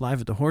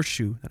 live at the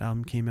Horseshoe. That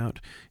album came out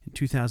in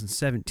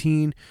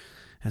 2017.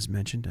 As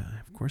mentioned,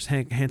 of course,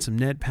 Handsome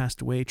Ned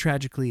passed away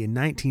tragically in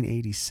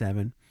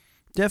 1987.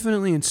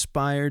 Definitely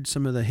inspired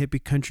some of the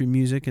hippie country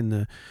music and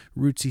the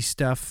rootsy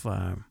stuff.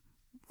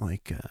 I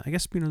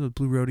guess, the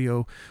Blue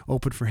Rodeo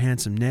opened for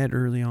Handsome Ned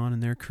early on in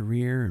their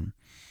career, and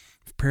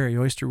Prairie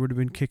Oyster would have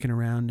been kicking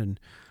around, and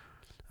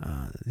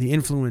the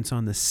influence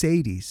on the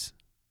Sadies.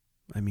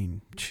 I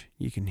mean,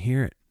 you can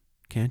hear it,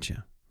 can't you?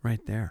 Right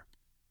there.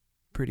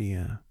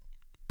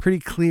 Pretty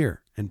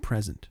clear and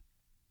present.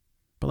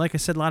 But like I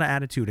said, a lot of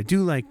attitude. I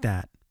do like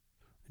that.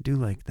 I do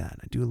like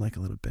a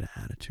little bit of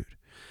attitude.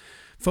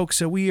 Folks,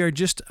 so we are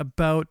just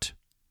about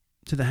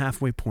to the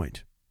halfway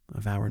point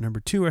of hour number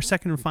 2, our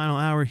second and final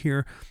hour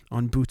here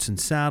on Boots and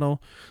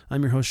Saddle.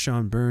 I'm your host,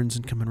 Sean Burns,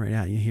 and coming right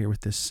at you here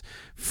with this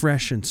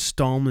fresh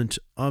installment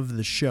of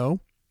the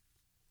show.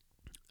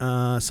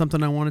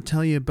 Something I want to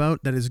tell you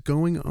about that is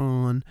going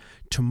on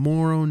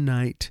tomorrow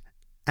night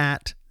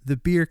at the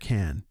Beer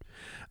Can.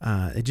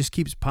 It just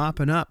keeps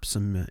popping up,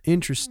 some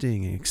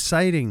interesting and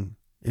exciting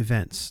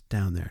events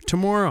down there.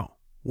 Tomorrow,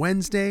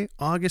 Wednesday,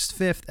 August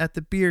 5th at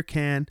the Beer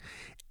Can,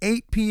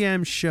 8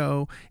 p.m.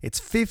 show. It's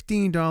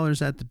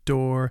 $15 at the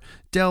door.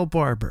 Del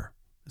Barber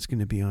is going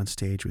to be on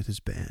stage with his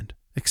band.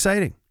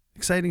 Exciting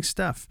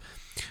stuff.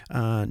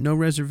 No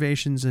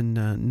reservations and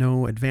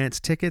no advance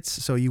tickets,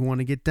 so you want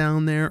to get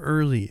down there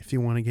early if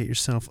you want to get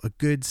yourself a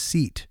good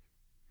seat.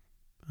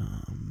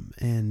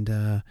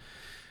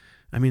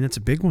 That's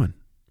a big one.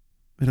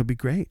 It'll be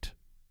great.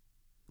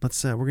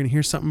 We're going to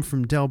hear something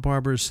from Del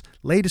Barber's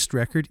latest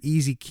record,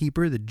 Easy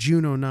Keeper, the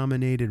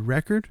Juno-nominated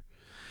record.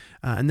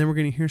 And then we're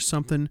going to hear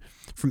something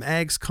from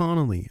Ags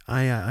Connolly.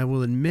 I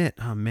will admit,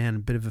 a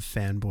bit of a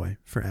fanboy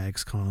for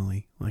Ags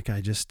Connolly.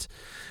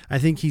 I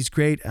think he's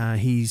great.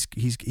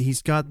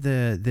 He's got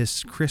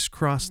this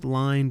crisscrossed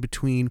line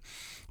between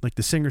like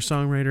the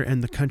singer-songwriter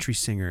and the country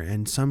singer,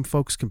 and some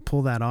folks can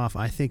pull that off.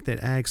 I think that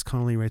Ags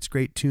Connolly writes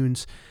great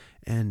tunes,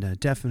 and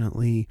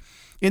definitely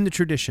in the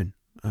tradition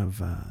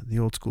of the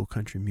old school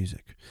country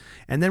music.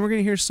 And then we're going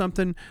to hear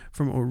something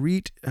from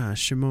Orit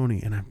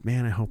Shimoni,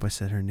 and I hope I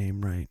said her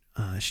name right.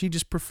 She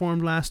just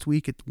performed last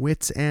week at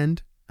Wits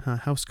End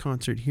house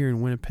concert here in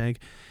Winnipeg,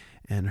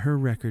 and her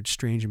record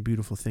Strange and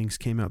Beautiful Things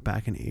came out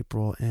back in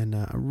April, and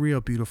a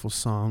real beautiful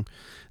song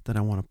that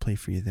I want to play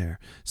for you there.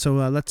 So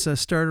let's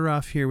start her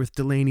off here with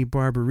Delaney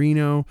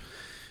Barberino,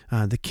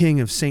 the king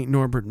of St.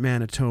 Norbert,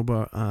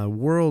 Manitoba,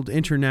 world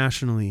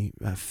internationally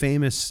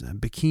famous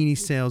bikini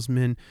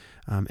salesman,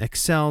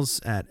 excels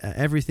at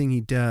everything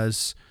he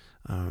does,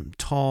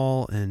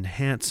 tall and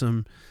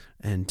handsome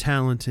and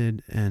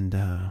talented, and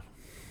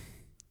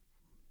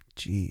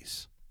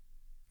he's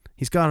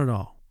got it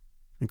all,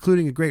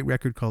 including a great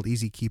record called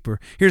Easy Keeper.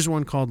 Here's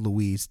one called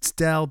Louise. It's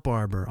Del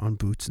Barber on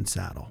Boots and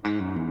Saddle.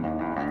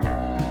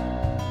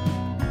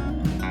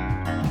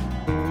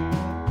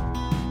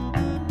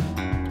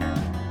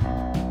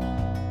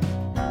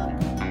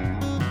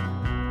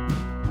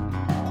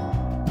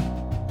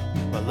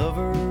 My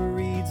lover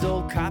reads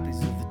old copies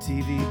of the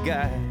TV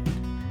guide,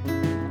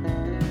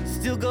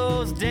 still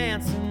goes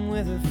dancing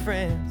with her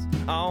friends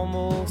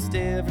almost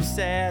every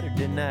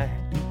Saturday night.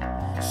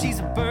 She's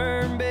a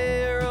burn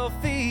barrel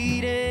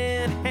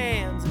feeding,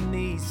 hands and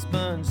knees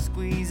sponge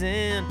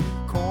squeezing,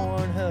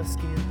 corn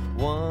husking,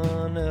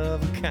 one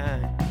of a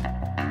kind.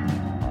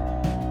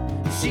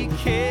 She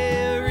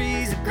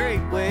carries a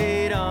great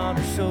weight on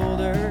her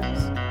shoulders,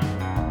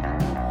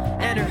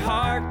 and her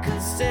heart can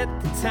set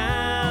the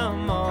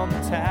time on the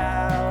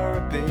Tower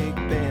of Big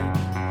Ben.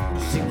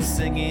 She was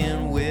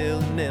singing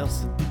Willie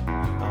Nelson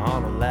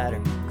on a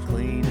ladder,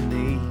 cleaning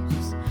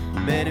knees.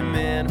 Many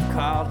men have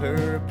called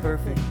her a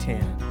perfect 10.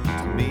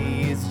 To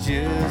me, it's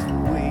just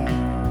Louise.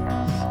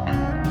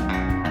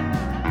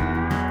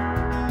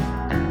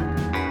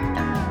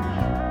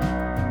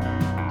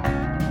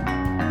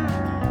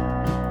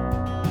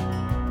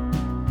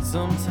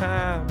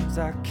 Sometimes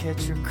I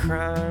catch her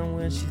crying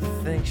when she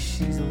thinks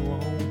she's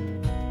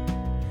alone.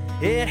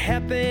 It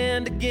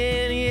happened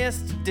again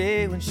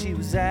yesterday when she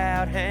was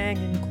out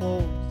hanging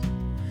clothes.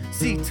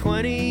 See,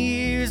 20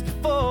 years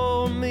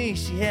before me,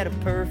 she had a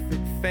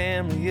perfect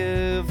family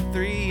of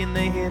 3, and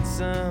they had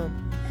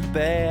some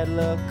bad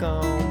luck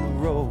on the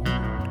road.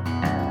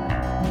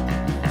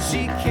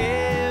 She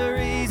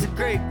carries a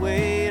great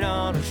weight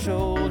on her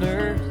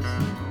shoulders,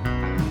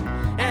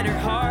 and her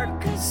heart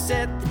can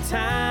set the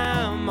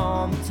time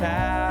on the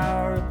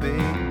Tower of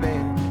Big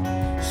Ben.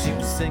 She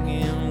was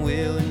singing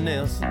Willie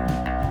Nelson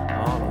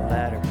on a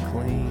ladder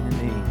cleaning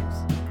eaves.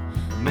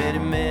 Many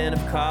men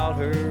have called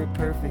her a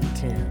perfect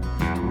 10.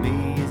 To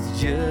me, it's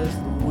just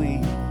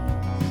Louise.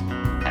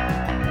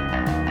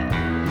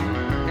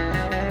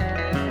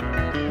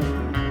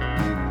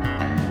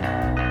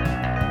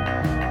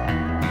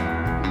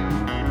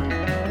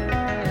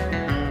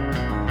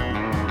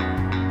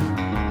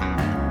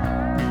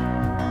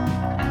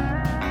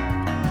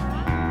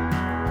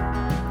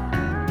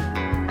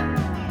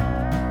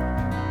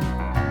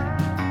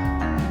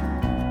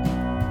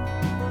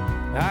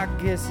 I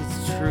guess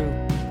it's true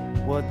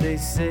what they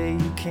say,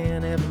 you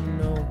can't ever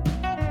know.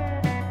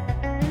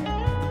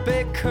 The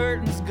big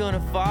curtain's gonna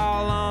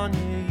fall on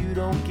you, you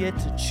don't get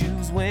to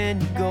choose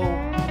when you go.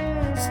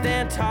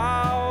 Stand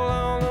tall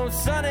on those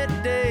sunny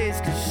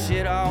days, 'cause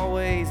shit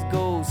always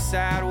goes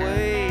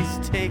sideways.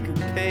 Take a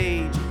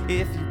page,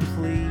 if you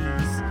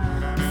please,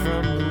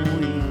 from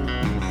Louise.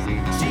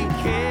 She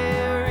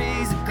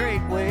carries a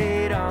great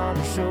weight on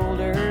her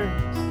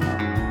shoulders,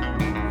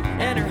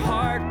 and her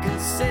heart can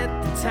set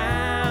the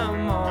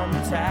time on the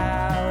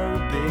Tower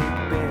of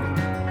Big Ben.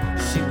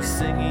 She was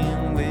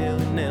singing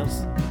Willie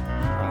Nelson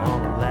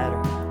on a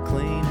ladder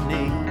cleaning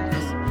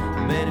knees.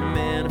 Many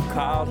men have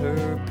called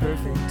her a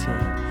perfect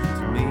 10.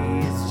 To me,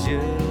 it's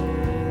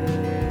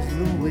just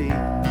Louise.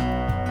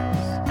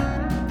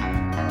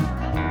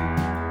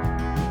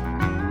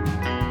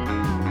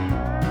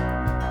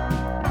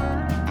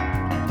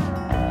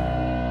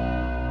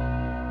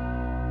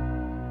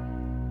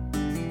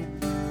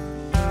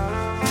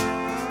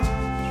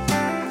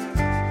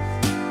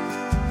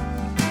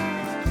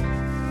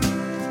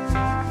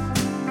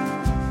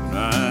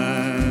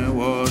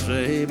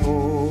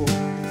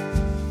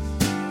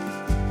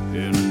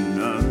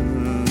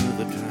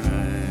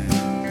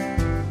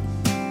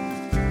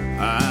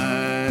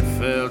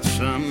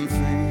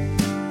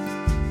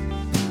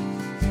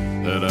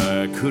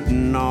 Could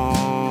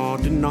not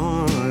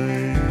deny.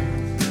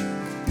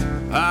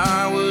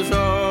 I was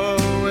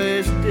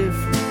always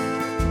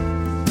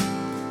different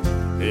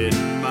in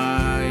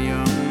my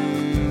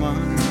young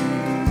mind,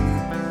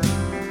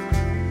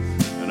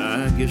 and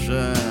I guess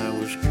I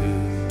was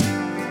good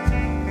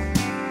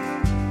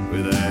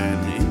with an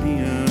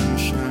Indian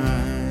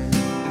sign.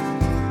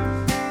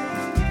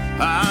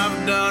 I've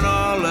done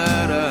all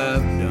that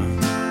I've done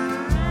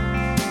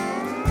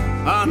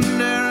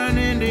under an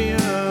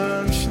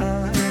Indian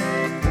sign.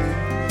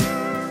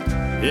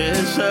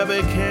 Yes, I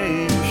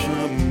became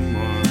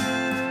someone,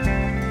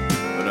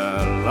 but I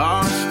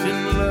lost in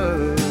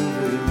love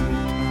every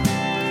time.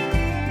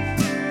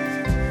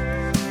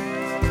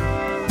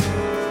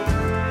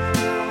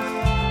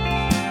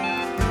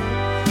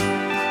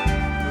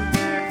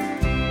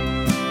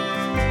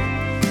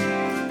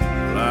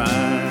 I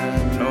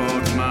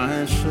taught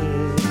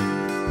myself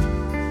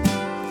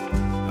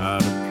how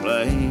to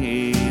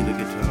play the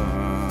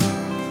guitar.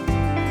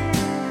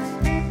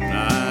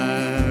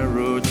 I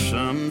wrote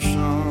some songs,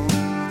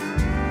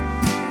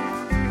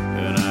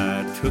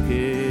 took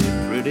it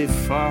pretty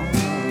far.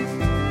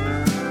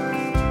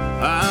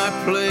 I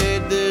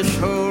played this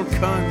whole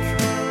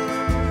country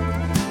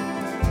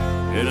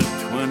in a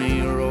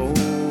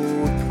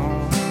 20-year-old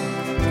car,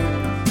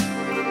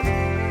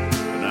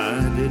 and I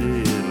did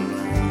it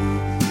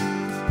alone,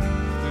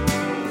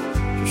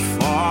 just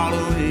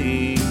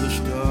following the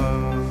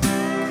stars.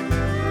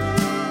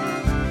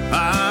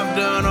 I've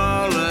done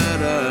all that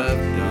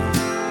I've done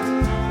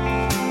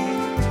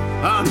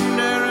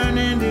under an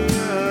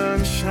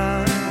Indian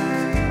sign.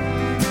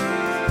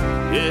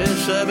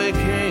 Yes, I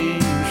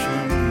became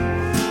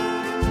someone,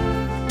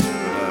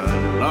 but I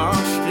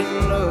lost in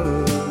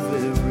love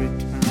every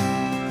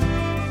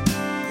time.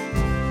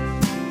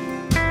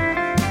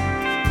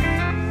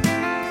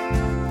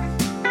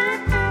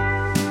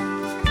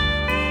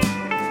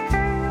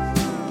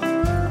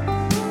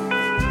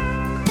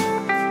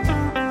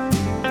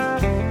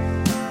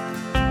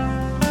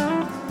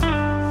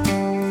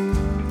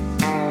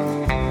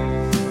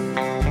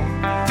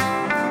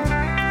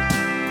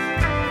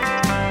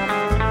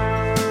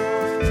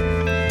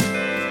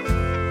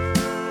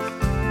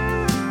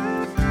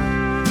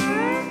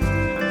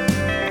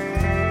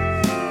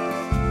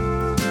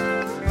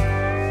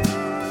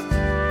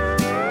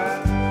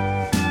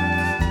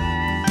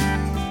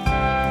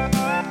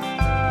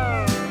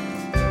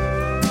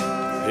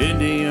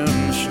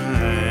 Indian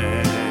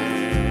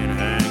sign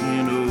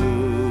hanging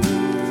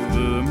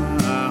over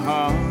my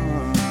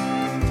heart.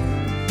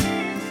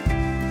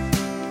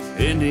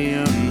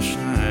 Indian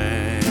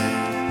sign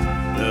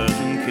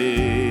doesn't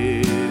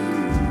care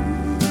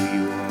who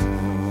you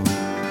are.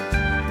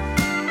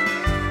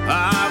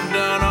 I've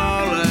done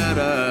all that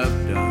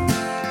I've done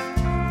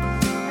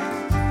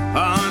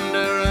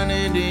under an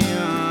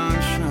Indian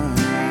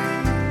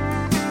sign.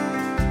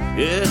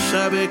 Yes,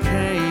 I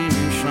became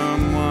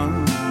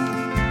someone,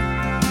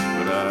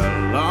 but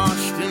I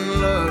lost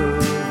in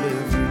love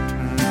every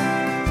time.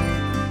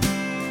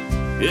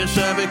 Yes,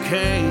 I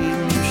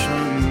became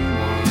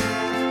someone,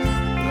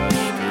 but I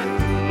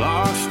still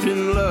lost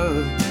in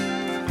love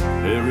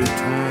every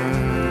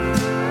time.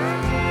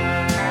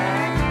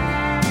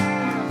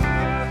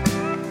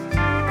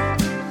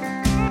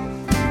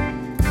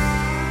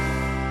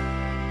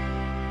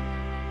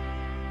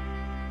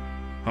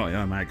 Hi,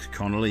 I'm Max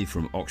Connolly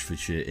from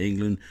Oxfordshire,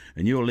 England,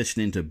 and you're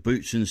listening to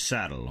Boots and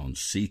Saddle on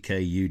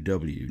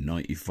CKUW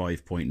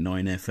 95.9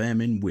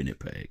 FM in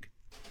Winnipeg.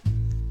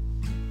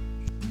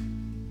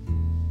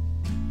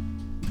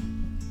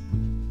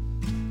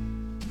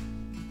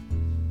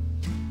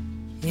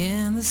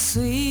 In the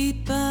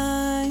sweet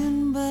by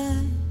and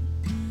by,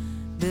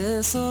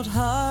 this old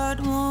heart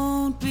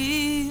won't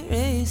be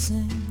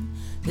racing.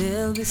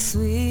 There'll be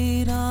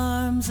sweet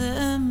arms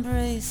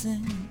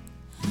embracing,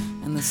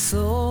 and the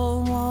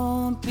soul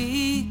won't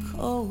be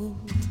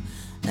cold,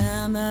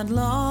 and that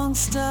long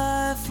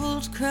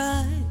stifled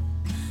cry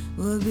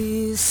will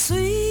be a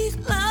sweet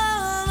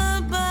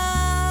lullaby.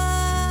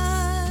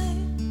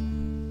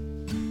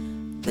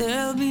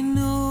 There'll be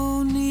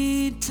no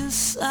need to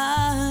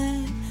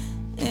sigh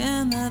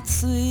in that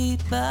sweet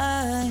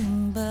by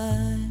and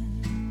by.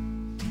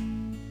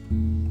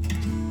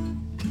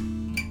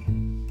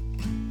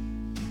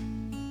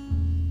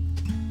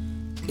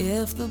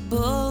 If the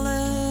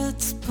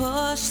bullets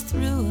push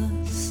through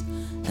us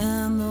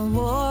and the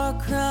war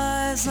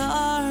cries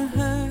are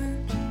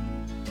heard,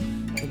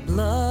 the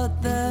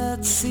blood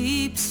that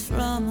seeps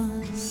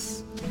from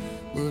us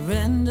will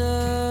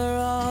render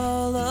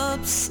all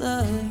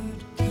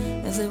absurd,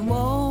 as it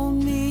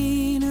won't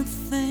mean a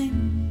thing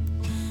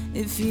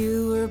if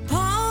you were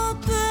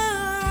pauper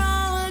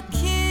or a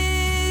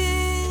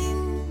king.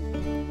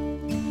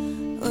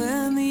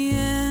 When the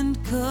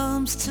end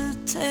comes to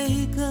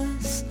take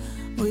us,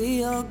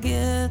 we all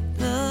get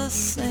the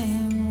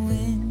same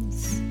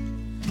wings.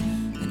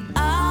 And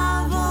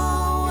I've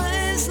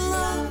always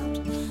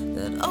loved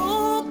that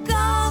old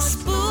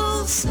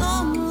gospel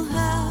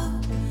somehow.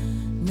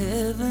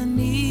 Never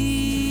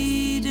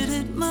needed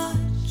it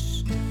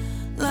much,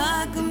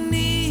 like I'm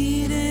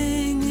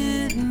needing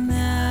it now.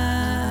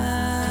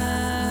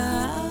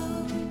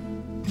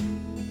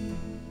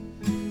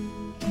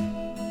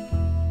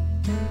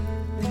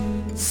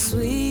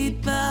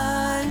 Sweet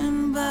by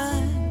and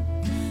by,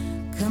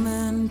 come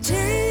and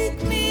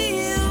take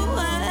me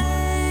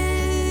away,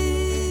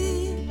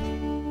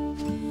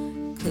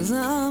 'cause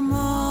I'm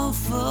all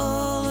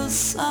full of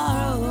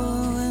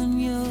sorrow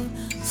and you're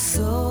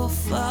so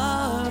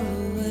far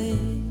away.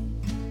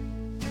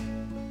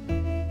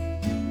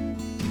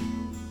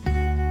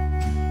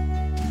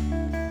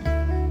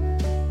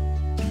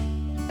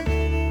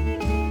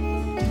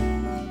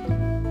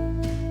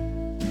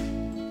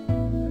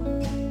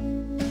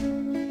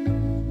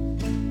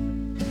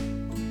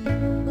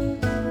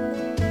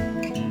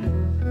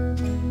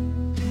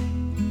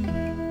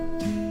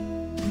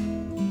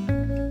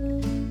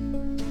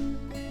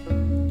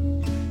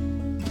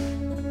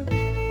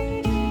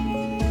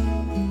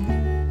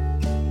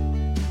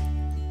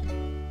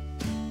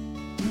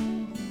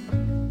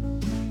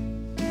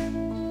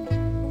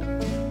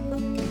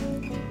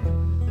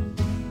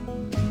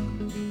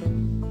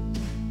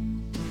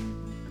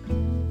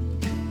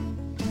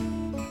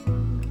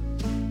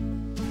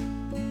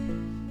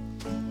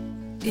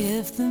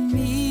 If the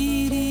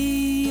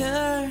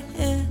meteor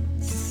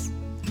hits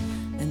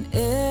and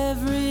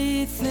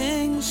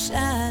everything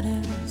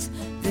shatters,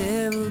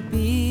 there will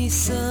be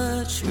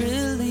such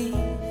relief,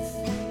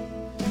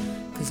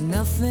 'cause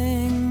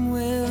nothing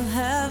will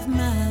have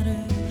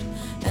mattered,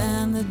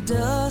 and the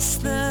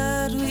dust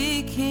that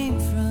we came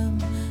from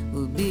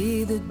will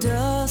be the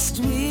dust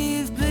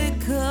we've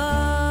become.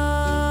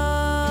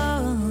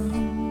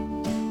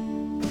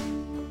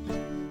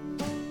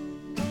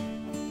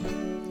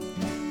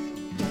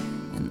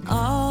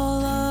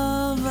 All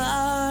of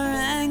our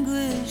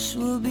anguish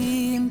will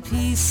be in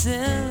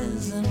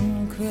pieces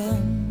and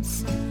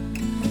crumbs.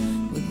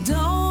 But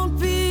don't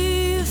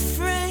be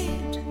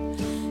afraid,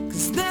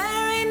 'cause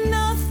there ain't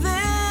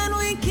nothing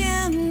we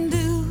can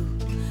do,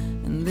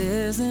 and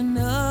there's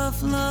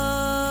enough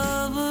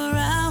love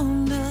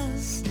around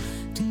us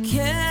to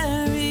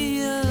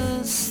carry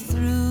us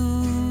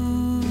through.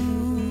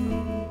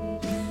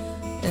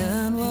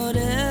 And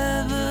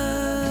whatever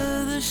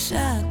the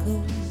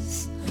shackles,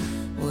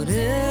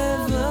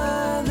 whatever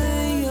the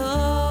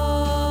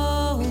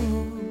yoke,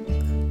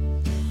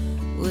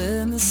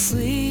 when the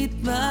sweet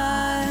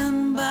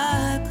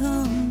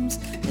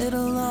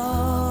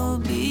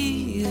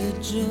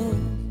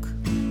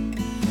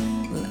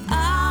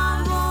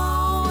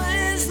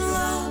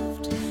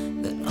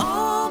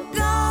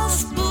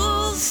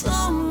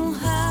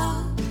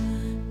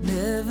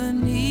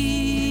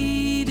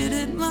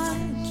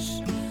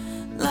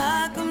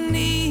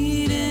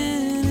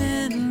needing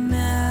it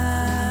now.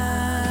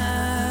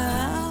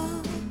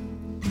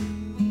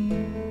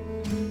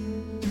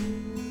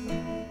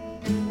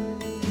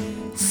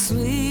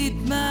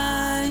 Sweet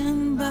by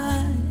and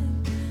by,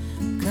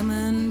 come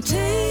and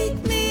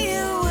take me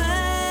away,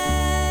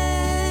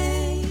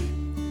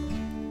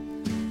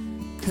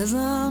 'cause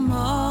I'm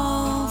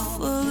all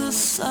full of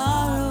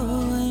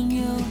sorrow when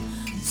you're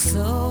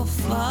so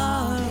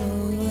far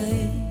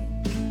away.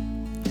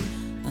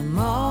 I'm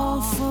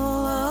all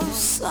full of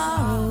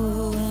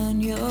sorrow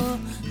when you're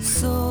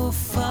so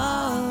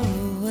far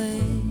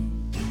away.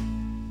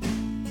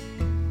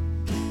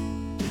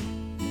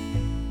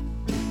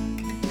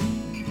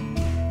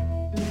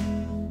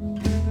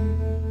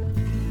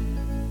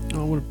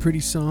 Oh, what a pretty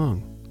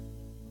song.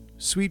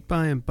 Sweet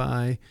By and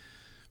By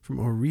from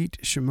Orit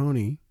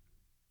Shimoni.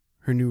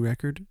 Her new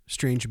record,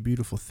 Strange and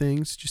Beautiful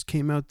Things, just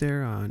came out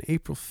there on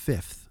April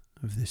 5th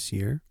of this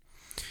year.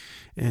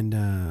 And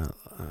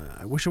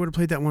I wish I would have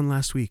played that one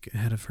last week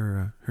ahead of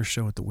her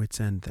show at the Wits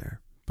End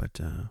there.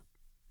 But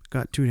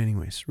got to it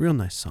anyways. Real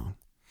nice song.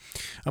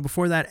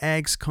 Before that,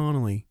 Ags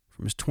Connolly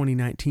from his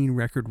 2019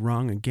 record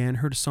Wrong Again.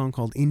 Heard a song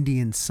called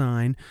Indian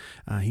Sign.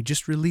 He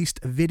just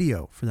released a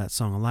video for that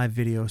song, a live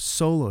video,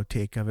 solo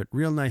take of it.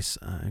 Real nice.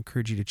 I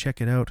encourage you to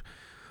check it out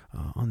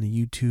on the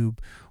YouTube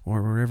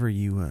or wherever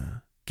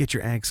you get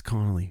your Ags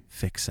Connolly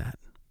fix at.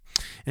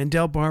 And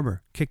Del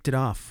Barber kicked it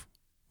off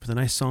with a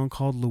nice song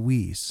called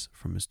Louise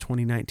from his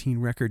 2019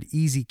 record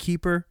Easy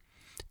Keeper.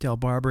 Del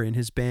Barber and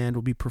his band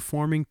will be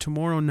performing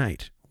tomorrow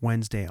night,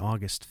 Wednesday,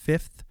 August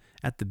 5th,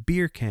 at the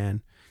Beer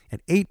Can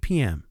at 8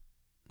 p.m.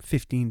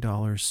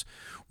 $15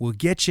 will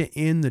get you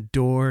in the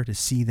door to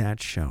see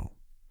that show.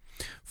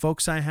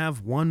 Folks, I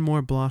have one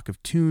more block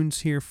of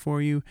tunes here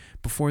for you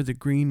before the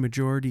Green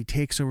Majority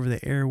takes over the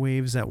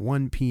airwaves at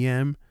 1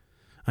 p.m.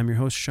 I'm your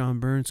host, Sean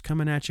Burns,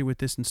 coming at you with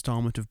this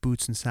installment of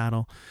Boots and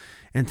Saddle,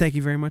 and thank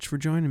you very much for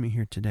joining me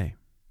here today.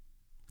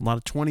 A lot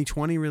of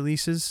 2020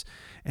 releases,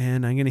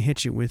 and I'm going to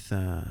hit you with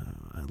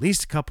at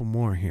least a couple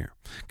more here.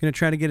 I'm going to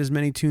try to get as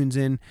many tunes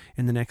in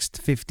the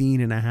next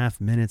 15 and a half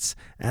minutes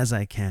as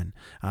I can.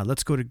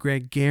 Let's go to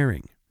Greg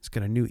Gehring. He's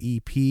got a new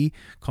EP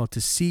called To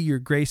See Your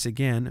Grace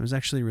Again. It was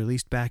actually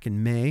released back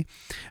in May.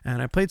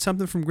 And I played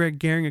something from Greg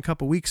Gehring a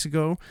couple weeks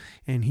ago,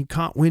 and he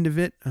caught wind of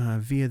it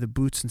via the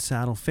Boots and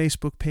Saddle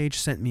Facebook page,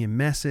 sent me a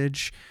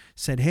message,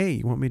 said, "Hey,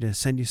 you want me to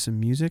send you some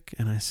music?"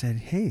 And I said,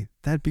 "Hey,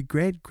 that'd be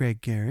great,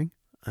 Greg Gehring."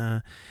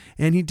 And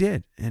he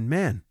did. And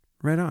man,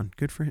 right on.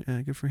 Good for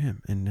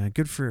him. And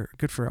good for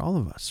all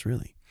of us,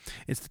 really.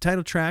 It's the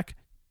title track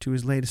to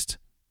his latest,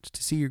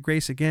 To See Your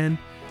Grace Again.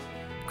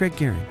 Greg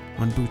Gehring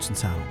on Boots and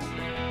Saddle.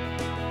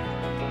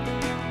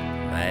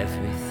 My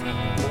every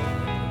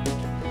thought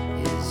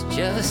is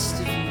just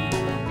of you.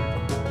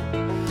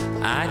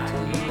 I do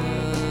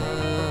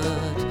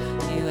what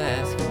you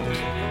ask me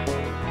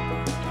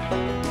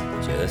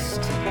to, just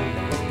to be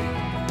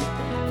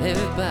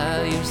there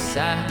by your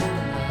side.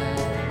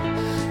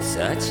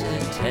 Such a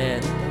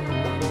tender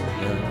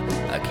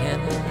love I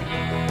cannot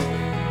hide.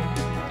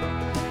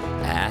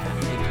 At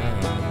the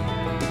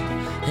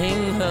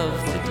dawning of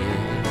the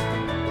day,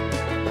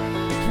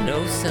 no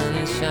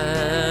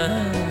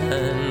sunshine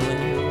when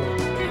you're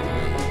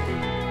away,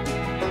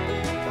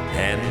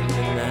 and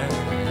the night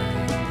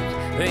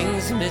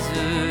brings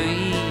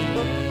misery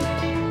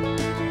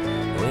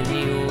when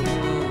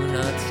you're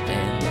not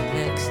standing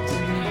next to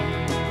me.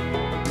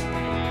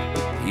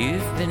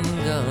 You've been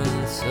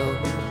gone so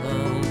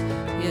long,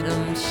 yet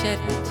I'm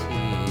shedding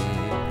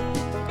tears.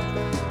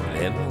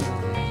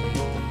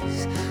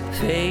 Memories,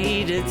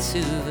 faded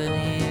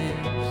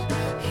souvenirs,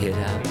 yet I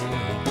wait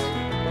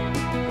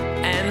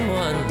and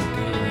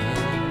wonder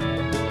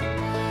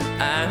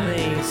I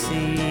may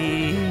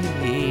see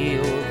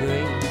your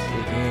grace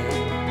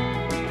again.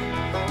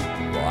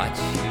 Watch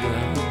you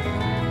run,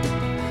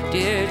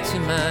 dear to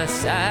my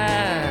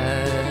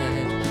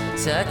side.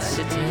 Such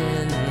a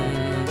tender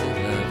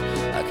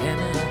love I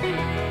cannot hide.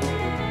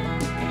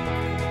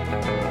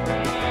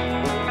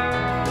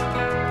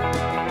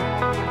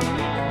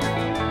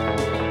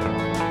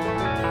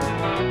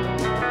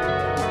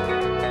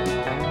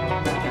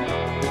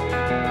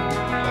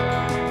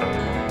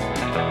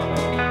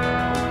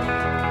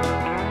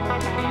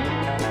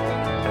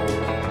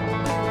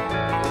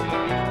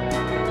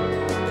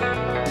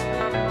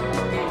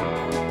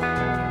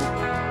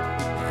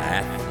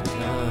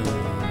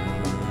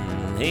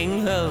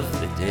 Of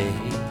the day,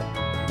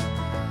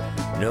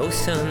 no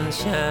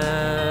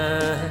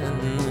sunshine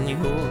when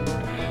you're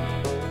away,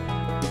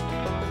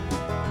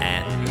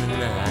 and the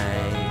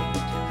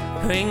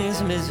night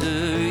brings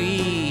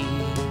misery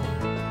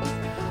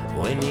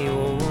when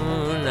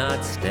you're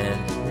not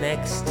standing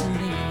next to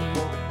me.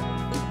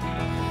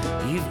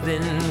 You've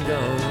been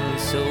gone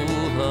so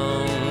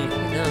long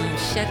that I'm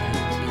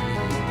shedding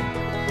tears.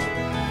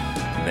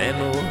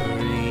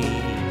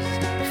 Memories,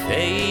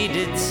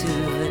 faded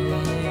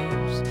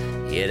souvenirs,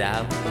 yet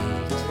I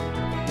wait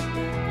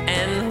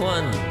and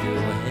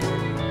wonder when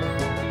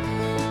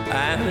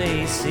I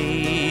may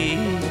see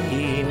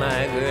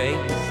my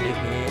grace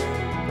again.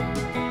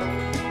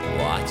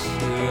 watch you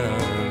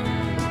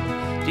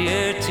run,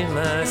 dear to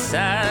my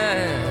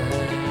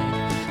side.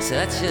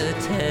 Such a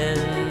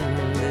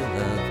tender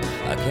love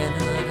I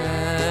cannot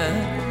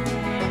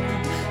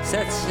hide.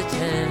 Such a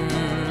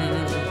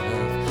tender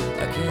love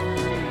I cannot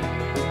hide.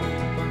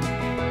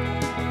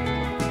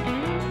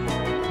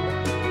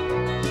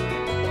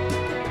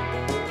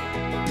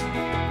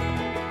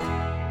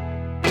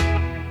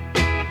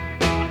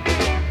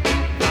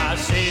 I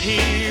sit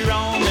here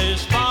on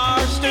this bar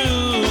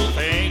stool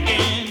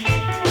thinking,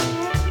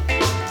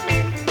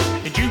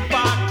 the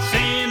jukebox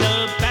in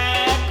the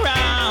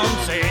background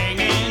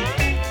singing,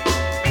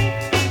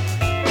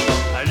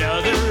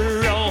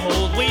 another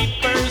old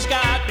weeper's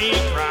got me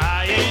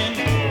crying.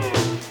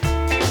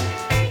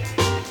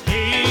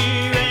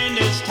 Here in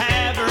this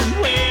tavern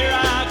where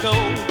I go,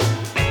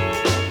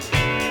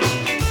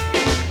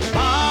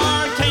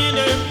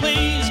 bartender,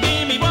 please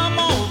give me one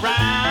more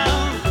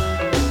round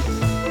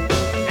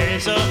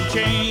and some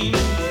change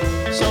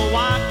so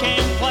I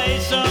can play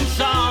some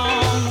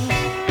songs.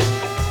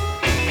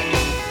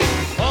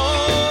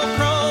 Old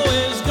Crow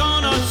is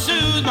gonna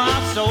soothe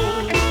my soul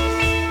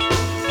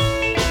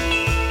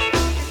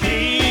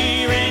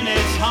here in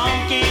this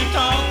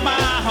honky-tonk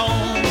my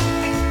home.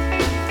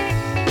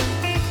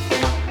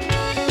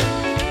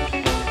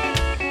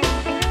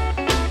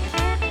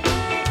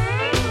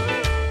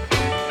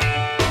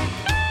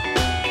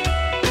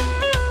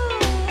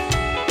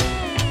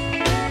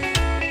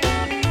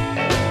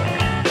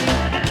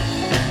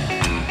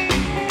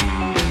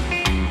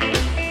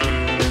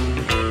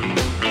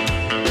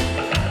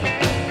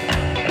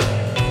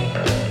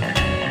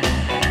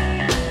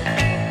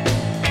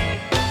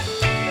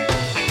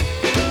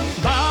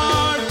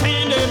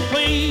 Bartender,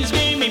 please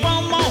give me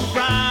one more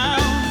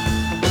round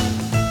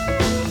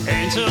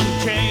and some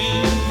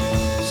change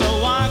so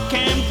I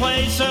can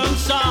play some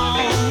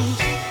songs.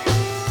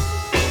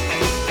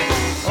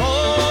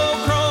 Old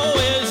Crow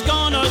is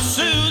gonna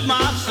soothe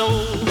my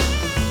soul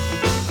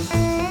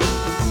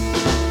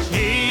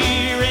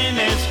here in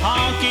this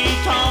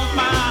honky-tonk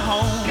my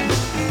home.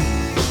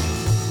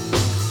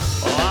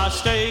 Oh, I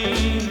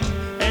stayed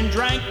and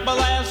drank my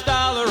last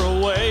dollar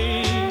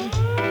away.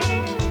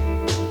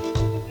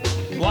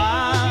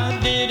 Why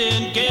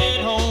didn't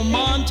get home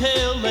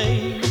until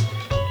late?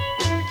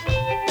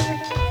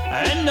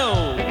 And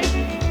no,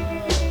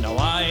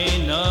 I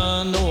ain't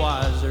none the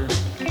wiser.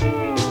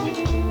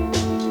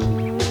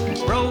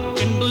 Broke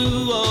and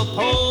blew a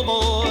poor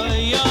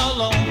boy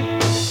alone.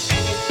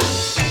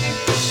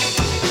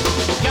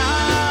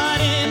 Got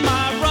in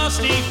my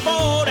rusty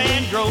Ford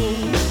and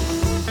drove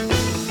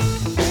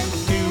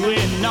to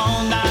an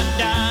all-night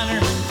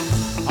diner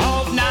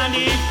off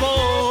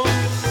 94.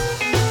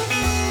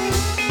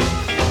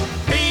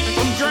 Keep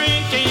from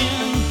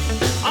drinking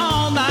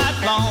all night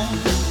long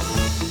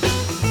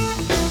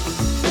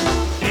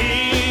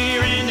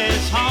here in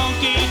this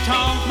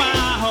honky-tonk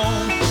my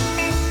home.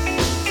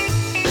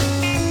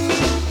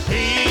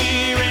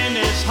 Here in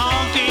this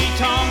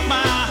honky-tonk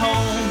my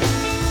home.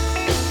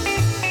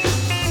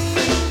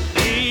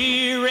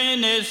 Here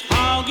in this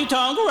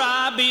honky-tonk where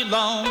I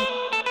belong.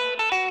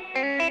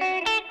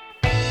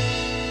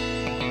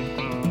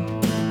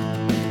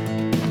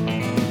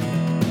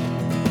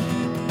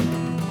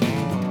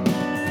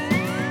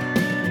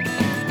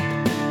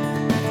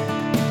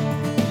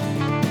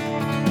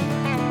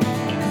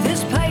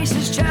 This place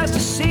is just a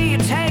sea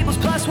of tables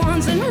plus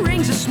ones and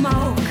rings of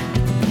smoke.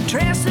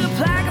 Dressed up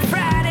like a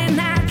Friday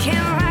night,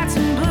 candlelights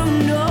and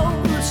blue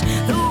notes.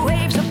 The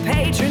waves of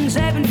patrons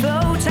ebb and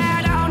flow,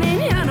 tied on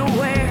in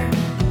unaware.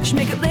 She'd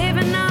make a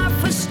living off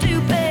for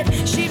stupid,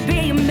 she'd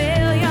be a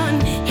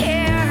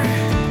millionaire.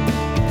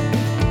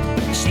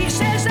 She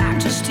says I'm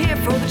just here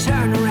for the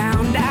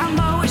turnaround, I'm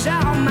always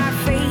on my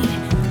feet.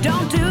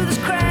 Don't do this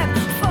crap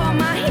for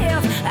my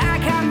health, I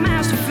got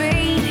mouths to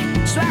feed.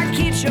 So I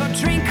get your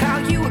drink, call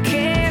you a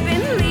cab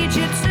and lead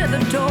you to the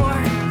door.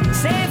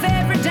 Save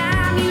every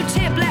dime you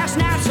tipped last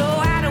night so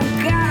I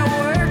don't gotta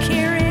work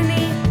here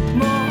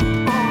anymore.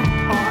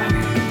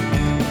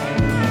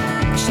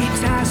 She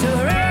ties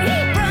her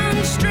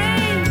apron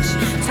strings,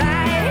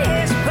 tight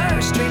his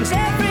purse strings.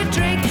 Every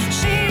drink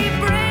she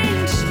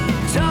brings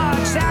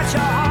talks out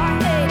your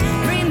heart.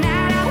 Every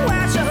night I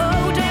watch the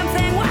whole damn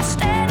thing while I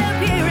stand up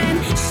here and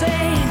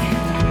sing,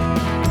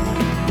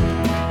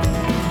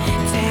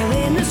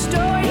 telling the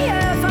story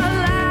of her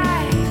life.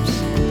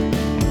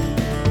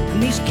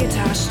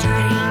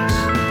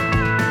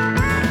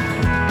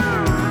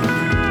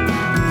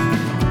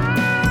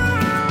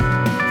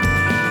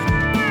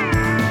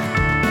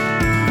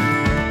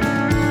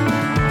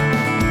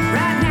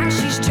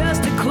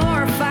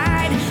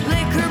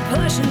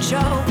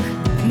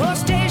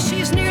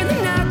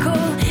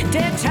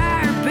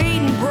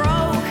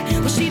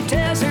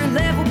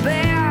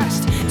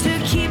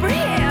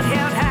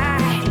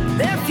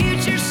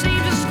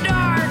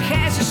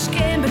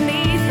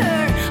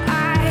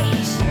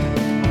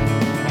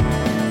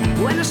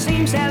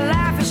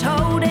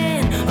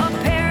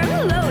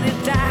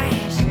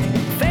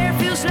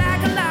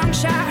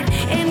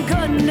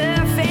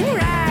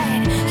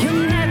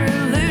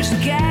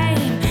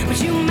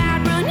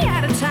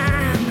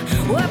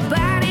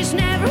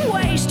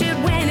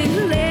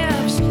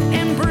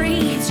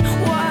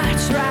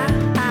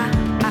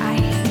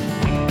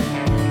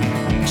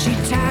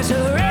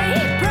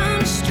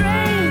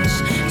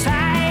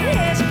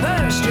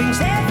 strings.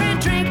 Every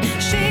drink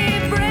she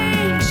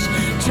brings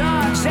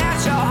tugs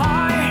at your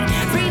heart.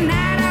 Every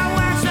night I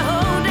watch the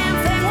whole damn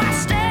thing while I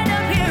stand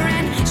up here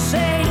and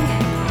sing,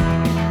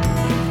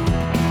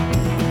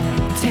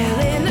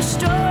 telling the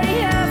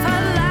story of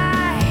our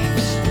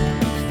lives.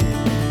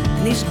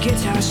 And these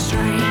guitar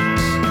strings.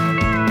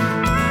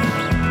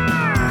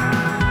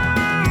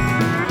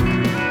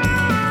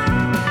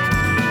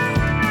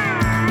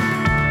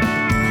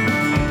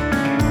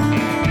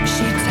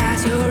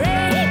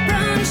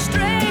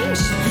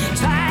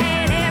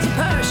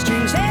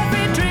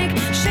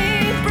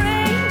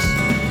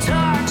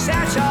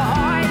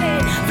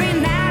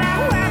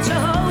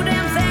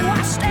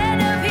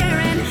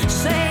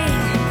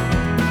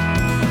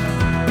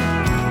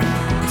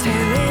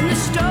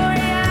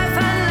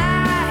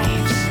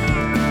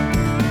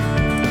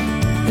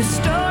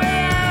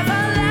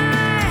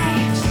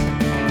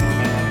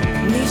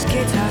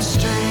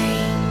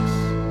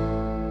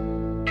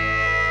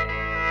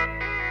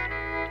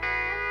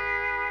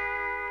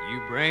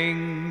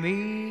 Bring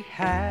me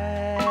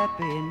happiness,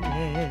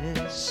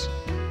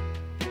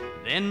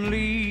 then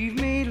leave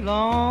me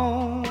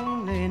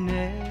loneliness.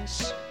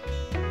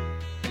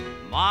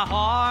 My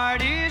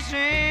heart is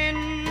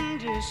in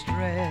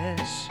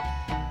distress,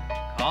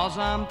 'cause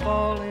I'm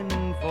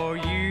falling for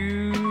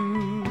you.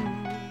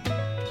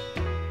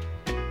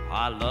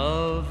 I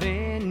love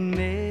in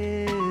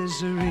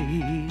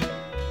misery,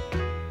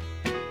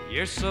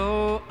 you're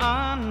so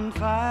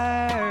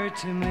unfair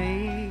to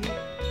me.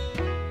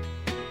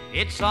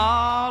 It's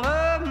all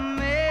a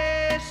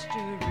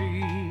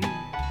mystery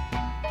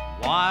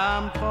why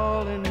I'm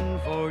falling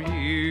for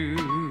you.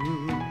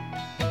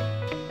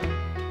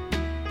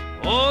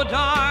 Oh,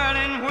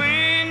 darling,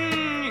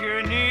 when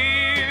you're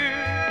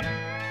near,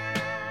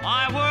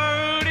 my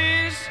world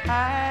is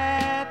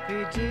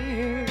happy,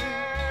 dear.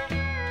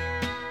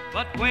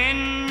 But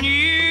when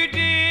you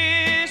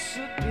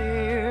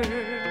disappear,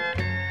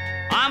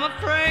 I'm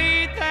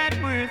afraid that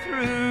we're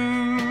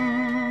through.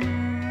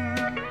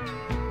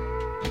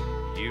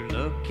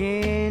 Look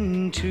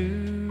into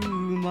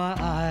my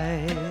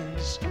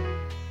eyes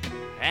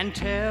and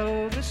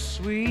tell the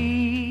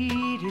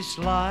sweetest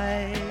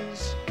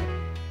lies.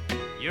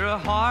 You're a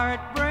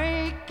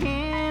heartbreak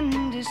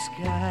in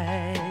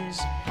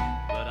disguise,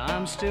 but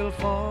I'm still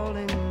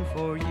falling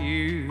for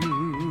you.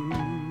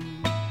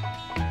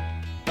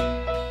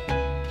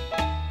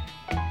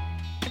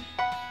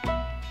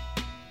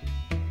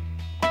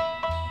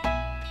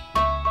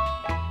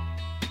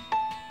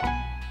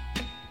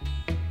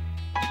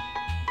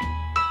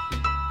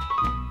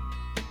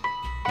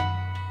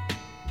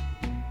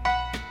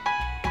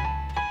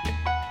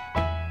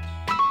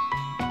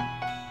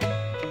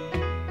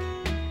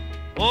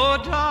 Oh,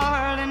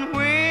 darling,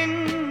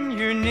 when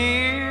you're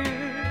near,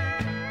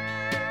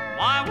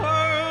 my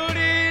world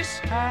is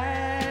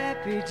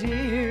happy,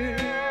 dear.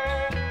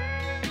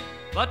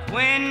 But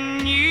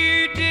when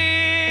you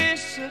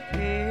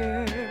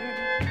disappear,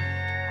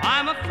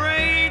 I'm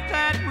afraid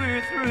that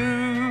we're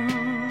through.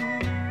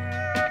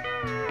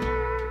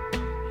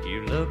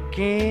 You look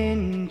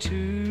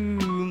into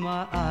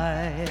my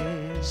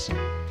eyes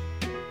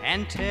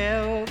and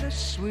tell the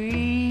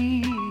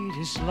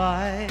sweetest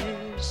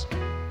lies.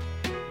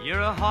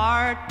 You're a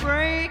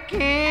heartbreak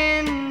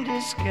in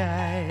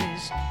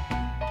disguise,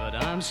 but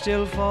I'm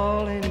still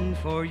falling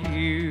for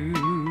you.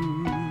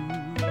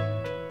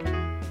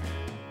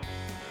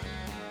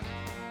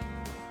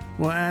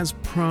 Well, as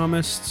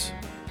promised,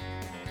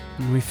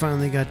 we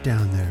finally got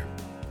down there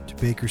to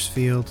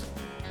Bakersfield.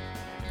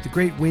 The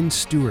great Wynn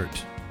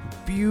Stewart, a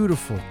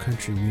beautiful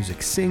country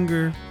music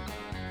singer,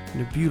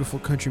 and a beautiful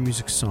country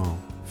music song,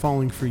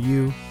 Falling for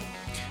You.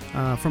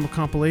 From a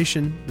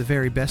compilation, The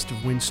Very Best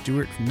of Wynn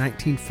Stewart from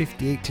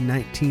 1958 to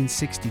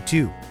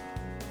 1962.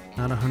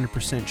 Not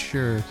 100%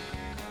 sure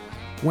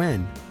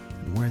when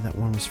and where that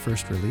one was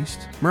first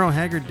released. Merle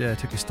Haggard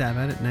took a stab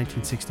at it in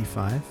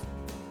 1965,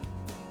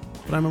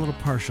 but I'm a little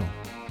partial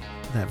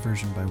to that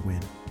version by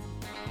Wynn.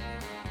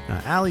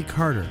 Allie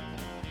Carter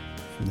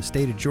from the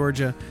state of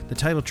Georgia, the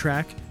title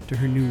track to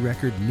her new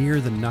record,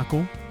 Near the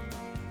Knuckle,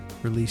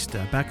 released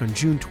back on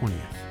June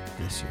 20th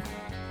this year.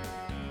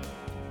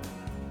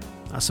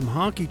 Some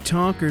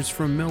honky-tonkers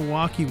from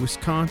Milwaukee,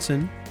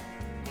 Wisconsin,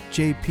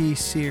 J.P.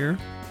 Sear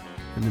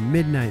and the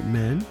Midnight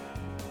Men.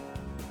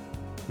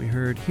 We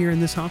heard Here in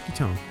This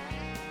Honky-Tonk.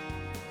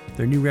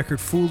 Their new record,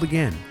 Fooled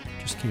Again,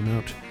 just came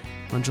out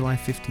on July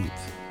 15th.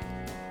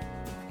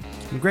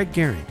 And Greg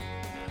Gehring,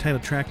 title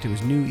track to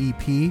his new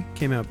EP,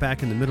 came out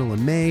back in the middle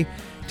of May,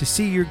 To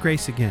See Your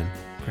Grace Again.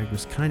 Greg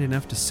was kind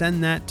enough to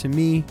send that to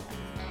me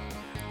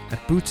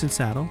at Boots and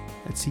Saddle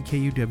at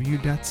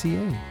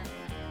ckuw.ca.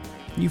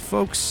 You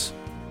folks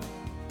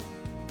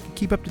can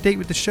keep up to date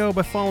with the show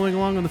by following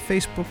along on the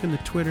Facebook and the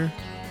Twitter.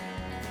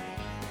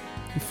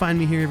 You find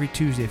me here every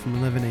Tuesday from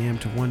 11 a.m.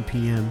 to 1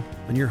 p.m.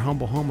 on your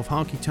humble home of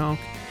honky tonk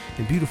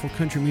and beautiful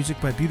country music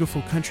by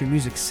beautiful country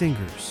music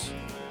singers.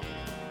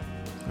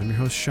 I'm your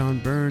host, Sean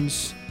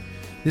Burns.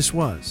 This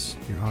was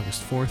your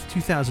August 4th,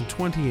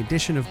 2020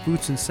 edition of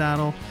Boots and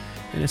Saddle,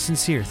 and a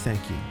sincere thank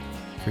you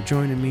for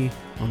joining me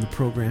on the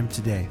program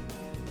today.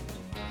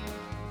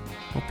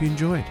 Hope you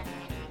enjoyed.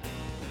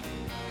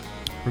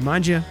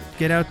 Remind you,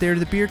 get out there to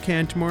the beer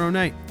can tomorrow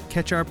night.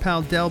 Catch our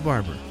pal Del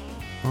Barber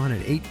on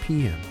at 8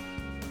 p.m.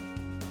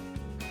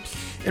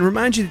 And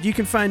remind you that you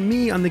can find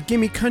me on the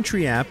Gimme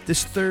Country app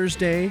this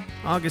Thursday,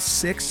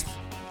 August 6th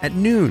at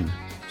noon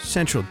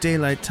Central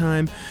Daylight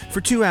Time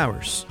for 2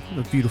 hours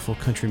of beautiful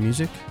country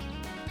music.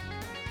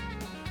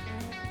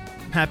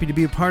 I'm happy to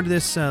be a part of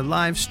this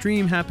live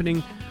stream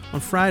happening on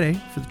Friday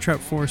for the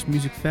Trout Forest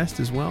Music Fest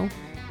as well.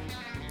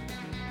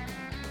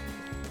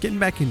 Getting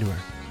back into her.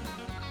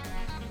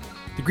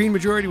 The Green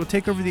Majority will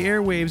take over the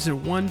airwaves at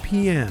 1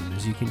 p.m.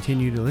 as you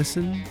continue to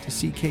listen to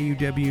CKUW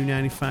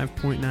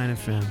 95.9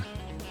 FM.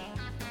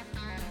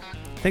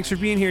 Thanks for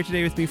being here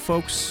today with me,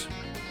 folks.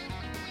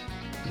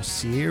 We'll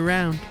see you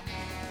around.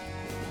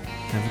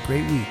 Have a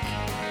great week.